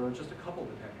detector or just a couple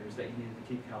detectors that you needed to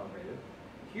keep calibrated.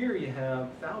 Here you have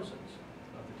thousands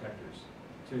of detectors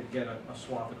to get a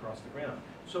swath across the ground.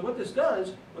 So what this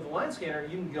does, with a line scanner,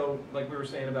 you can go, like we were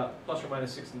saying, about plus or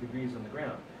minus 60 degrees on the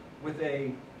ground. With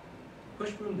a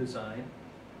push broom design,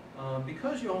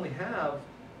 because you only have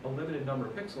a limited number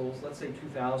of pixels, let's say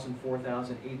 2,000,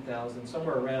 4,000, 8,000,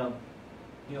 somewhere around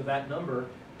that number,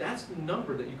 that's the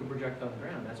number that you can project on the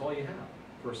ground. That's all you have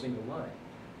for a single line.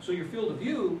 So your field of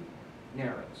view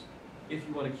narrows if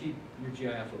you want to keep your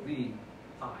GIFOV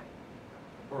high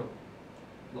or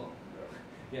low.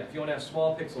 Yeah, if you want to have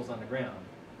small pixels on the ground,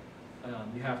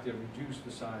 you have to reduce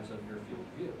the size of your field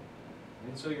of view.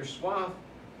 And so your swath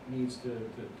needs to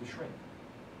shrink.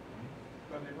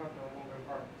 But you have no moving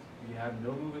parts. You have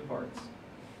no moving parts.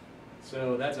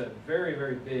 So that's a very,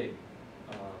 very big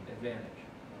advantage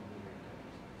of moving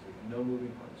detectors. So no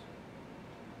moving parts.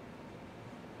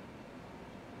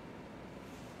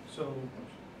 So,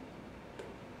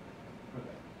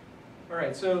 okay. All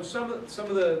right. So some of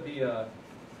the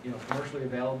commercially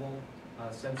available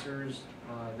sensors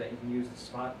that you can use to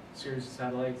spot series of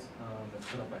satellites that's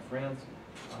put up by France.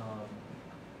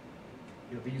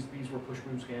 These were push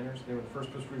broom scanners. They were the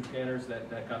first push broom scanners that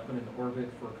got put into orbit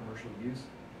for commercial use.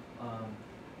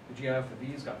 The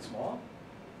GIFOVs got small,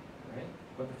 right?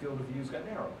 But the field of views got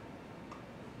narrow.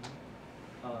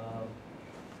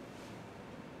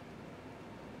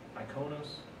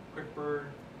 Iconos, QuickBird,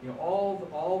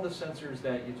 all the sensors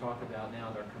that you talk about now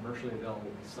that are commercially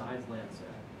available besides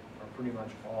Landsat are pretty much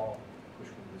all push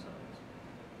broom designs.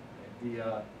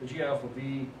 The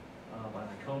GIFOV on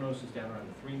Iconos is down around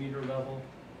the 3-meter level,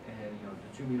 and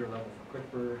the 2-meter level for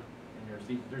QuickBird,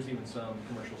 and there's even some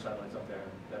commercial satellites up there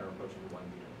that are approaching the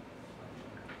 1-meter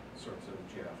sorts of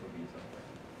GIFOVs up there.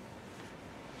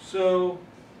 So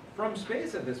from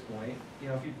space at this point,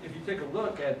 if you take a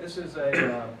look at this is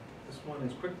this one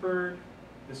is QuickBird,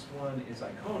 this one is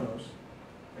Iconos.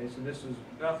 Okay, so this is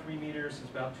about 3 meters, it's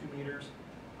about 2 meters.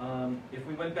 If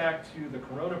we went back to the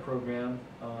Corona program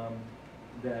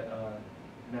that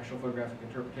National Photographic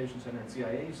Interpretation Center and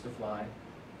CIA used to fly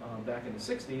back in the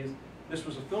 60s, this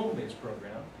was a film-based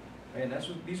program. Right?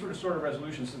 And these were the sort of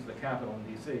resolutions, since the Capitol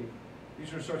in DC,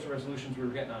 these are the sorts of resolutions we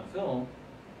were getting on film,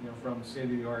 you know, from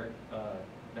state-of-the-art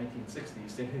 1960s,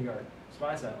 state-of-the-art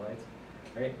spy satellites.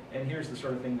 Right? And here's the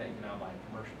sort of thing that you can now buy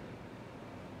commercially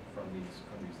from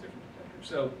these different detectors.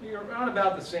 So you're on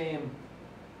about the same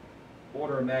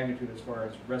order of magnitude as far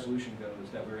as resolution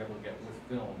goes that we were able to get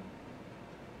with film.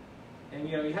 And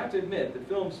you know, you have to admit that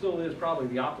film still is probably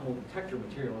the optimal detector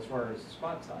material as far as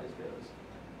spot size goes.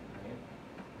 Right?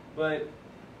 But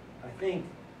I think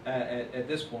at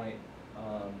this point,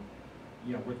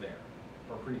 you know, we're there,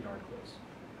 or pretty darn close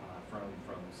from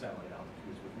satellite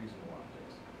altitudes with reasonable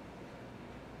optics.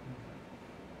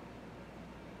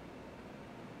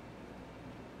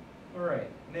 All right,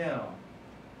 now,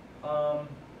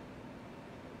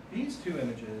 these two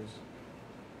images,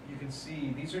 you can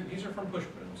see, these are from push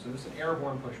booms. So this is an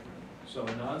airborne push boom. So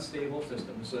a non-stable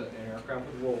system. This is an aircraft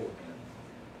with roll within.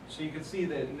 So you can see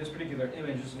that in this particular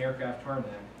image, this is an aircraft tarmac.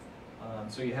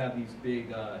 So you have these big,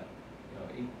 you know,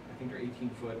 I think they're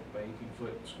 18-foot by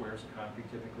 18-foot squares of concrete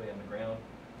typically on the ground.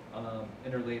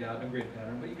 And they're laid out in a grid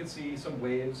pattern. But you can see some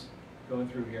waves going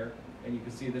through here. And you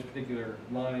can see this particular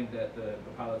line that the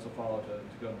pilots will follow to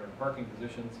go into their parking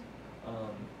positions, you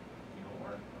know,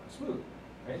 aren't smooth.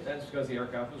 Right? That's because the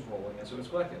aircraft was rolling and so it's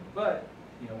collected. But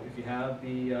you know, if you have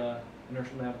the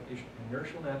inertial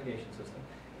navigation system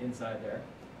inside there,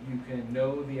 you can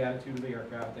know the attitude of the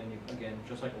aircraft, and you, again,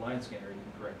 just like a line scanner, you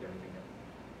can correct everything up.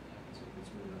 So you can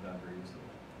smooth it out very easily.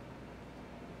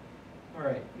 All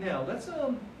right, now let's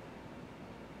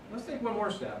take one more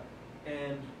step,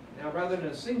 and now rather than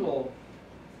a single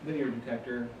linear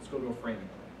detector, let's go to a framing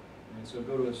array. And so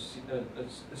go to a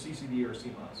CCD or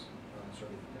CMOS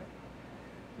sort of detector.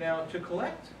 Now, to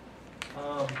collect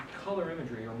color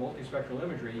imagery or multispectral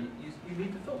imagery, you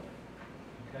need to filter.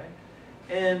 Okay,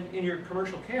 and in your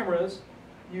commercial cameras,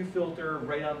 you filter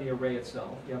right on the array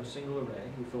itself. You have a single array.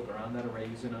 You filter on that array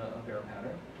using a bare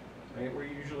pattern. Right, where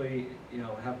you usually, you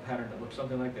know, have a pattern that looks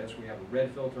something like this, where you have a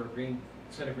red filter, a green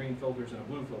set of green filters, and a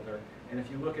blue filter. And if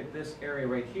you look at this area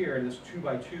right here, this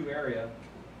 2x2 area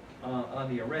on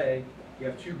the array, you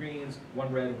have 2 greens,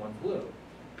 1 red, and 1 blue.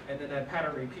 And then that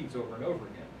pattern repeats over and over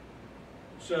again.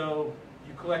 So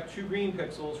you collect 2 green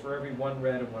pixels for every 1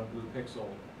 red and 1 blue pixel.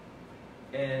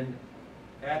 And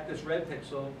at this red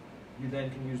pixel, you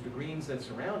then can use the greens that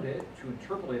surround it to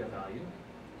interpolate a value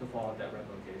to fall at that red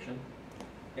location.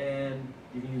 And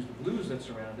you can use the blues that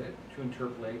surround it to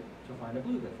interpolate to find a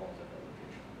blue that falls at that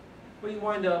location. But you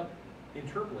wind up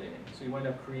interpolating, so you wind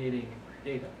up creating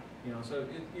data. You know, so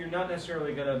you're not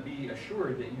necessarily going to be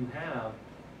assured that you have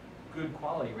good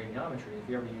quality radiometry if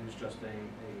you ever use just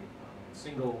a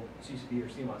single CCD or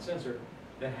CMOS sensor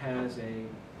that has a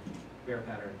bare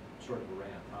pattern sort of array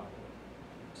on top of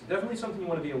it. So definitely something you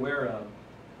want to be aware of.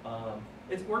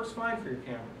 It works fine for your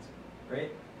cameras,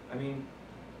 right? I mean,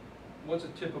 what's a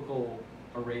typical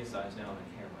array size now on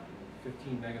a camera?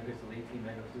 15 megapixels, 18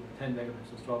 megapixels, 10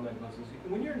 megapixels, 12 megapixels.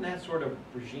 When you're in that sort of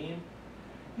regime,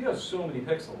 you have so many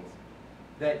pixels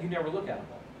that you never look at them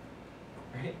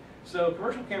all, right? So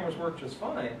commercial cameras work just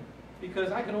fine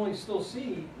because I can only still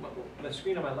see the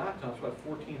screen on my laptop's about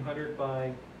 1400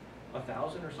 by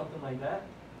 1000 or something like that.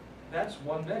 That's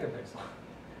 1 megapixel,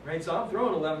 right? So I'm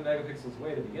throwing 11 megapixels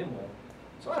away to begin with.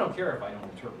 So I don't care if I don't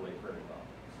interpolate very well,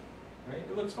 right?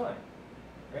 It looks fine,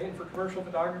 right? And for commercial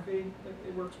photography,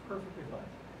 it works perfectly fine.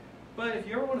 But if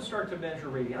you ever want to start to measure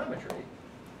radiometry,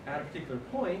 at a particular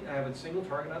point, I have a single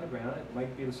target on the ground, it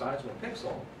might be the size of a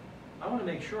pixel. I want to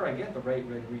make sure I get the right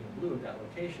red, green, and blue at that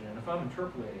location, and if I'm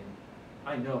interpolating,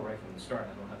 I know right from the start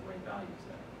I don't have the right values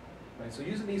there. Right? So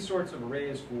using these sorts of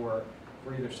arrays for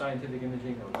either scientific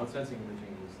imaging or remote sensing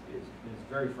imaging is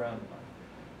very frowned upon.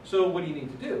 So what do you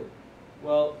need to do?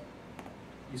 Well,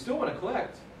 you still want to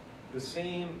collect the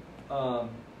same, on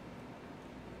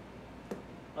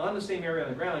the same area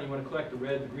on the ground, you want to collect the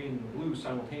red, the green, and the blue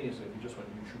simultaneously if you just want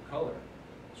to do true color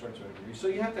sorts of imagery. So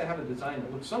you have to have a design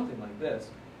that looks something like this,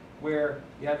 where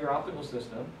you have your optical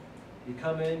system, you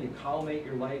come in, you collimate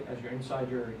your light as you're inside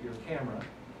your camera,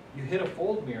 you hit a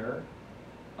fold mirror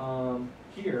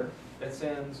here that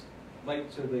sends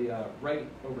light to the right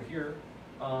over here,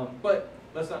 but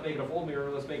let's not make it a fold mirror,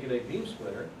 let's make it a beam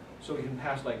splitter so we can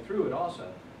pass light through it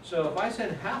also. So if I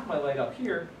send half my light up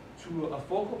here to a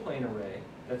focal plane array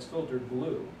that's filtered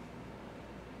blue,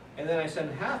 and then I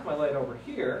send half my light over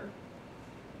here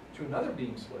to another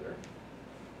beam splitter,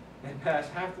 and pass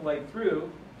half the light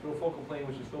through to a focal plane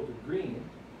which is filtered green,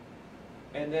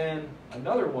 and then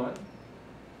another one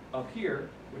up here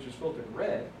which is filtered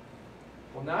red.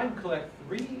 Well, now I can collect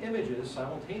 3 images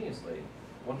simultaneously,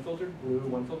 one filtered blue,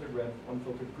 one filtered red, one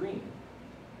filtered green.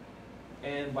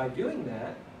 And by doing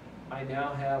that, I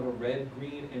now have a red,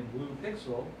 green, and blue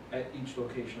pixel at each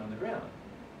location on the ground.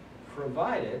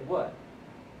 Provided what?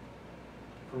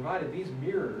 Provided these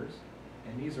mirrors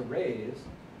and these arrays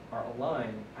are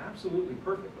aligned absolutely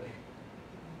perfectly,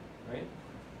 right?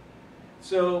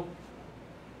 So,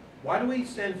 why do we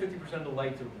send 50% of the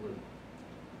light to the blue?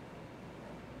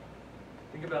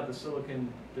 Think about the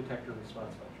silicon detector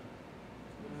response function.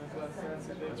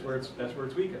 That's where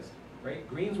it's weakest, right?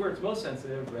 Green's where it's most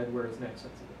sensitive, red where it's next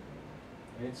sensitive.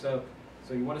 Right? So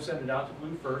you want to send it out to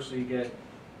blue first, so you get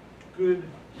good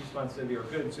responsivity or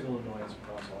good signal to noise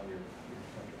across all your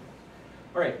detectors.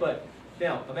 All right, but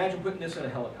now imagine putting this in a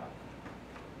helicopter.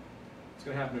 What's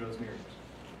going to happen to those mirrors?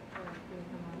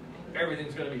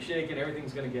 Everything's going to be shaken.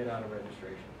 Everything's going to get out of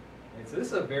registration. And so this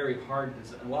is a very hard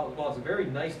design. While it's a very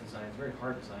nice design, it's a very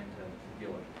hard design to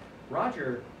deal with.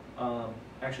 Roger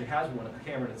actually has a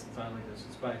camera that's designed like this.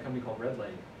 It's by a company called Red Lake,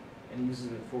 and he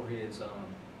uses it for his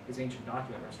ancient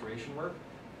document restoration work,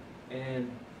 and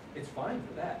it's fine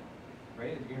for that,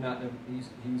 right? You're not.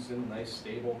 He's in a nice,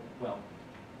 stable. Well,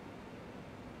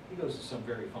 he goes to some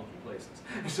very funky places.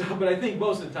 So, but I think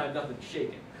most of the time nothing's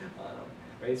shaking on him,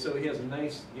 right? So he has a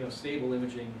nice, stable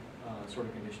imaging sort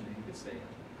of condition that he could stay in.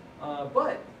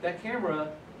 But that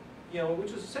camera,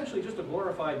 which is essentially just a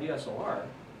glorified DSLR,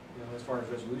 as far as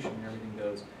resolution and everything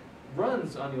goes,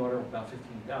 runs on the order of about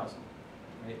 15,000.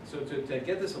 Right? So to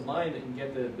get this alignment and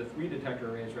get the 3 detector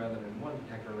arrays rather than 1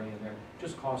 detector array in there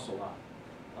just costs a lot.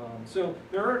 So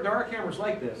there are cameras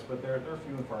like this, but they're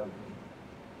few and far between.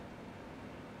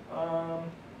 All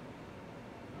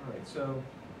right, so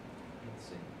let's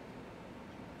see.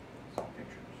 Some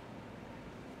pictures.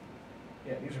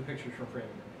 Yeah, these are pictures from framing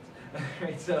arrays.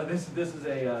 Right, so this is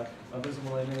a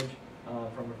visible image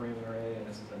from a framing array, and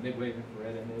this is a mid-wave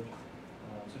infrared image.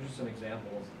 So just some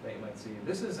examples that you might see.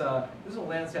 This is a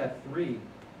Landsat 3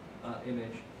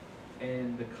 image,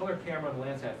 and the color camera on the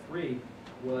Landsat 3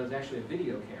 was actually a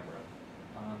video camera.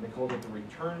 They called it the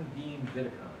return beam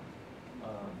Vidicon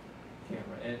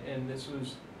camera, and this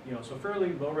was so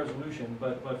fairly low resolution,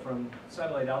 but from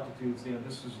satellite altitudes,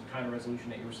 this is the kind of resolution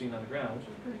that you were seeing on the ground, which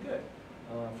is pretty good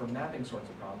for mapping sorts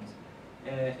of problems.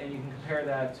 And you can compare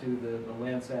that to the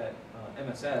Landsat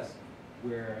MSS,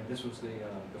 where this was the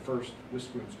first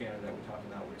whisk-room scanner that we talked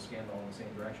about, where we scanned all in the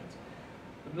same directions.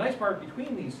 But the nice part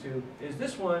between these two is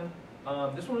this one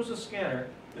was a scanner,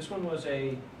 this one was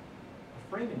a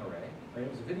framing array, right?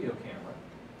 It was a video camera,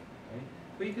 right?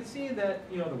 But you can see that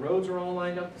the roads are all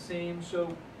lined up the same.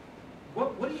 So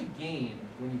what do you gain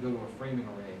when you go to a framing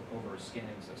array over a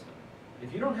scanning system?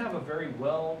 If you don't have a very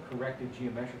well-corrected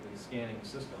geometrically scanning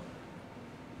system,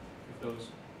 if those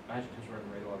adjectives are in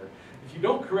the right order, if you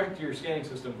don't correct your scanning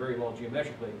system very well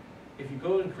geometrically, if you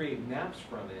go and create maps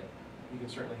from it, you can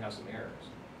certainly have some errors.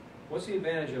 What's the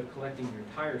advantage of collecting your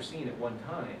entire scene at one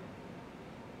time?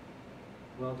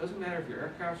 Well, it doesn't matter if your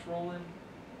aircraft's rolling,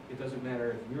 it doesn't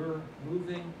matter if you're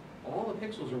moving, all the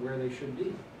pixels are where they should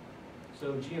be.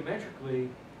 So geometrically,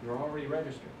 you're already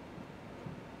registered.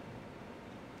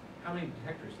 How many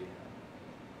detectors do you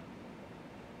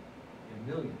have? In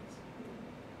millions.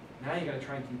 Now you got to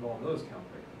try and keep all those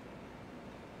calibrated.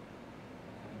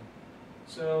 Okay.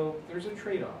 So there's a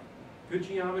trade-off. Good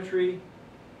geometry,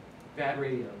 bad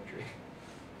radiometry.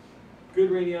 Good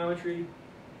radiometry,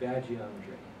 bad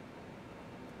geometry.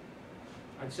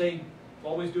 I'd say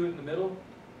always do it in the middle.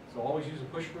 So always use a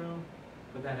push broom,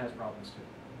 but that has problems too.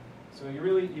 So you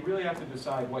really have to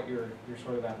decide what your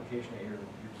sort of application that you're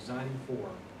designing for,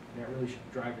 and that really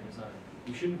should drive your design.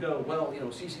 You shouldn't go, well,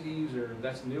 CCDs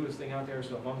that's the newest thing out there,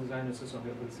 so if I'm designing a system, I'm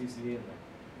going to put a CCD in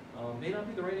there. May not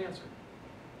be the right answer.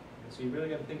 And so you really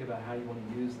got to think about how you want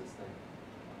to use this thing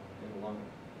in the long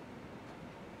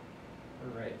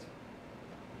run. All right.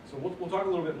 So we'll talk a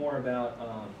little bit more about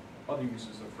other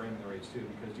uses of framing arrays too,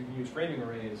 because you can use framing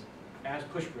arrays as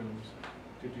push brooms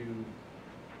to do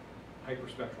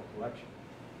hyperspectral collection.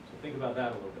 So think about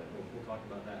that a little bit. We'll talk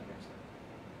about that next time.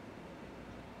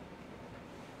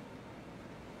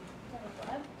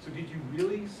 So did you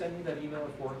really send me that email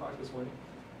at 4 o'clock this morning?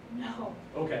 No.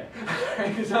 Okay.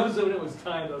 Because I was when it was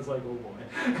timed, I was like, oh boy.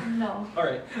 No. All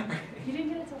right. You didn't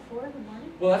get it till 4 in the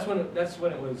morning? Well, that's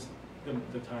when it was the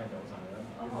time that was on it.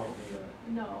 It might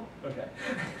be, No. Okay.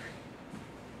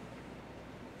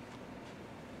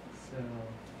 So I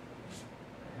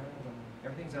have,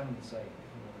 everything's out on the site.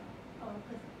 Oh,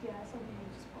 yeah, something you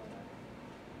just pulled up.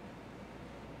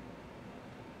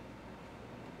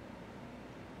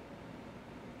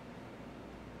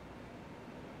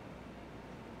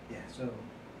 So,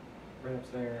 right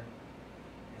up there,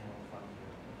 and we'll find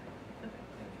here. Okay.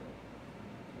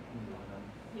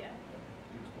 Yeah.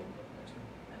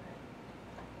 Okay.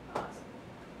 Awesome.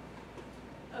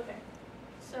 Okay.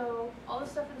 So all the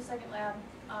stuff for the second lab,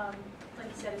 like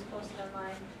you said, is posted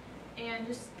online. And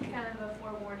just kind of a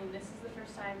forewarning, this is the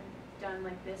first time done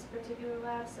like this particular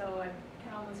lab, so I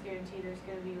can almost guarantee there's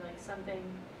going to be like something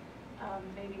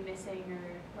maybe missing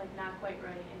or like not quite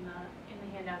right in the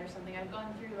handout or something. I've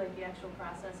gone through like the actual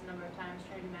process a number of times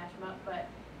trying to match them up, but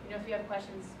you know, if you have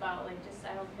questions about like just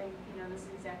I don't think you know this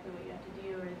is exactly what you have to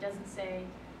do, or it doesn't say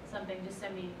something, just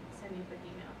send me a quick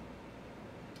email.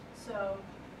 So.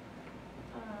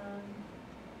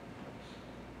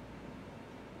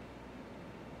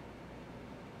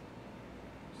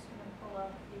 Just gonna pull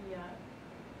up the.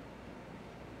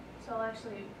 So I'll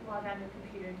actually log on to the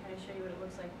computer and kind of show you what it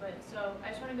looks like. But so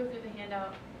I just want to go through the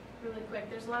handout really quick.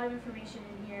 There's a lot of information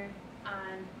in here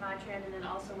on Modtran and then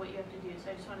also what you have to do.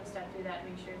 So I just want to step through that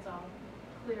and make sure it's all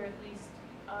clear at least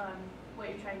what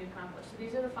you're trying to accomplish. So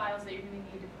these are the files that you're going to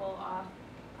need to pull off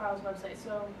Carl's website.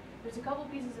 So there's a couple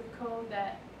pieces of code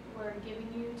that we're giving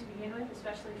you to begin with,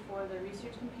 especially for the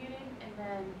research computing, and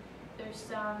then there's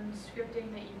some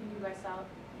scripting that you can do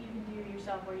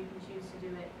yourself, or you can choose to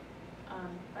do it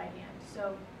by hand.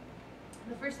 So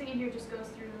the first thing in here just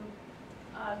goes through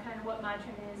kind of what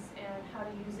Modtran is and how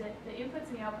to use it. The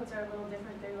inputs and the outputs are a little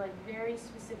different. They're like very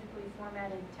specifically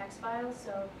formatted text files,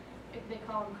 so they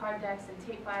call them card decks and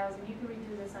tape files, and you can read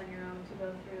through this on your own to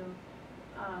go through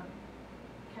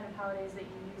kind of how it is that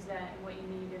you use that and what you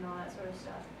need and all that sort of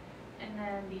stuff. And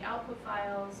then the output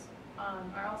files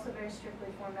are also very strictly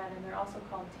formatted, and they're also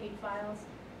called tape files,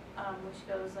 which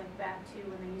goes like back to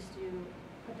when they used to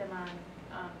put them on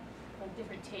like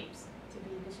different tapes to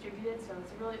be distributed. So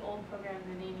it's a really old program,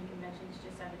 and the naming conventions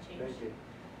just haven't changed. Thank you.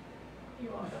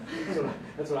 You're welcome.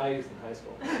 That's what I used in high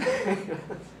school.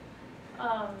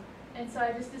 And so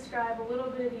I just describe a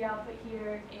little bit of the output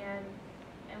here and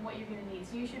what you're going to need.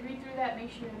 So you should read through that, make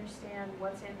sure you understand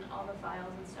what's in all the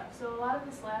files and stuff. So a lot of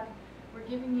this lab, we're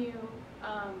giving you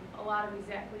a lot of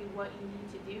exactly what you need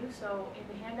to do. So in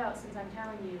the handout, since I'm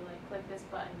telling you, like click this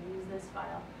button, use this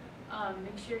file,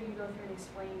 make sure you go through and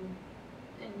explain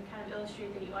and kind of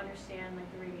illustrate that you understand like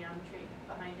the radiometry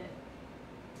behind it.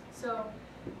 So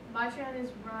Modtran is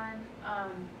run,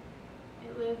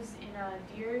 it lives in a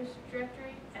DIRS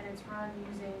directory, and it's run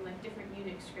using like different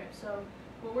Unix scripts. So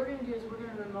what we're going to do is we're going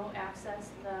to remote access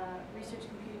the research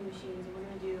computing machines, and we're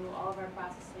going to do all of our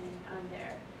processing on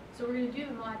there. So we're going to do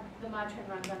the Modtran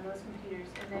runs on those computers,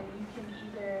 and then you can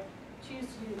either choose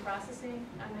to do the processing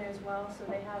on there as well. So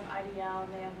they have IDL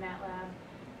and they have MATLAB,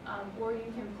 or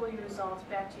you can pull your results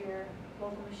back to your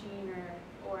local machine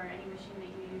or any machine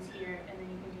that you use here, and then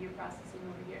you can do your processing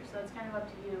over here. So it's kind of up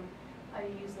to you how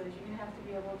you use those. You're going to have to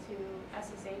be able to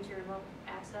SSH or remote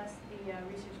access the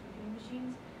research computing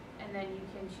machines, and then you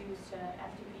can choose to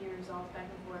FTP your results back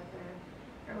and forth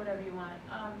or whatever you want.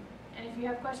 And if you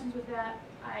have questions with that,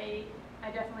 I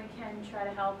definitely can try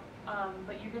to help,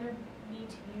 but you're going to need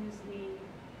to use the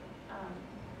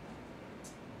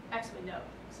X window.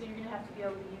 So you're going to have to be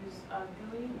able to use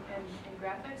GUI and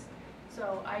graphics.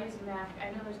 So I use a Mac.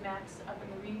 I know there's Macs up in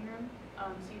the reading room,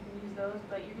 so you can use those,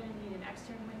 but you're going to need an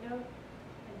external window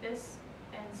like this.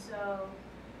 And so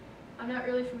I'm not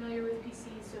really familiar with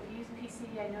PCs, so if you use a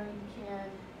PC, I know you can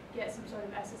get some sort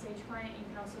of SSH client. You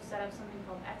can also set up something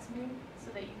called Xmig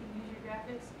so that you can use your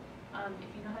graphics. If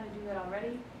you know how to do that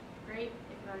already, great.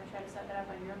 If you want to try to set that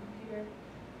up on your own computer,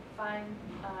 fine.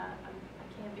 I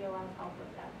can't be a lot of help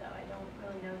with that, though. I don't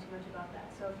really know too much about that.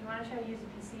 So if you want to try to use a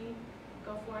PC,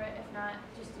 go for it. If not,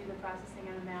 just do the processing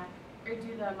on a Mac, or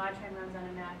do the Modtran runs on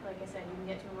a Mac. Like I said, you can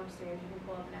get to them upstairs. You can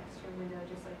pull up an extra window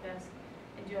just like this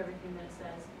and do everything that it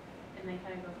says, and then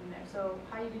kind of go from there. So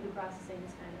how you do the processing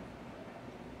is kind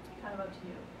of up to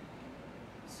you.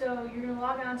 So you're going to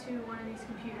log on to one of these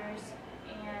computers,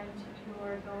 and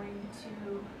you're going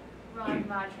to run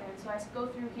Modtran. So I go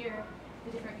through here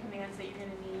the different commands that you're going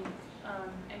to need,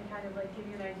 and kind of like give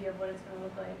you an idea of what it's going to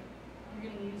look like. You're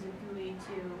going to use a GUI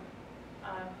to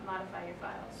modify your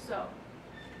files. So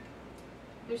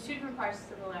there's two different parts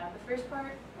to the lab. The first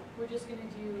part, we're just going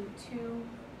to do 2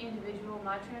 individual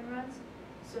Modtran runs.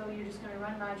 So you're just going to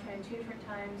run Modtran 2 different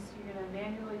times. You're going to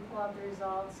manually pull out the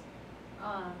results.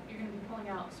 You're going to be pulling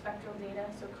out spectral data,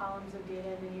 so columns of data,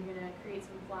 and then you're going to create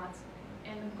some plots.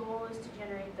 And the goal is to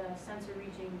generate the sensor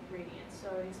reaching gradients. So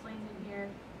it explains in here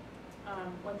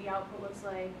what the output looks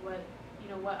like, what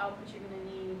output you're going to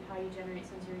need, how you generate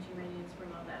sensor reaching gradients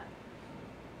from all that.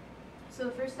 So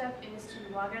the first step is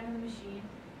to log onto the machine,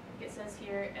 like it says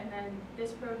here, and then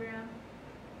this program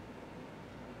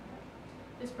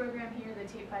this program here, the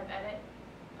Tape 5 Edit,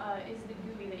 is the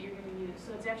GUI that you're going to use.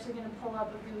 So it's actually going to pull up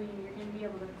a GUI, and you're going to be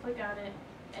able to click on it,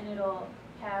 and it'll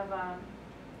have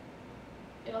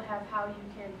how you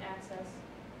can access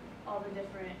all the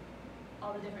different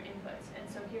inputs. And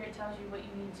so here it tells you what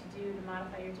you need to do to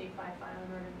modify your Tape 5 file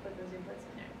in order to put those inputs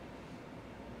in there.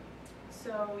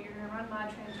 So you're going to run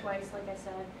modtran twice, like I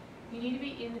said. You need to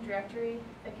be in the directory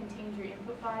that contains your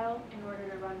input file in order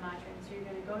to run modtran. So you're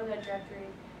going to go to that directory,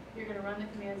 you're going to run the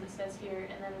commands it says here,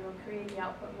 and then it'll create the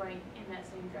output right in that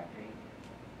same directory.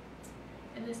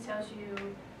 And this tells you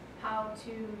how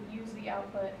to use the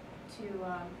output to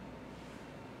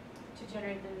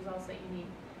generate the results that you need.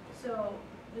 So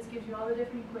this gives you all the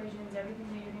different equations, everything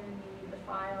that you're going to need, the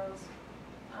files,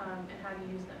 and how to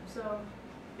use them. So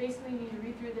basically you need to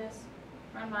read through this,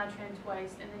 run modtran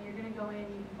twice, and then you're going to go in,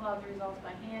 you can pull out the results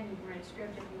by hand, you can write a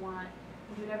script if you want,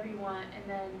 you can do whatever you want, and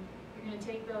then you're going to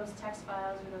take those text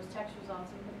files or those text results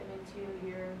and put them into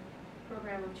your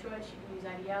program of choice. You can use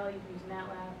IDL, you can use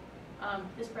MATLAB.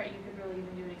 This part you could really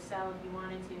even do in Excel if you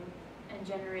wanted to, and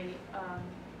generate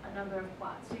a number of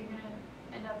plots. So you're going to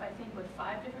end up, I think, with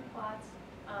 5 different plots,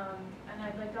 and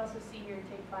I'd like to also see your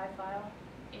Tape 5 file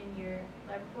in your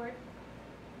lab report,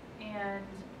 and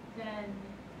then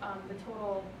the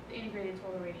integrated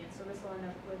total radiance. So this will end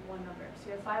up with one number. So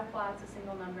you have 5 plots, a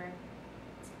single number.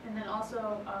 And then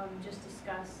also just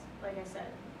discuss, like I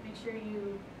said, make sure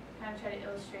you kind of try to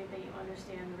illustrate that you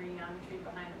understand the radiometry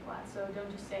behind the plot. So don't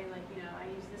just say like, I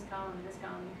use this column and this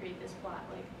column to create this plot.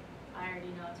 Like, I already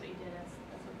know that's what you did. That's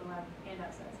what the lab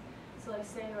handout says. So like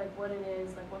say like what it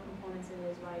is, like what components it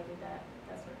is, why you did that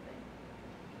sort of thing.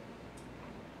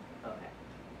 Okay.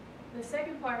 The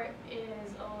second part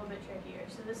is a little bit trickier.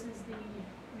 So this is the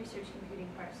research computing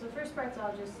part. So the first part's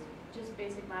all just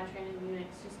basic modtran and Unix,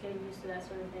 just getting used to that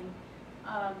sort of thing.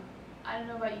 I don't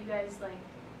know about you guys, like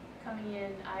coming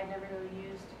in, I had never really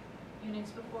used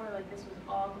Unix before. Like this was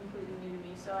all completely new to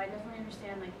me. So I definitely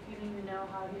understand, like if you don't even know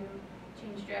how to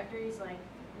change directories, like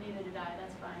neither did I,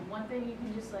 that's fine. One thing you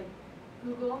can just like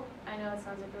Google, I know it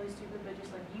sounds like really stupid, but just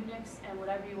like Unix and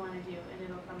whatever you want to do, and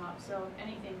it'll come up. So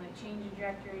anything like change a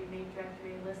directory, make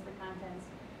directory, list the contents,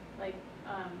 like,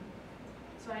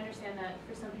 so I understand that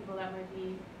for some people that might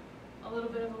be a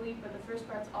little bit of a leap, but the first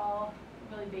part's all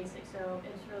really basic, so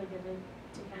it's really good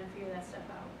to kind of figure that stuff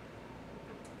out.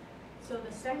 So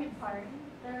the second part,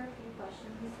 There are a few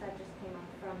questions that just came up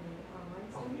from the online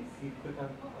students. You click on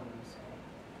sorry.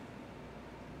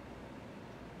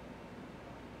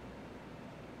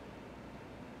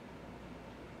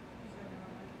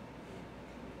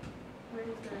 Where is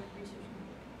the research?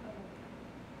 Oh.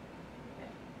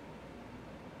 Okay.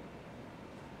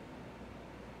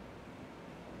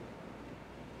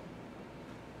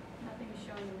 Nothing is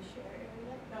showing in the share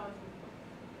area? No, it's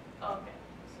oh, okay.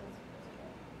 So it's okay.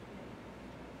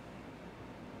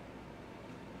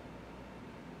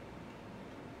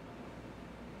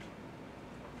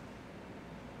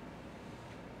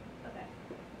 Okay.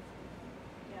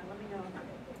 Yeah, let me know if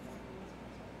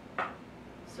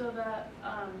so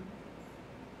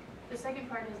the second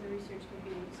part is the research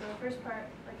computing. So the first part,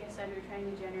 like I said, we're trying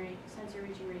to generate sensor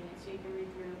reaching radiance, so you can read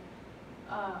through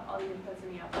all the inputs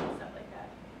and the outputs and stuff like that.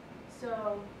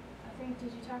 So I think,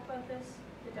 did you talk about this,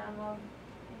 the download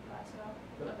in class at all?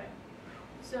 No. Okay.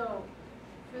 So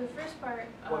for the first part,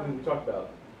 we talked about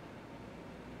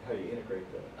how you integrate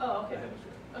the oh, okay. the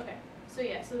hemisphere. Okay. So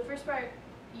yeah, so the first part,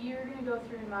 you're going to go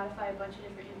through and modify a bunch of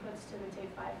different inputs to the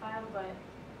Tape 5 file, but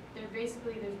there's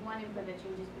one input that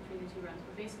changes between the 2 runs,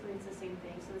 but basically it's the same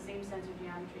thing, so the same sensor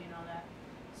geometry and all that.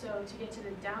 So to get to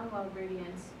the download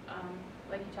gradients,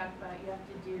 like you talked about, you have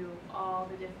to do all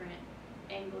the different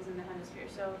angles in the hemisphere.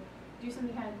 So do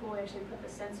something kind of cool, actually put the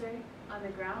sensor on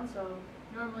the ground. So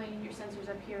normally your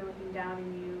sensor's up here looking down and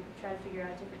you try to figure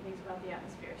out different things about the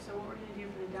atmosphere. So what we're going to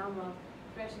do for the download,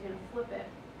 we're actually going to flip it.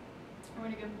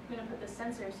 We're going to put the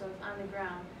sensor so it's on the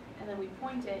ground, and then we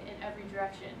point it in every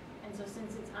direction. And so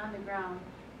since it's on the ground,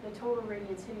 the total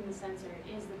radiance hitting the sensor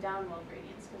is the download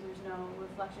radiance, because there's no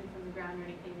reflection from the ground or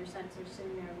anything. Your sensor's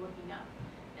sitting there looking up.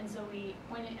 And so we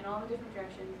point it in all the different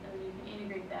directions, and then you can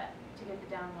integrate that to get the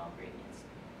download radiance.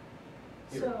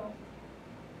 So,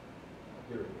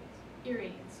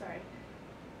 irradiance, sorry.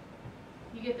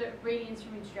 You get the radiance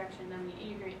from each direction, then when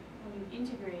you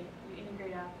integrate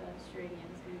out the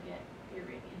steradians, and you get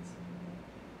irradiance.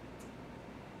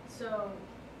 So,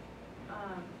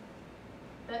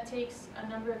 that takes a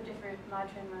number of different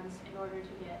modtran runs in order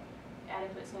to get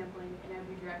adequate sampling in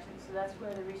every direction. So that's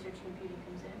where the research computing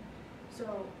comes in. So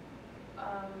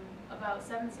about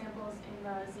 7 samples in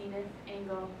the zenith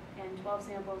angle and 12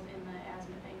 samples in the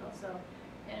azimuth angle. So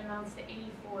it amounts to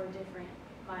 84 different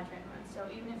mod-train run. So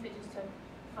even if it just took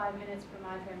 5 minutes per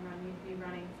mod-train run, you'd be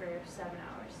running for 7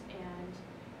 hours. And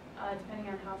depending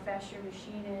on how fast your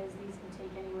machine is, these can take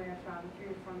anywhere from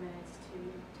 3 or 4 minutes to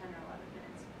 10 or 11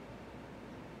 minutes.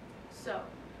 So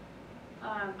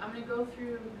I'm going to go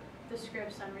through the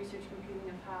scripts on research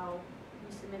computing of how we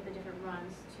submit the different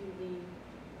runs to the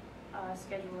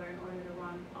scheduler in order to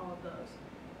run all of those.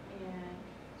 And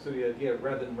So the idea,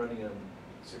 rather than running them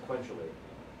sequentially,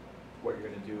 what you're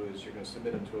going to do is you're going to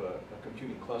submit them to a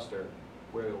computing cluster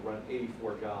where you'll run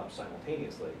 84 jobs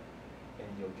simultaneously, and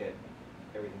you'll get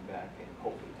everything back in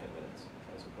hopefully 10 minutes,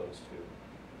 as opposed to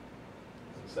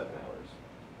 7 hours.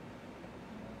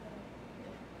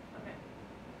 okay.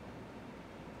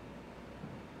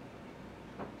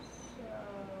 So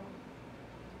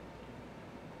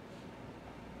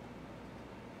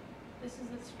this is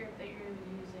the script that you're going to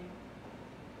be using.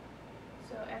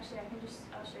 So actually, I'll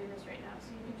show you this right now.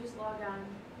 So you can just log on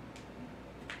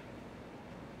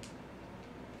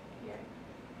here.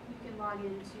 You can log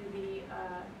into the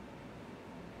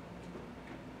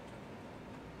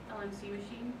LMC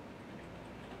machine.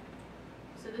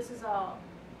 So this is all,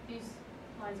 these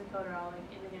lines of code are all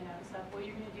like in the handout and stuff. What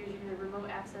you're going to do is you're going to remote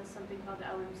access something called the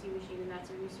LMC machine, and that's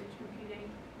a research computing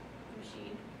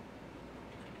machine.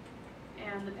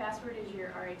 And the password is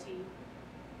your RIT.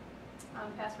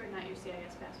 Password, not your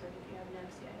CIS password if you have an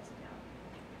CIS account.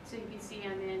 So you can see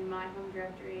I'm in my home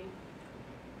directory,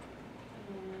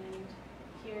 and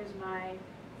here's my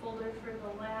folder for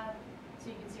the lab. So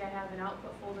you can see I have an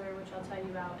output folder, which I'll tell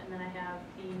you about, and then I have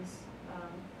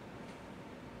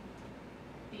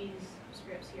these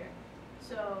scripts here.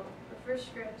 So the first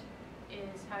script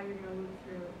is how you're going to move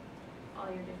through all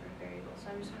your different variables. So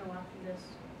I'm just going to walk through this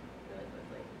really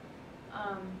quickly.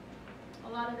 A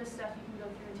lot of this stuff you can go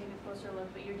through and take a closer look,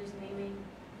 but you're just naming,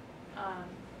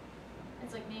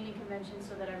 it's like naming conventions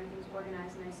so that everything's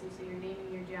organized nicely. So you're naming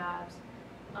your jobs,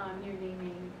 you're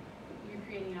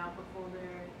creating an output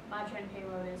folder. Mod-train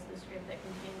payload is the script that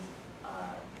contains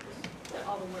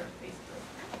all the work, basically.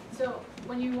 So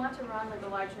when you want to run like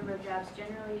a large number of jobs,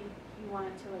 generally you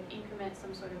want to like increment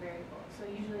some sort of variable. So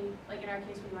usually, like in our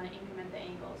case, we want to increment the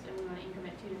angles, and we want to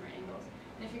increment 2 different angles.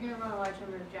 And if you're going to run a large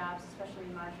number of jobs, especially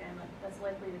in mod-train, like that's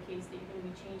likely the case that you're going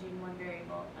to be changing one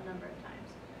variable a number of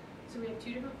times. So we have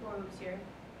 2 different for loops here,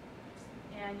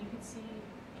 and you can see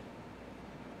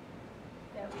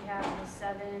that we have the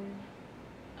 7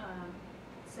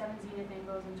 zenith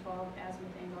angles and 12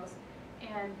 azimuth angles.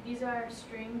 And these are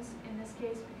strings in this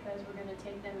case because we're going to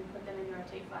take them and put them into our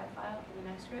tape5 file in the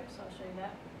next script, so I'll show you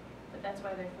that. But that's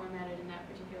why they're formatted in that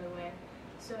particular way.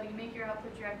 So you make your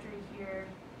output directory here.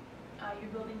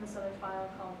 You're building this other file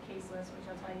called caselist, which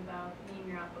I'll tell you about. Name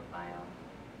your output file,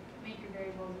 make your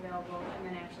variables available, and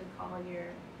then actually call your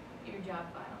job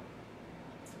file.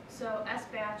 So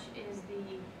sbatch is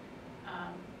the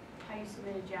how you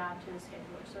submit a job to the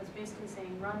scheduler. So it's basically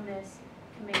saying run this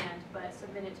command, but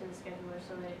submit it to the scheduler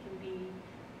so that it can be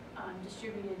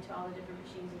distributed to all the different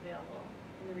machines available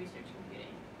in the research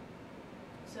computing.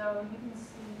 So you can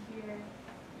see here,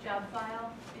 job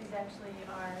file is actually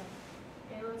our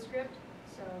payload script,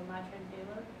 so mod-train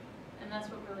payload, and that's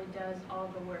what really does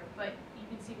all the work. But you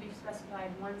can see we've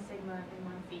specified 1 sigma and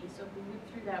 1 phi, so if we move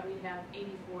through that, we'd have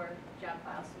 84 job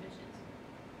file submissions.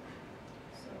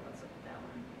 So let's look at that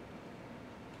one.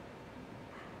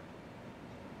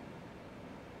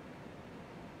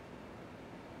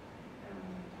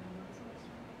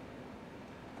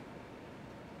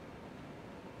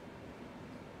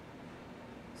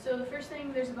 So the first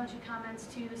thing, there's a bunch of comments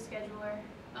to the scheduler.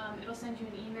 It'll send you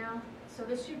an email. So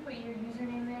this should put your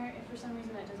username there. If for some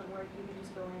reason that doesn't work, you can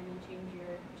just go in and change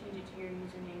it to your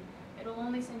username. It'll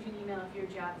only send you an email if your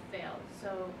job failed.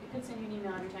 So it could send you an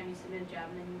email every time you submit a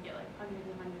job, and then you get like hundreds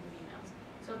and hundreds of emails.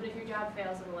 So, but if your job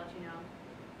fails, it'll let you know.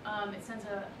 It sets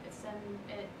a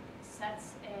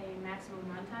maximum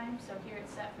runtime. So here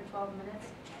it's set for 12 minutes.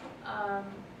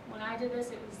 When I did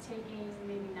this, it was taking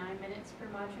maybe 9 minutes per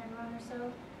mod-train run or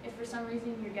so. If for some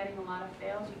reason you're getting a lot of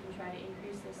fails, you can try to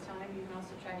increase this time. You can also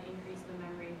try to increase the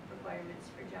memory requirements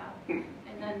per job.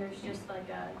 And then there's just like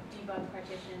a debug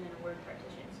partition and a word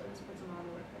partition. So this puts them on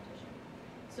the word partition.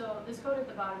 So this code at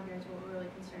the bottom here is what we're really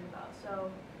concerned about.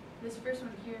 So this first one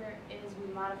here is we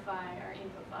modify our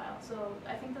input file. So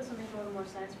I think this will make a little more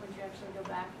sense once you actually go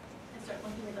back and start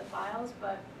looking at the files.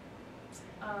 But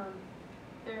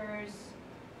there's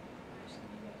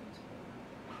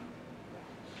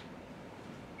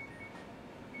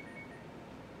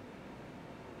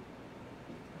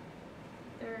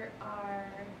there are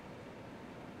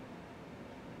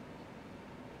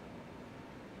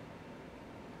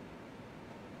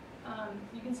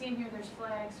you can see in here there's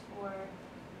flags for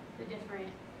the different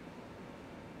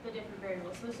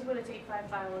variables. So this is what a tape 5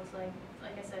 file looks like.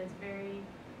 Like I said, it's very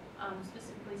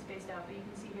specifically spaced out, but you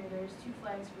can see here there's 2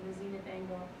 flags for the zenith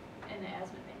angle and the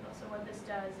azimuth angle. So what this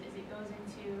does is it goes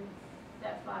into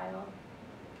that file,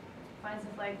 finds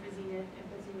the flag for zenith and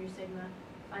puts in your sigma,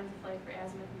 finds the flag for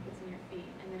azimuth and puts in your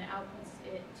feet, and then it outputs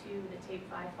it to the tape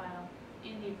 5 file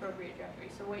in the appropriate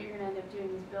directory. So what you're going to end up doing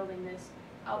is building this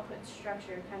output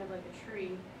structure, kind of like a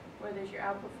tree, where there's your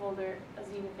output folder, a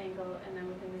zenith angle, and then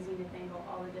within the zenith angle,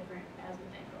 all the different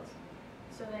azimuth angles.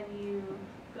 So then you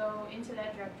go into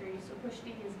that directory. So push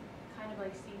D is kind of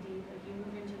like CD, like you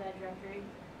move into that directory,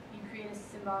 you create a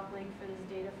symbolic link for this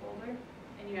data folder,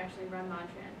 and you actually run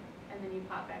Modtran, and then you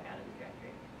pop back out of the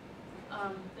directory.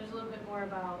 There's a little bit more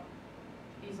about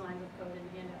these lines of code in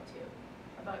the handout too,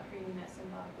 about creating that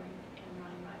symbolic link and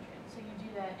running Modtran. So you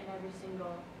do that in every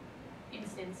single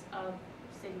instance of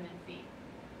sigma and phi.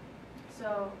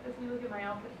 So if we look at my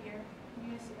output here, can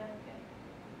you guys see that okay?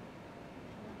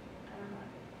 I don't know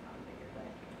if it's probably bigger, but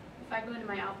if I go into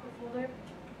my output folder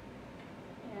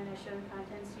and I show the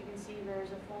contents, you can see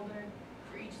there's a folder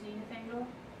for each zenith angle.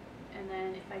 And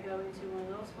then if I go into one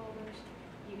of those folders,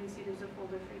 you can see there's a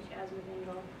folder for each azimuth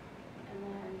angle. And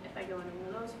then if I go into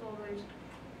one of those folders,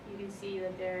 you can see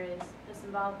that there is the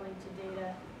symbolic link to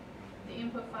data, the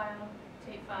input file,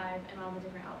 tape 5, and all the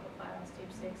different output files, tape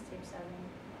 6, tape 7,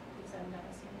 tape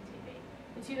 7.scn, and tape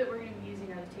 8. The 2 that we're going to be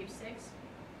using are the tape 6.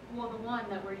 Well, the one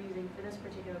that we're using for this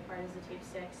particular part is the tape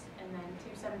 6, and then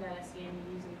tape 7.scn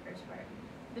you use in the first part.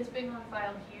 This big long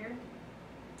file here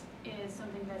is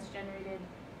something that's generated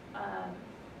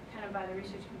kind of by the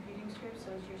research computing script,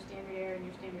 so it's your standard error and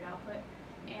your standard output.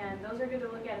 And those are good to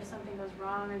look at if something goes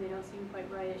wrong or they don't seem quite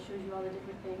right. It shows you all the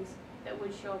different things that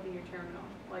would show up in your terminal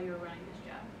while you were running this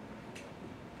job.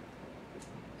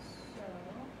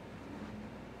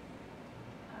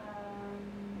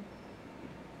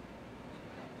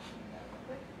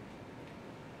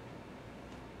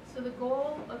 So the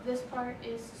goal of this part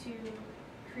is to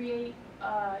create,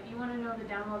 you want to know the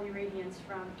download irradiance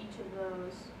from each of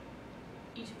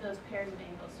those pairs of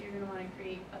angles. So you're going to want to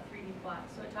create a 3D plot.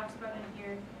 So it talks about in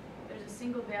here, there's a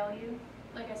single value.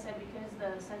 Like I said, because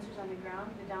the sensor's on the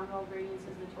ground, the downwell radiance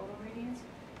is the total radiance.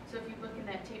 So if you look in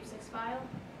that tape 6 file,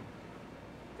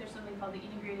 there's something called the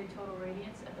integrated total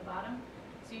radiance at the bottom.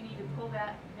 So you need to pull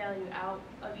that value out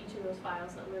of each of those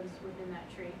files that lives within that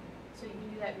tree. So you can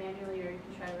do that manually, or you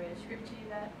can try to write a script to do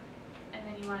that. And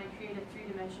then you want to create a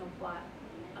 3-dimensional plot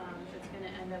that's going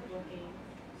to end up looking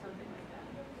something like that.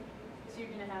 So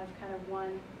you're going to have kind of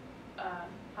one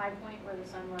high point where the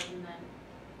sun was, and then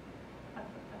a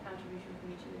contribution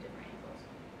from each of the different angles.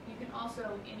 You can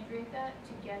also integrate that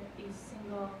to get a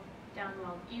single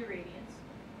downwell irradiance,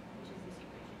 which is this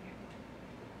equation here.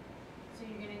 So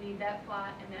you're going to need that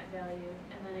plot and that value,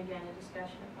 and then again a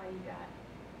discussion of how you got to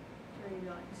where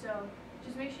you're going. So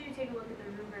just make sure you take a look at the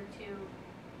rubric too.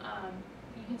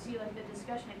 You can see like the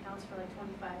discussion accounts for like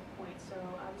 25 points. So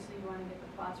obviously you want to get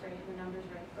the plots right and the numbers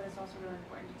right, but it's also really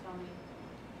important to tell me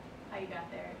how you got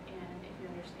there and if you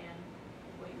understand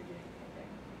what you're doing right there.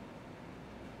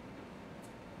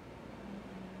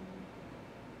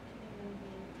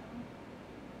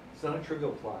 It's not a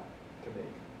trivial plot to make.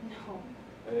 No.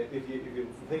 If you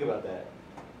think about that,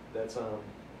 that's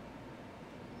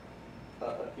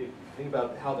if you think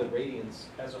about how the radiance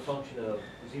as a function of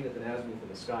zenith and azimuth in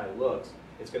the sky looks,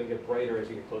 it's going to get brighter as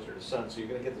you get closer to the sun. So you're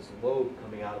going to get this lobe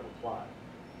coming out of a plot.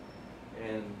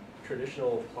 And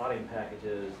traditional plotting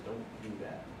packages don't do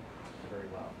that very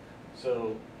well.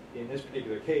 So in this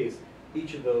particular case,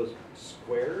 each of those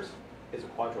squares is a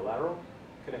quadrilateral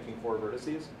connecting 4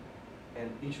 vertices, and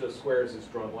each of those squares is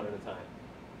drawn one at a time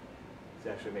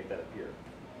to actually make that appear.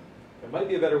 There might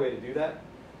be a better way to do that.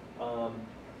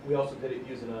 We also did it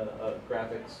using a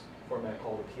graphics format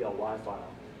called a PLY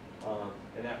file,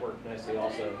 and that worked nicely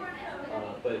also.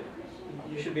 But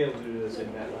you should be able to do this in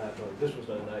MATLAB, or this was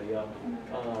done in IDEO.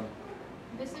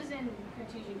 This is in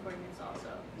Cartesian coordinates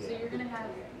also. Yeah. So you're going to have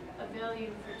a value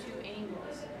for 2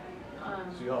 angles.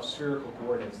 So you have spherical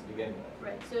coordinates to begin with.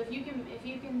 Right. So if you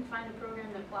can find a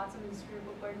program that plots them in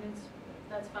spherical coordinates,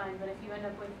 that's fine. But if you end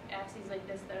up with axes like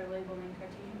this that are labeled in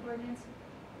Cartesian coordinates,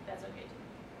 that's okay too.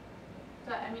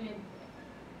 So I mean,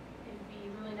 it'd be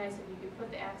really nice if you could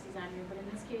put the axes on here. But in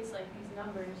this case, like these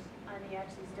numbers on the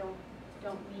axes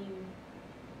don't mean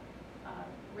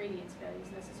radiance values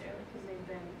necessarily because they've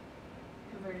been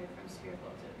converted from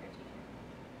spherical to Cartesian.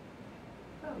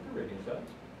 Oh, the radiance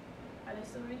values. Are they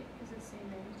still radiant? Is it the same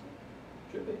magnitude?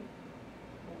 Should be.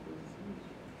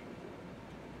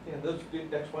 Yeah, those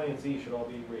X, Y, and Z should all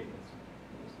be radians.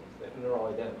 And they're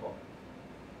all identical.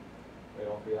 Right,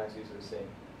 all 3 axes are the same.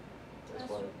 That's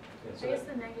That's why, true. yeah, so I guess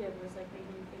that- the negative was like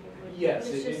making me think it would. Yes,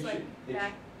 But it's it just like should- it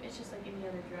back, it's just like any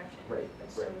other direction. Right,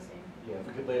 It's still right. the same. yeah, if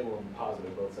we could label them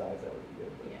positive both sides, that would be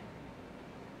good. But. Yeah.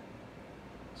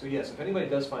 So yes, if anybody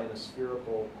does find a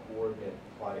spherical coordinate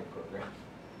plotting program,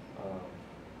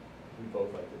 we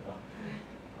both like to know.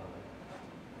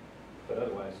 But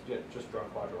otherwise, just draw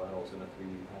quadrilaterals in a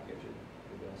 3D package and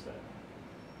we'll be all set.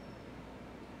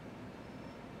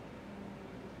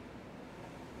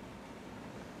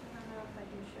 I don't know if I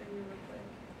can show you real quick.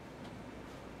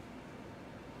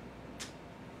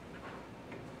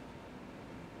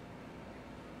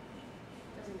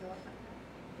 Doesn't go up like that.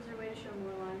 Is there a way to show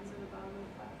more lines at the bottom of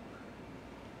the file?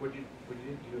 Would you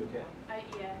do a tail?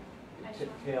 Yeah, I show.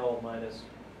 Tail minus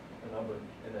a number,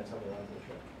 and that's how many lines it'll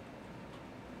show.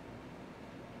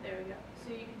 There we go.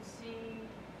 So you can see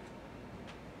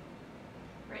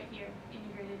right here,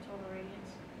 integrated total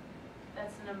radiance.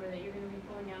 That's the number that you're going to be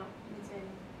pulling out, and it's in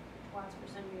watts per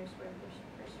centimeter squared per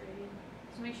radian.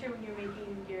 So make sure when you're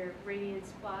making your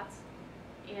radiance plots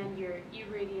and your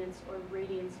irradiance or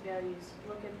radiance values,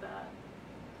 look at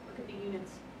the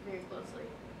units very closely.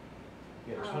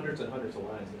 Yeah, there's hundreds and hundreds of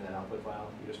lines in that output file.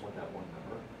 You just want that one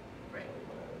number. Right. Tell you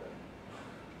what out of that.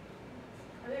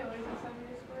 Are they always in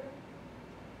centimeters squared?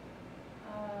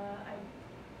 I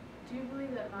do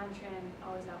believe that Montran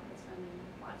always outputs them in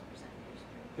watts per centimeter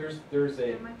squared.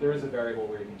 There is a variable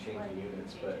where you can change Right, the you can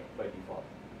units, change but it. by default.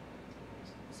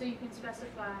 So you can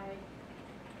specify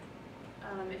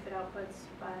if it outputs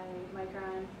by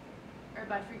micron, or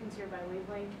by frequency or by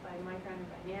wavelength, by micron or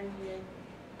by nanometer.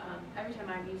 Every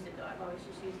time I've used it though, I've always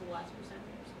just used the watts per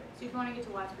centimeter squared. So if you want to get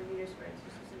to watts per meter squared, it's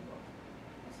just a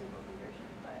simple conversion.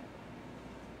 But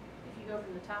if you go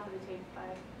from the top of the tape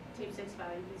 6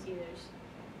 file, you can see it's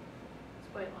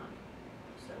quite long.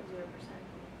 So 0%.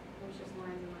 There's just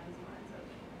lines and lines and lines of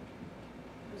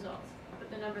results. But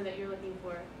the number that you're looking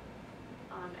for,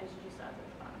 as you just saw at the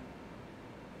bottom.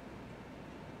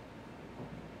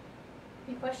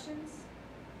 Any questions?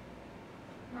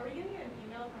 Are we getting an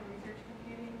email from Research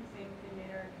Computing saying they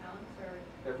made our accounts, or?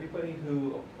 Everybody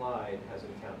who applied has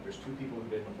an account. There's 2 people who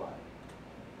didn't apply.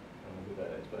 I don't know who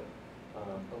that is, but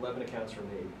 11 accounts were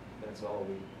made. That's all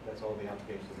the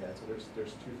applications we had. So there's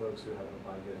 2 folks who haven't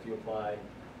applied yet. If you apply,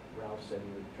 Ralph said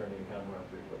you would turn the account around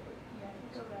pretty quickly. Yeah,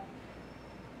 go back.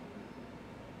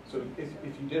 So if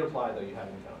you did apply though, you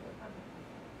have an account then.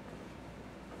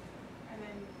 And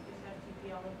then just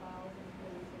FTP all the files into the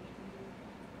Research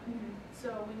Computing?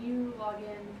 So when you log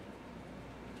in,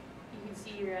 you can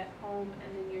see you're at home and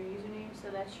then your username.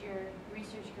 So that's your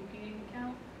Research Computing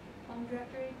account, home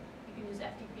directory. You can just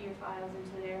FTP your files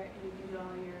into there and you can do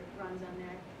all your runs on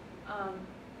there.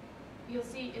 You'll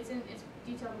see it's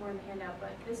detailed more in the handout,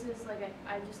 but this is like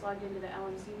I just logged into the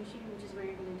LMC machine, which is where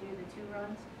you're going to do the 2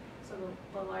 runs. So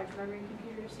the large memory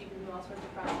computer, so you can do all sorts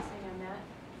of processing on that.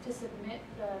 To submit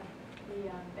the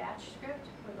batch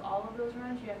script with all of those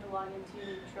runs, you have to log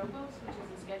into Tropos, which is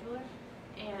the scheduler,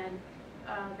 and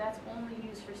that's only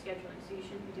used for scheduling, so you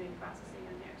shouldn't be doing processing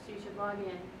on there. So you should log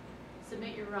in,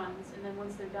 submit your runs, and then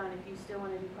once they're done, if you still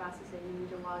want to do processing, you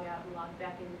need to log out and log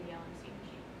back into the LMC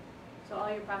machine. So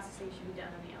all your processing should be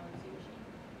done on the LMC machine.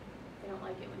 They don't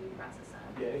like it when you process on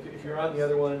it. Yeah, if you're on the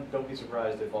other one, don't be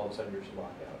surprised if all of a sudden you're just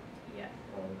locked out. Yeah.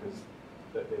 Because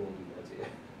they will do that to you.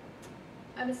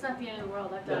 I mean, it's not the end of the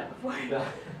world, I've done it before. No.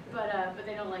 But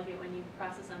they don't like it when you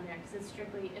process on there, because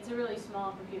it's a really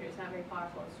small computer, it's not very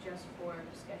powerful, it's just for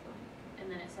scheduling. And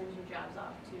then it sends your jobs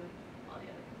off to all the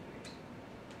other computers.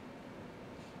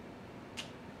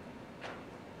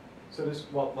 So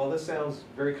while this sounds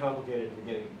very complicated at the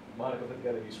beginning, Monica put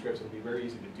together these scripts, it would be very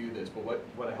easy to do this, but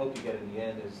what I hope you get in the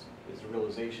end is the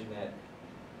realization that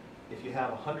if you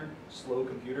have 100 slow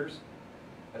computers,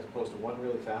 as opposed to 1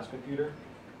 really fast computer,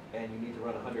 and you need to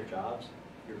run 100 jobs,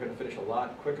 you're going to finish a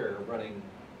lot quicker running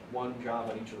 1 job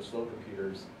on each of the slow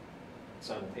computers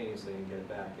simultaneously and get it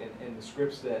back. And the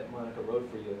scripts that Monica wrote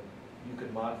for you, you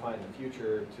can modify in the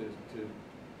future to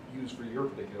use for your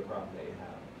particular problem that you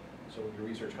have. So when your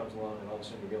research comes along and all of a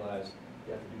sudden you realize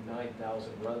you have to do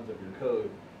 9,000 runs of your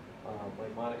code,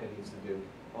 like Monica needs to do,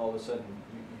 all of a sudden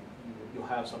you'll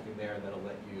have something there that'll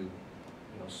let you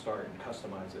start and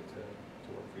customize it to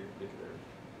work for your particular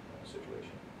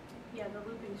situation. Yeah, the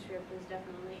looping script is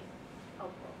definitely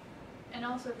helpful. And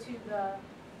also to the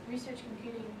research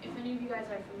computing, if any of you guys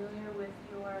are familiar with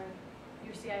your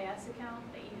CIS account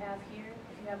that you have here,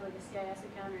 if you have like a CIS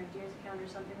account or a DIRS account or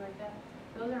something like that,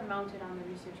 those are mounted on the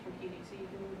research computing, so you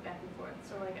can move back and forth.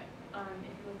 So like,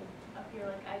 if you look up here,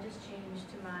 like I just changed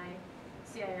to my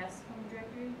CIS home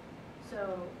directory.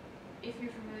 So if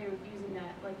you're familiar with using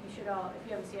that, like you should all, if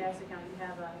you have a CIS account, you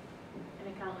have a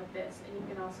an account like this, and you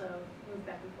can also move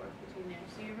back and forth between there.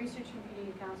 So your research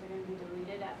computing accounts are going to be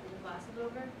deleted after the class is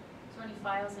over. So any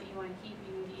files that you want to keep,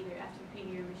 you need to either FTP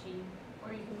to your machine,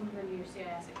 or you can move them to your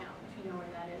CIS account if you know where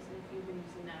that is and if you've been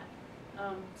using that.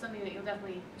 Something that you'll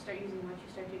definitely start using once you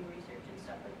start doing research and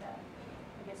stuff like that.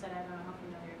 Like I said, I don't know how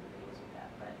familiar everybody is with that,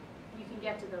 but you can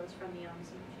get to those from the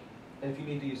LMC machine. And if you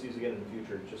need to use these again in the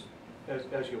future, just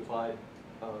as you applied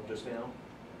just now,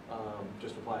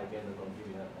 just apply again and they'll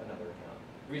give you another account.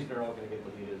 The reason they're all going to get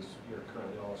deleted is you're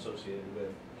currently all associated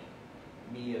with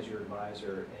me as your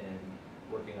advisor and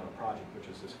working on a project, which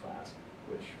is this class,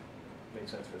 which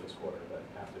makes sense for this quarter, but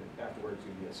afterwards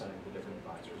you'll be assigned to different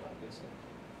advisors, obviously.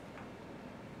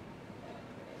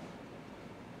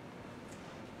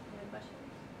 Any other questions?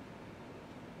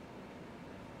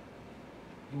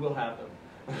 You will have them.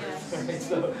 Yes.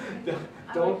 So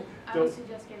I would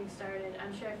suggest getting started.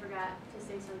 I'm sure I forgot to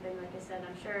say something, like I said,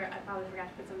 I'm sure I probably forgot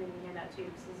to put something in the handout too,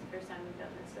 because this is the first time we've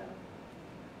done this, so.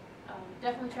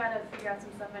 Definitely try to figure out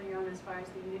some stuff on your own as far as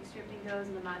the Unix scripting goes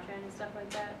and the Matran and stuff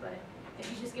like that, but if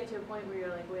you just get to a point where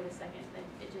you're like, wait a second, then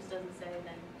it just doesn't say,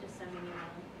 then just send me an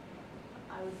email.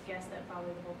 I would guess that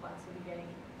probably the whole class will be getting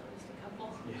at least a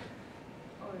couple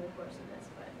over the course of this,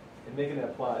 but. And making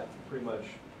that plot pretty much,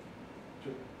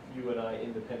 you and I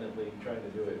independently trying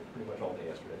to do it pretty much all day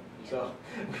yesterday. Yeah. So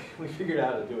we figured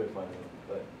out how to do it finally.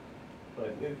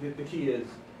 But the key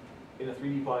is, in a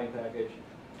 3D plotting package,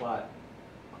 plot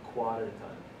a quad at a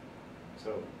time.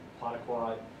 So plot a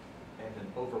quad, and then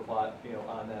overplot,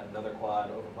 on that another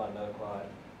quad, overplot another quad.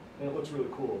 And it looks really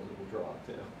cool as it will draw,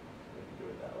 too, if you do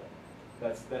it that way.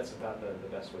 That's about the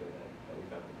best way that we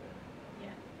found it there.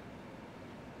 Yeah.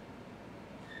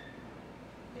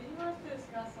 Did you want us to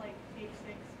discuss like page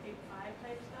 6, page 5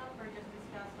 type stuff, or just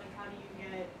discuss like how do you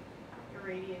get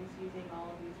irradiance using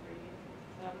all of these radiances?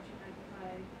 Is that what you meant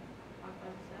by talk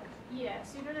about the steps? Yeah,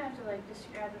 so you don't have to like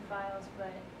describe the files,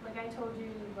 but like I told you,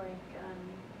 like,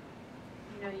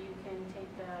 you can take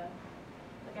the,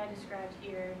 like I described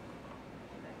here,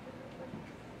 get back to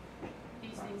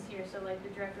these things here, so like the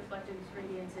direct reflectance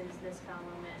radiance is this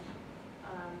column, and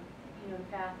the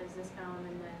path is this column,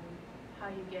 and then how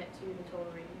you get to the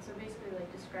total radiance. So basically like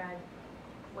describe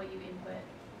what you input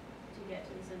to get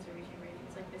to the sensor reaching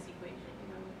radiance, like this equation,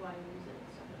 why you use it.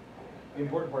 So. The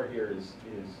important part here is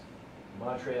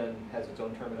Matran has its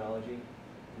own terminology.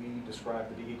 We describe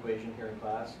the big equation here in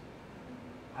class.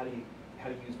 How do you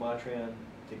use Matran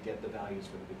to get the values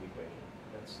for the big equation?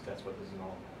 That's what this is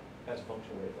all about. That's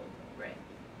function wavelength. Right.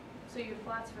 So your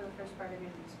plots for the first part are going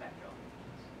to be spectral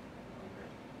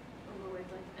over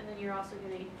wavelength, and then you're also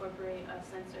going to incorporate a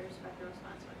sensor spectral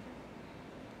response function.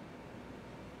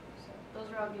 So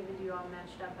those are all given to you, all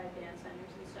matched up by band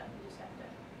centers and stuff. You just have to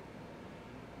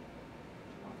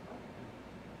multiply.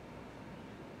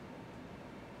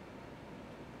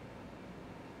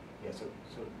 Yeah, so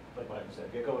like Michael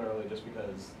said, get going early just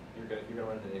because you're gonna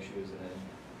run into issues, and then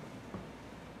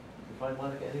you find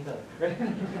Monica anytime.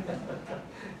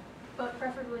 But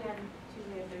preferably on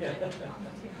Tuesday or Thursday.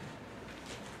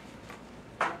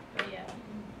 But yeah,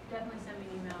 definitely send me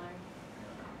an email or.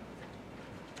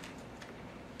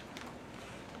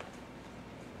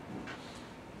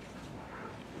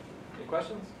 Any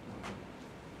questions?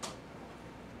 So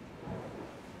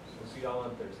see y'all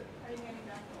on Thursday. Are you getting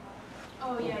back to a lot?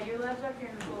 Oh yeah, your labs up here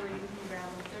in the folder, you can grab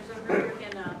them. There's a rubric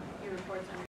in your reports under